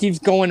guy just keeps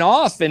going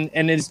off and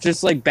it's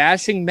just like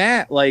bashing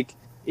Matt. Like,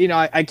 you know,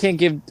 I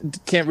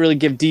can't really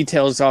give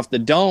details off the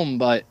dome,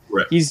 but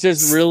right. He's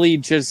just really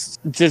just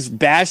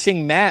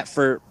bashing Matt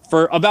for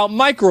about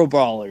micro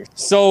brawlers.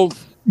 So,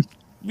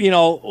 you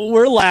know,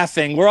 we're all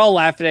laughing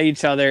at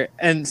each other.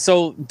 And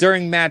so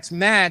during Matt's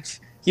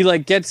match, he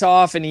like gets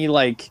off and he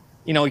like,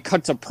 you know, he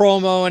cuts a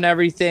promo and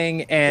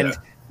everything. And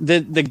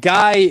the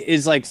guy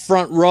is like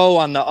front row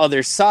on the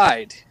other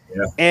side.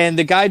 Yeah. And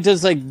the guy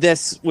does like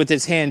this with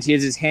his hands. He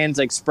has his hands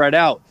like spread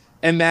out.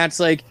 And Matt's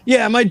like,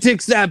 yeah, my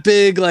dick's that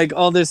big, like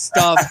all this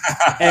stuff.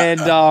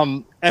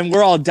 and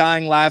we're all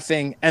dying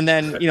laughing. And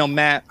then, you know,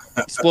 Matt,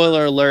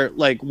 spoiler alert,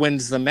 like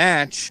wins the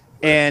match.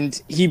 And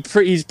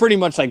he's pretty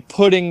much like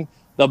putting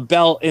the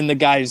belt in the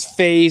guy's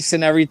face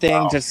and everything.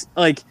 Wow. Just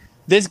like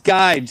this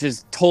guy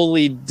just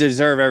totally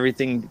deserved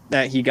everything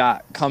that he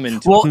got coming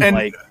to. Well, and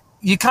like,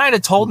 you kind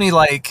of told me,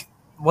 like,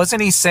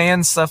 wasn't he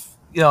saying stuff,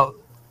 you know,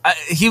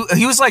 he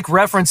was like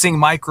referencing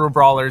micro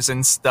brawlers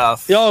and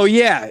stuff. Oh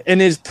yeah, in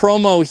his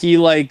promo he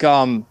like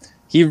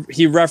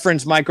he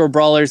referenced micro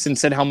brawlers and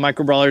said how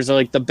micro brawlers are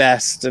like the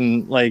best,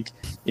 and like,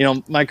 you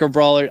know, micro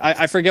brawler.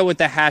 I forget what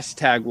the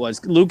hashtag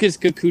was. Lucas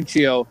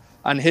Cacuccio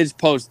on his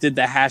post did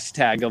the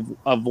hashtag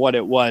of what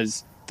it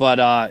was.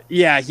 But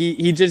yeah,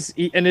 he just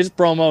in his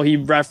promo he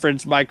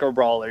referenced micro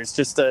brawlers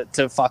just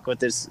to fuck with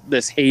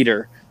this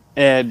hater,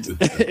 and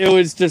it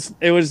was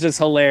just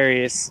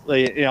hilarious.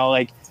 Like, you know,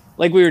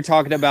 like we were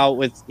talking about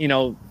with, you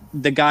know,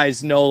 the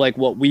guys know like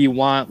what we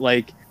want.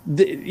 Like,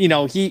 you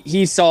know,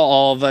 he saw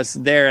all of us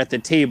there at the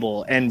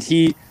table, and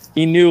he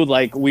knew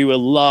like we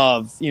would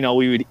love, you know,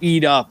 we would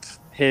eat up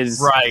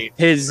his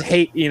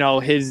hate, you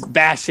know, his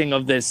bashing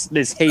of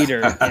this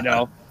hater, you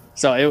know.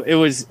 So it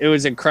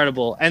was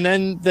incredible. And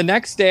then the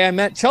next day I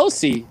met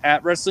Chelsea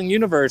at Wrestling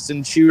Universe,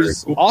 and she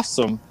was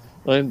awesome.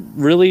 Like,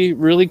 really,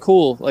 really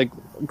cool. Like,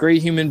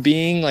 great human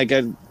being. Like,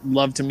 I'd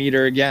love to meet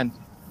her again.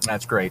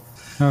 That's great.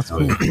 That's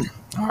cool.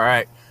 All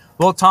right.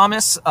 Well,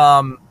 Thomas,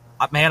 man,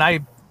 I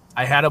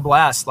had a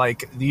blast.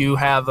 Like, you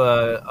have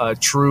a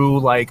true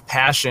like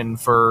passion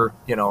for,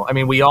 you know, I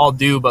mean, we all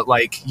do, but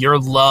like your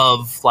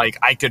love, like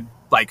I could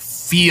like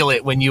feel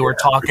it when you were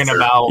talking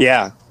about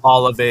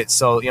all of it.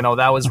 So, you know,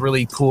 that was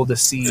really cool to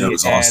see. That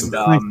was awesome.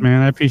 And, thanks,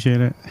 man. I appreciate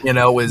it. You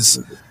know,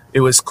 it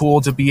was cool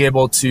to be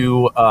able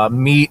to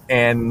meet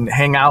and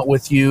hang out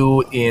with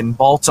you in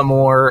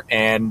Baltimore.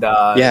 And do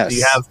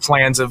you have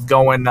plans of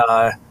going,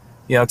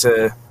 you know,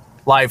 to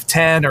Live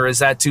 10, or is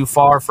that too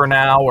far for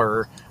now?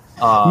 Or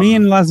me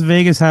and Las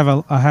Vegas have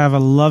a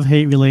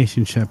love-hate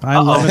relationship. I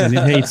love it and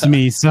it hates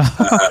me. So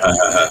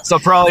so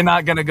probably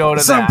not going to go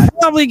to that. I'm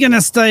probably going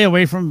to stay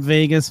away from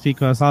Vegas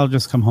because I'll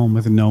just come home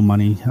with no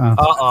money.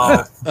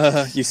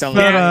 You sound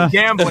like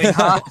gambling,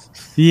 huh?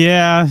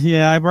 Yeah.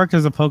 I worked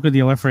as a poker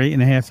dealer for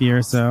 8.5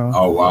 years. So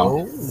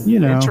wow, you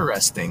know,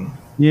 interesting.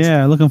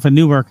 Yeah, looking for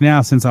new work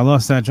now since I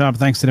lost that job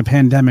thanks to the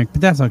pandemic, but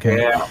that's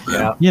okay.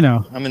 Yeah. You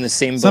know, I'm in the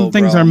same boat. Some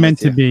things are meant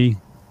to be.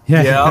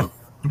 Yeah.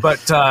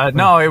 But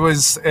no, it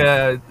was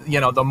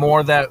you know, the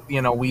more that,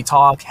 you know, we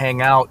talk,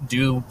 hang out,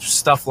 do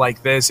stuff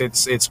like this,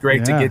 it's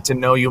great to get to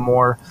know you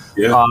more.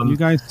 Yeah, you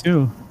guys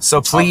too. So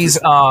please,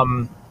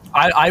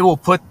 I will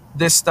put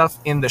this stuff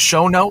in the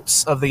show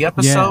notes of the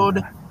episode.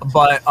 Yeah.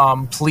 But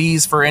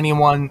please, for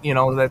anyone, you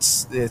know,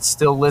 that's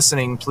still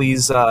listening,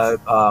 please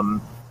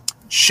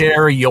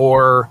share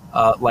your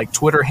like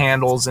Twitter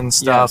handles and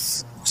stuff,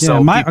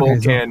 so people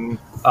can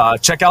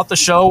check out the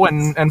show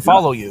and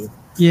follow you.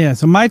 Yeah,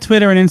 so my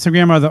Twitter and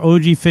Instagram are the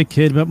OG Fit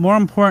Kid, but more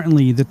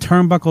importantly, the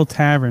Turnbuckle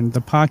Tavern, the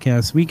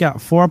podcast. We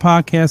got 4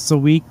 podcasts a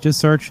week. Just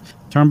search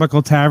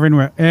Turnbuckle Tavern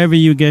wherever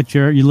you get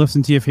you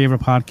listen to your favorite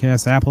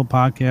podcast, Apple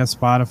Podcasts,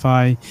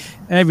 Spotify,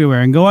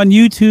 everywhere. And go on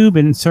YouTube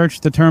and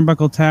search the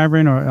Turnbuckle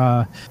Tavern,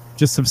 or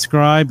just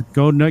subscribe.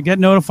 Get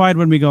notified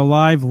when we go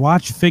live.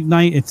 Watch Fig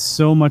Night. It's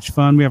so much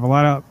fun. We have a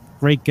lot of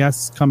great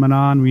guests coming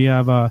on. We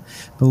have,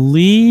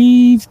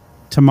 believe,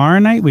 tomorrow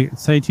night,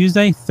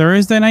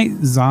 Thursday night,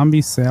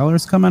 Zombie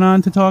Sailors coming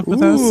on to talk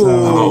with us.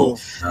 So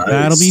nice.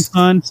 That'll be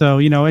fun. So,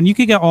 you know, and you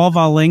can get all of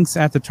our links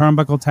at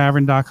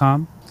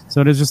theturnbuckletavern.com.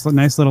 So there's just a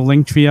nice little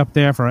link tree up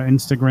there for our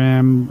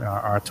Instagram,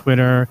 our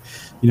Twitter,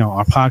 you know,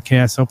 our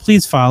podcast. So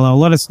please follow.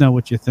 Let us know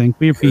what you think.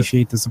 We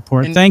appreciate the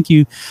support. And thank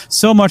you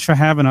so much for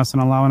having us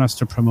and allowing us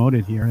to promote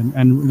it here.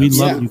 And we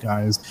love you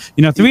guys.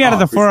 You know, 3 out of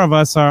the 4 of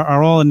us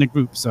are all in the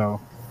group.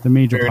 So the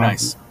major very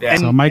nice. Yeah.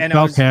 So Mike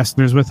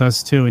Belcaster's with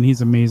us too, and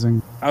he's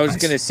amazing. I was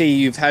going to say,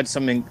 you've had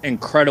some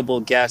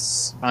incredible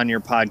guests on your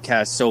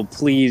podcast, so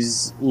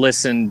please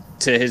listen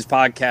to his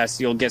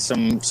podcast. You'll get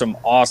some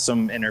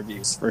awesome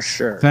interviews for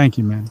sure. Thank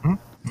you, man.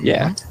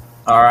 Yeah.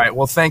 All right.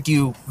 Well, thank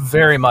you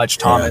very much,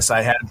 Thomas.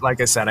 I had a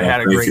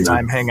great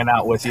time hanging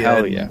out with you.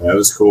 Hell yeah. That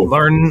was cool.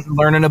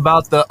 Learning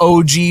about the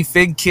OG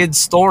Fig Kid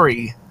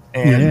story.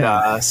 And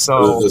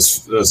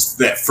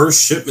that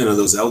first shipment of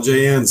those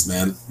LJNs,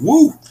 man.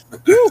 Woo!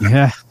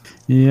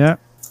 Yeah.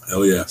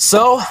 Hell yeah.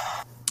 So,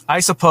 I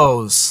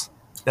suppose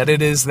that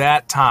it is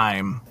that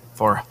time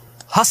for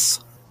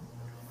Husvar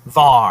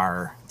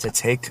to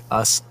take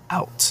us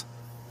out.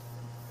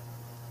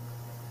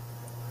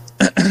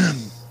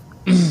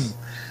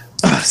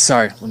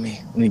 Sorry, let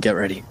me get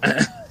ready.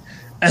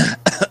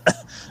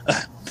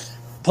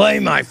 Play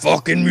my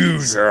fucking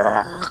music.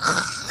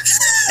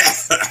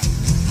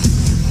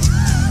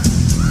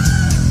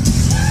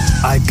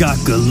 I got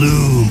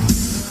Galoom,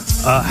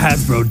 a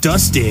Hasbro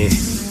Dusty.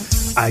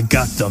 I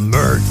got the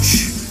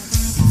merch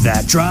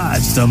that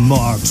drives the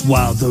marks,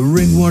 while the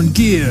ringworn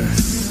gear,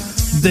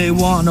 they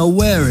wanna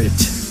wear it.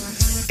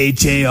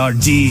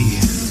 HARD,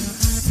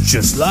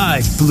 just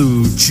like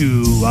Blue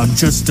Chew, I'm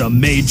just a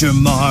major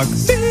mark.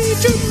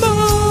 Major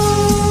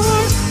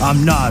mark.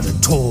 I'm not a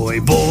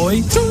toy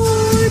boy.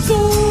 Toy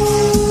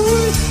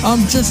boy.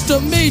 I'm just a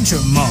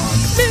major mark.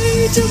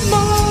 Major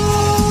mark.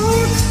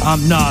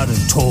 I'm not a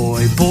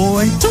toy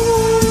boy.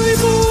 Toy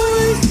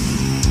boy.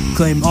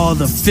 Claim all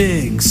the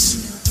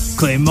figs.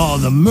 Claim all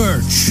the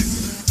merch.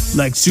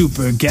 Like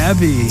Super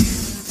Gabby.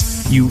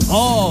 You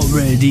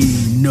already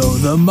know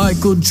the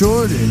Michael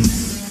Jordan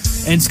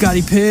and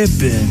Scottie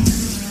Pippen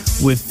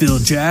with Phil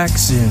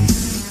Jackson.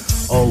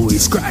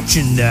 Always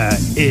scratching that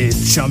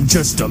itch. I'm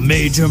just a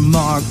major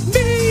mark.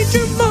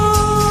 Major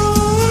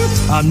mark.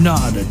 I'm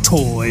not a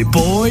toy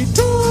boy.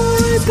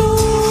 Toy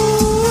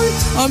boy.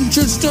 I'm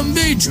just a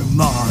major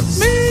mark.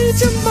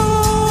 Major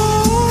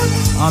mark.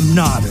 I'm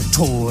not a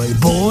toy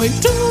boy.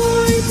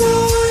 Toy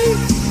boy.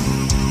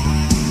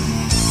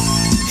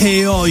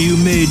 Hey, all you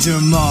major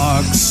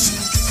marks.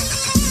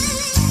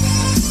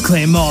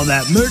 Claim all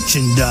that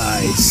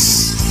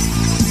merchandise.